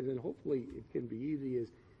 and hopefully it can be easy, is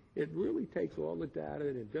it really takes all the data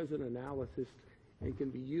and it does an analysis and can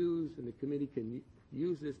be used, and the committee can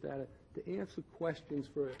use this data to answer questions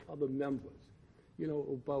for other members,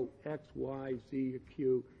 about X, Y, Z, or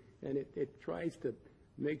Q, and it tries to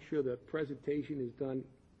make sure the presentation is done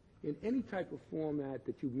in any type of format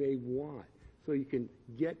that you may want, so you can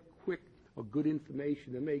get quick or good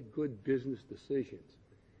information to make good business decisions.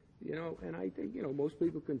 And I think, most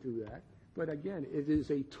people can do that. But again, it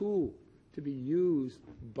is a tool to be used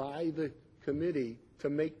by the committee to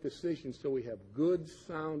make decisions, so we have good,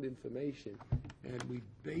 sound information, and we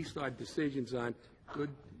base our decisions on good,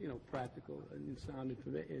 practical and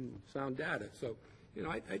sound data. So,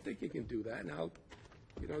 I think you can do that, and I'll,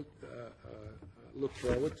 look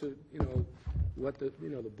forward to, what the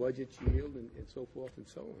budgets yield and so forth and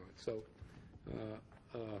so on. So,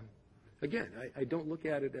 Again, I don't look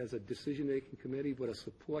at it as a decision-making committee, but a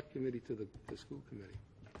support committee to the school committee.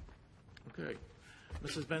 Okay.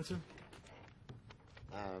 Mrs. Benson?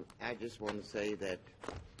 I just want to say that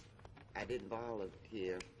I didn't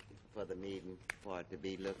volunteer for the meeting for it to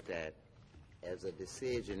be looked at as a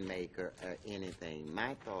decision maker or anything.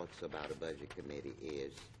 My thoughts about a budget committee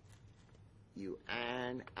is you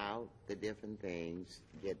iron out the different things,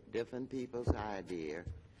 get different people's idea,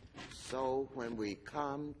 so when we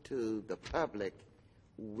come to the public,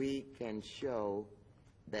 we can show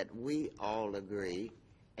that we all agree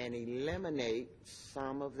and eliminate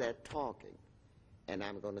some of that talking. And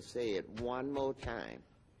I'm going to say it one more time.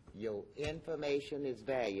 Your information is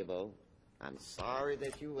valuable. I'm sorry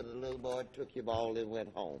that you were the little boy, took your ball and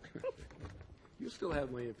went home. You still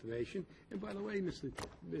have my information. And by the way, Mrs.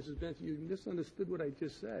 Benson, you misunderstood what I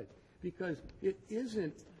just said, because it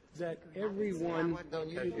isn't that everyone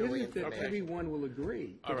will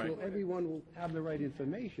agree. All right. Everyone will have the right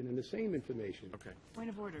information and the same information. Okay. Point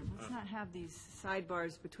of order, let's not have these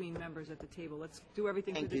sidebars between members at the table. Let's do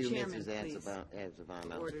everything through Thank the you, chairman, Mrs. please.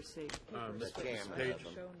 Azavano. Order's sake. Mrs. Chairman. Page?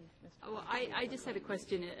 Well, I just had a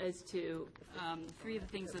question as to three of the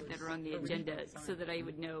things that are on the agenda, so that I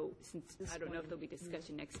would know, since I don't know if there'll be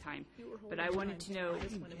discussion next time. But I wanted to know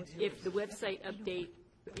if the website update,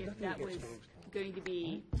 if that was going to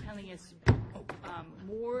be telling us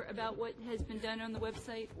more about what has been done on the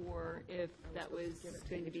website, or if that was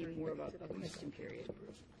going to be more about a question period.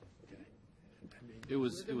 It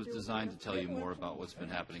was designed to tell you more about what's been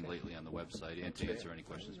happening lately on the website and to answer any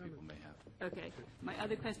questions people may have. Okay. My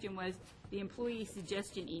other question was the employee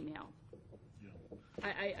suggestion email.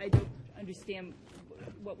 I don't understand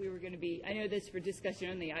what we were going to be. I know this for discussion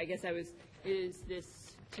only. I guess is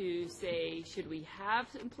this to say, should we have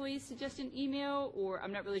employee suggestion email, or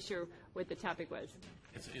I'm not really sure what the topic was.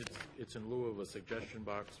 It's in lieu of a suggestion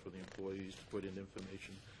box for the employees to put in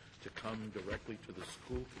information to come directly to the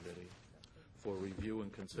school committee for review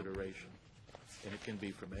and consideration. And it can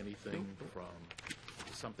be from anything from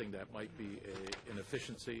something that might be an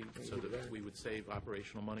efficiency so that we would save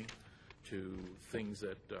operational money, to things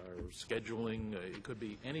that are scheduling. It could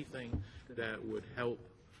be anything that would help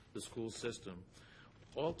the school system.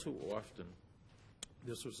 All too often,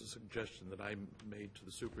 this was a suggestion that I made to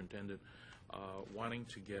the superintendent, wanting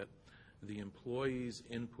to get the employees'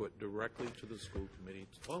 input directly to the school committee.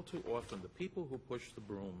 All too often, the people who push the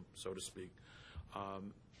broom, so to speak,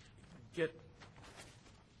 get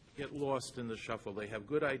lost in the shuffle. They have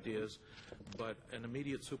good ideas, but an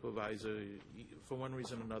immediate supervisor, for one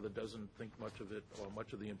reason or another, doesn't think much of it, or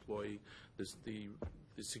much of the employee. The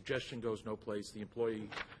suggestion goes no place. The employee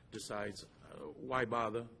decides, why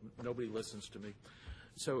bother? Nobody listens to me.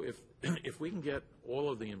 So if we can get all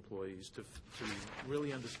of the employees to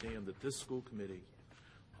really understand that this school committee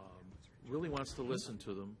really wants to listen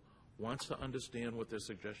to them, wants to understand what their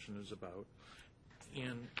suggestion is about,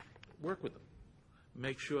 and work with them.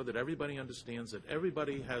 Make sure that everybody understands that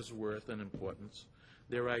everybody has worth and importance.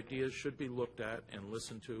 Their ideas should be looked at and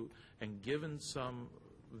listened to and given some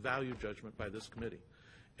value judgment by this committee.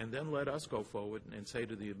 And then let us go forward and say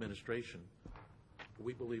to the administration,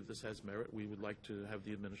 we believe this has merit. We would like to have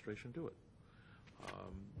the administration do it.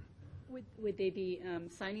 Would they be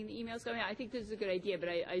signing the emails? I mean, I think this is a good idea, but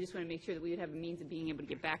I just want to make sure that we would have a means of being able to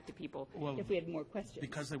get back to people if we had more questions.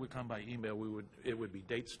 Because they would come by email, it would be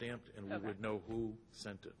date stamped, and we would know who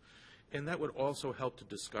sent it. And that would also help to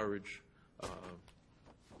discourage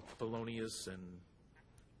felonious and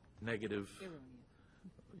negative,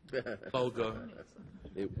 vulgar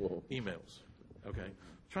emails. Okay,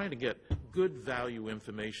 trying to get good value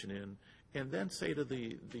information in, and then say to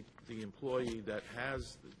the employee that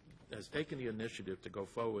has taken the initiative to go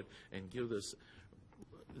forward and give this,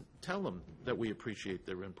 tell them that we appreciate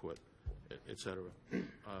their input, et cetera.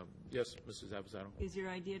 Yes, Mrs. Avizano? Is your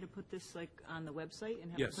idea to put this like on the website and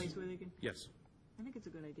have Yes. a place where they can? Yes. I think it's a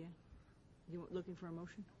good idea. You looking for a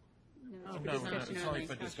motion? No, it's only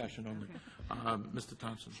for discussion only. Mr.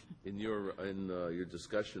 Thompson? In your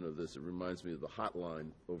discussion of this, it reminds me of the hotline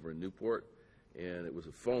over in Newport, and it was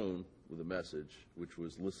a phone with a message which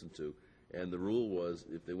was listened to, and the rule was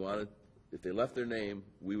if they left their name,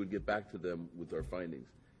 we would get back to them with our findings.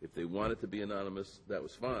 If they wanted to be anonymous, that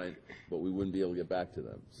was fine, but we wouldn't be able to get back to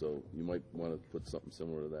them. So you might want to put something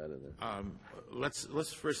similar to that in there.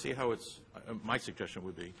 Let's first see how it's. My suggestion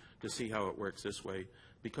would be to see how it works this way,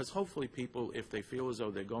 because hopefully people, if they feel as though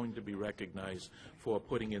they're going to be recognized for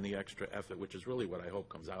putting in the extra effort, which is really what I hope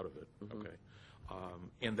comes out of it, okay,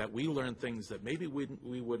 and that we learn things that maybe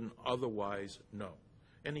we wouldn't otherwise know,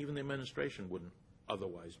 and even the administration wouldn't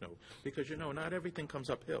otherwise know, because not everything comes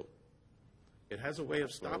uphill. It has a way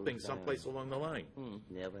of stopping down. someplace along the line.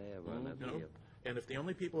 Never have run You know? uphill. And if the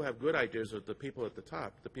only people who have good ideas are the people at the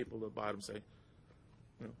top, the people at the bottom say,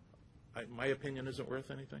 you know, my opinion isn't worth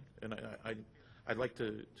anything. And I'd like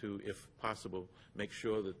to, if possible, make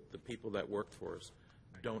sure that the people that work for us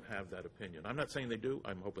don't have that opinion. I'm not saying they do.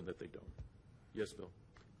 I'm hoping that they don't. Yes, Bill?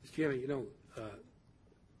 Mr. Chairman, you know,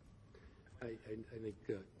 I think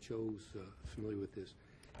Joe's familiar with this.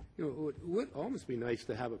 You know, it would almost be nice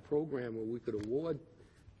to have a program where we could award,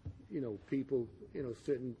 you know, people, you know,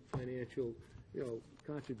 certain financial, you know,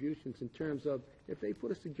 contributions in terms of if they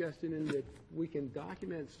put a suggestion in that we can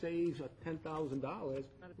document saves of $10,000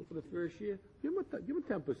 for the first year, give them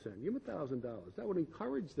 10%, give them $1,000. That would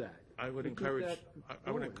encourage that. I would To keep encourage, that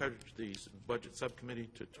I would going. encourage the budget subcommittee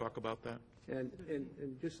to talk about that. And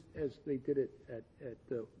just as they did it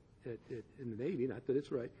in the Navy, not that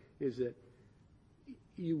it's right, is that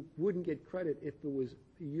you wouldn't get credit if it was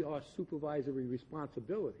your supervisory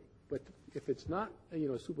responsibility. But if it's not, you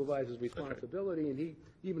know, a supervisor's responsibility, and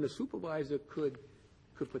even a supervisor could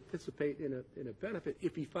participate in a benefit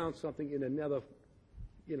if he found something in another,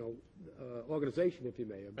 you know, organization, if you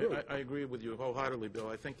may, a group. I agree with you wholeheartedly, Bill.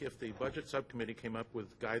 I think if the budget subcommittee came up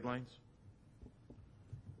with guidelines,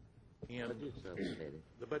 and Budget subcommittee.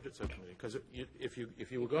 the budget subcommittee, because if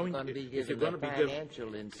you were going, Gonna be if you're given going a to be given,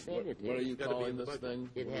 financial incentive. What are you It's gotta be in calling the this budget. thing?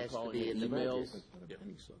 It What are you has to calling be it? in the Emails? budget.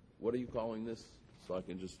 What are you calling this, so I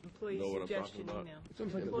can just Employee know what I'm talking suggestion about? email. It's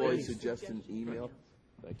almost like a Employee penny- suggestion email?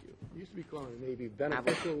 Thank you. It used to be called maybe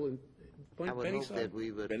beneficial and I would penny hope that sug,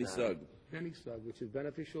 we would. Benny Sugg. penny sug, which is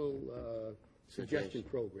beneficial suggestion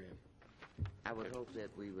program. I would hope that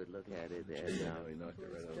we would look at it as, Now he knocked it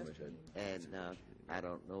right out of my head. and I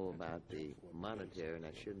don't know about the monetary, and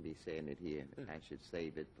I shouldn't be saying it here. I should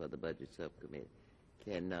save it for the budget subcommittee.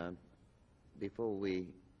 Can, before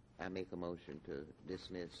I make a motion to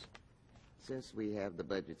dismiss, since we have the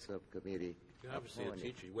budget subcommittee you're obviously a appointed,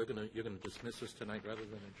 teacher. You're going to dismiss us tonight rather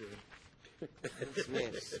than adjourn.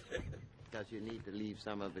 dismiss, because you need to leave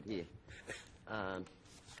some of it here.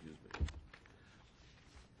 Excuse me.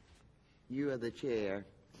 You are the chair.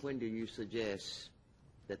 When do you suggest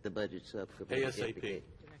that the budget subcommittee get ASAP. together?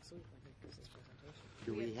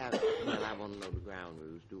 Do we have, well, I want to know the ground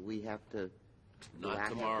rules. Do we have to? do Not I have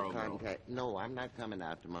to tomorrow, no. contact? No, I'm not coming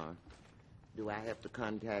out tomorrow. Do I have to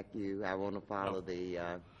contact you? I want to follow the,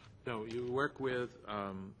 No, you work with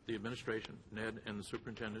the administration, Ned and the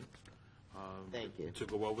superintendent. Thank you. To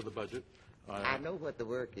go over the budget. I know what the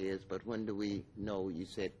work is, but when do we know? You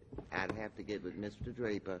said I'd have to get with Mr.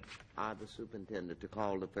 Draper or the superintendent to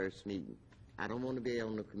call the first meeting. I don't want to be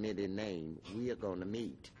on the committee name. We are going to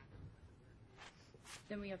meet.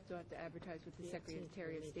 Then we have to advertise with the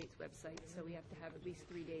Secretary of State's website, so we have to have at least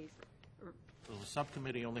 3 days, or So the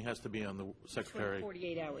subcommittee only has to be on the secretary.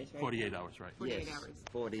 48 hours, right? 48 hours, right. 48 Yes, hours.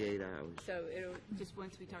 48 hours. So it'll, just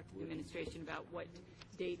once we talk to the administration about what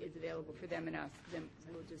date is available for them and us, then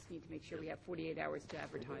we'll just need to make sure we have 48 hours to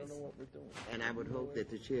advertise. And I would hope that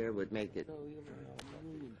the chair would make it.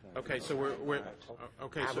 Okay, so we're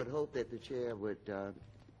okay, I so would hope that the chair would,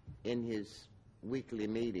 in his weekly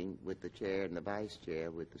meeting with the chair and the vice chair,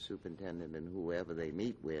 with the superintendent and whoever they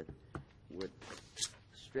meet with, would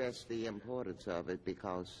stress the importance of it,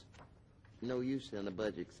 because no use in a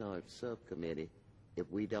budget subcommittee if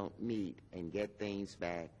we don't meet and get things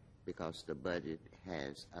back, because the budget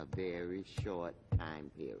has a very short time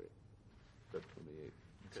period. Feb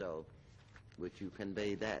 28th. So, would you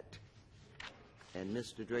convey that? And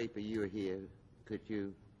Mr. Draper, you're here. Could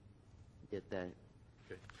you get that?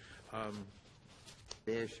 okay.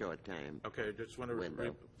 Very short time. Okay, I just want to,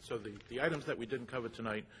 Window. so the items that we didn't cover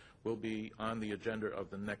tonight will be on the agenda of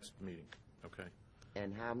the next meeting, okay?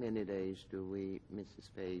 And how many days do we, Mrs.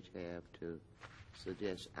 Page, have to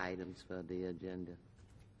suggest items for the agenda?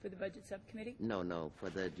 For the Budget Subcommittee? No, for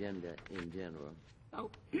the agenda in general. Oh,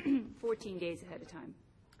 14 days ahead of time.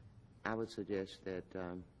 I would suggest that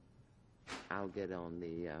I'll get on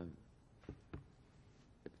the,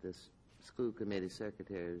 if the school committee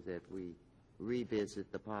secretaries, that we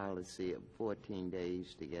revisit the policy of 14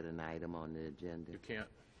 days to get an item on the agenda. You can't,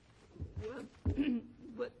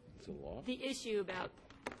 What, It's a law? the issue about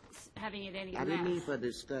having it any I didn't less. need for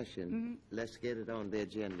discussion. Let's get it on the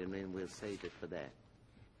agenda, and then we'll save it for that.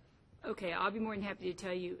 Okay, I'll be more than happy to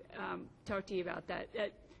tell you, talk to you about that.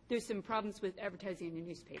 There's some problems with advertising in the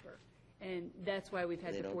newspaper, and that's why we've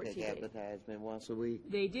had They the don't 14 take days. advertisement once a week?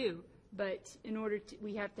 They do, but in order to,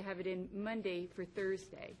 we have to have it in Monday for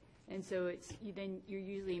Thursday. And so it's, then you're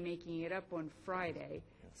usually making it up on Friday.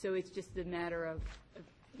 So it's just a matter of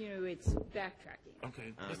it's backtracking.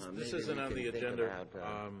 Okay, this Maybe isn't we on can the think agenda.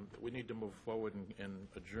 about, We need to move forward and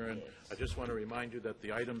adjourn. I just want to remind you that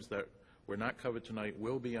the items that were not covered tonight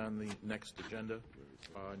will be on the next agenda.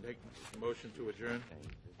 Make a motion to adjourn.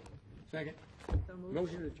 Second.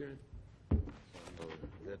 Motion to adjourn.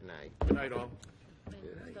 Good night. Good night, all.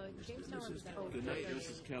 So Jamestown representative. Good night,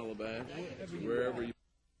 Mrs. Calabash, wherever you...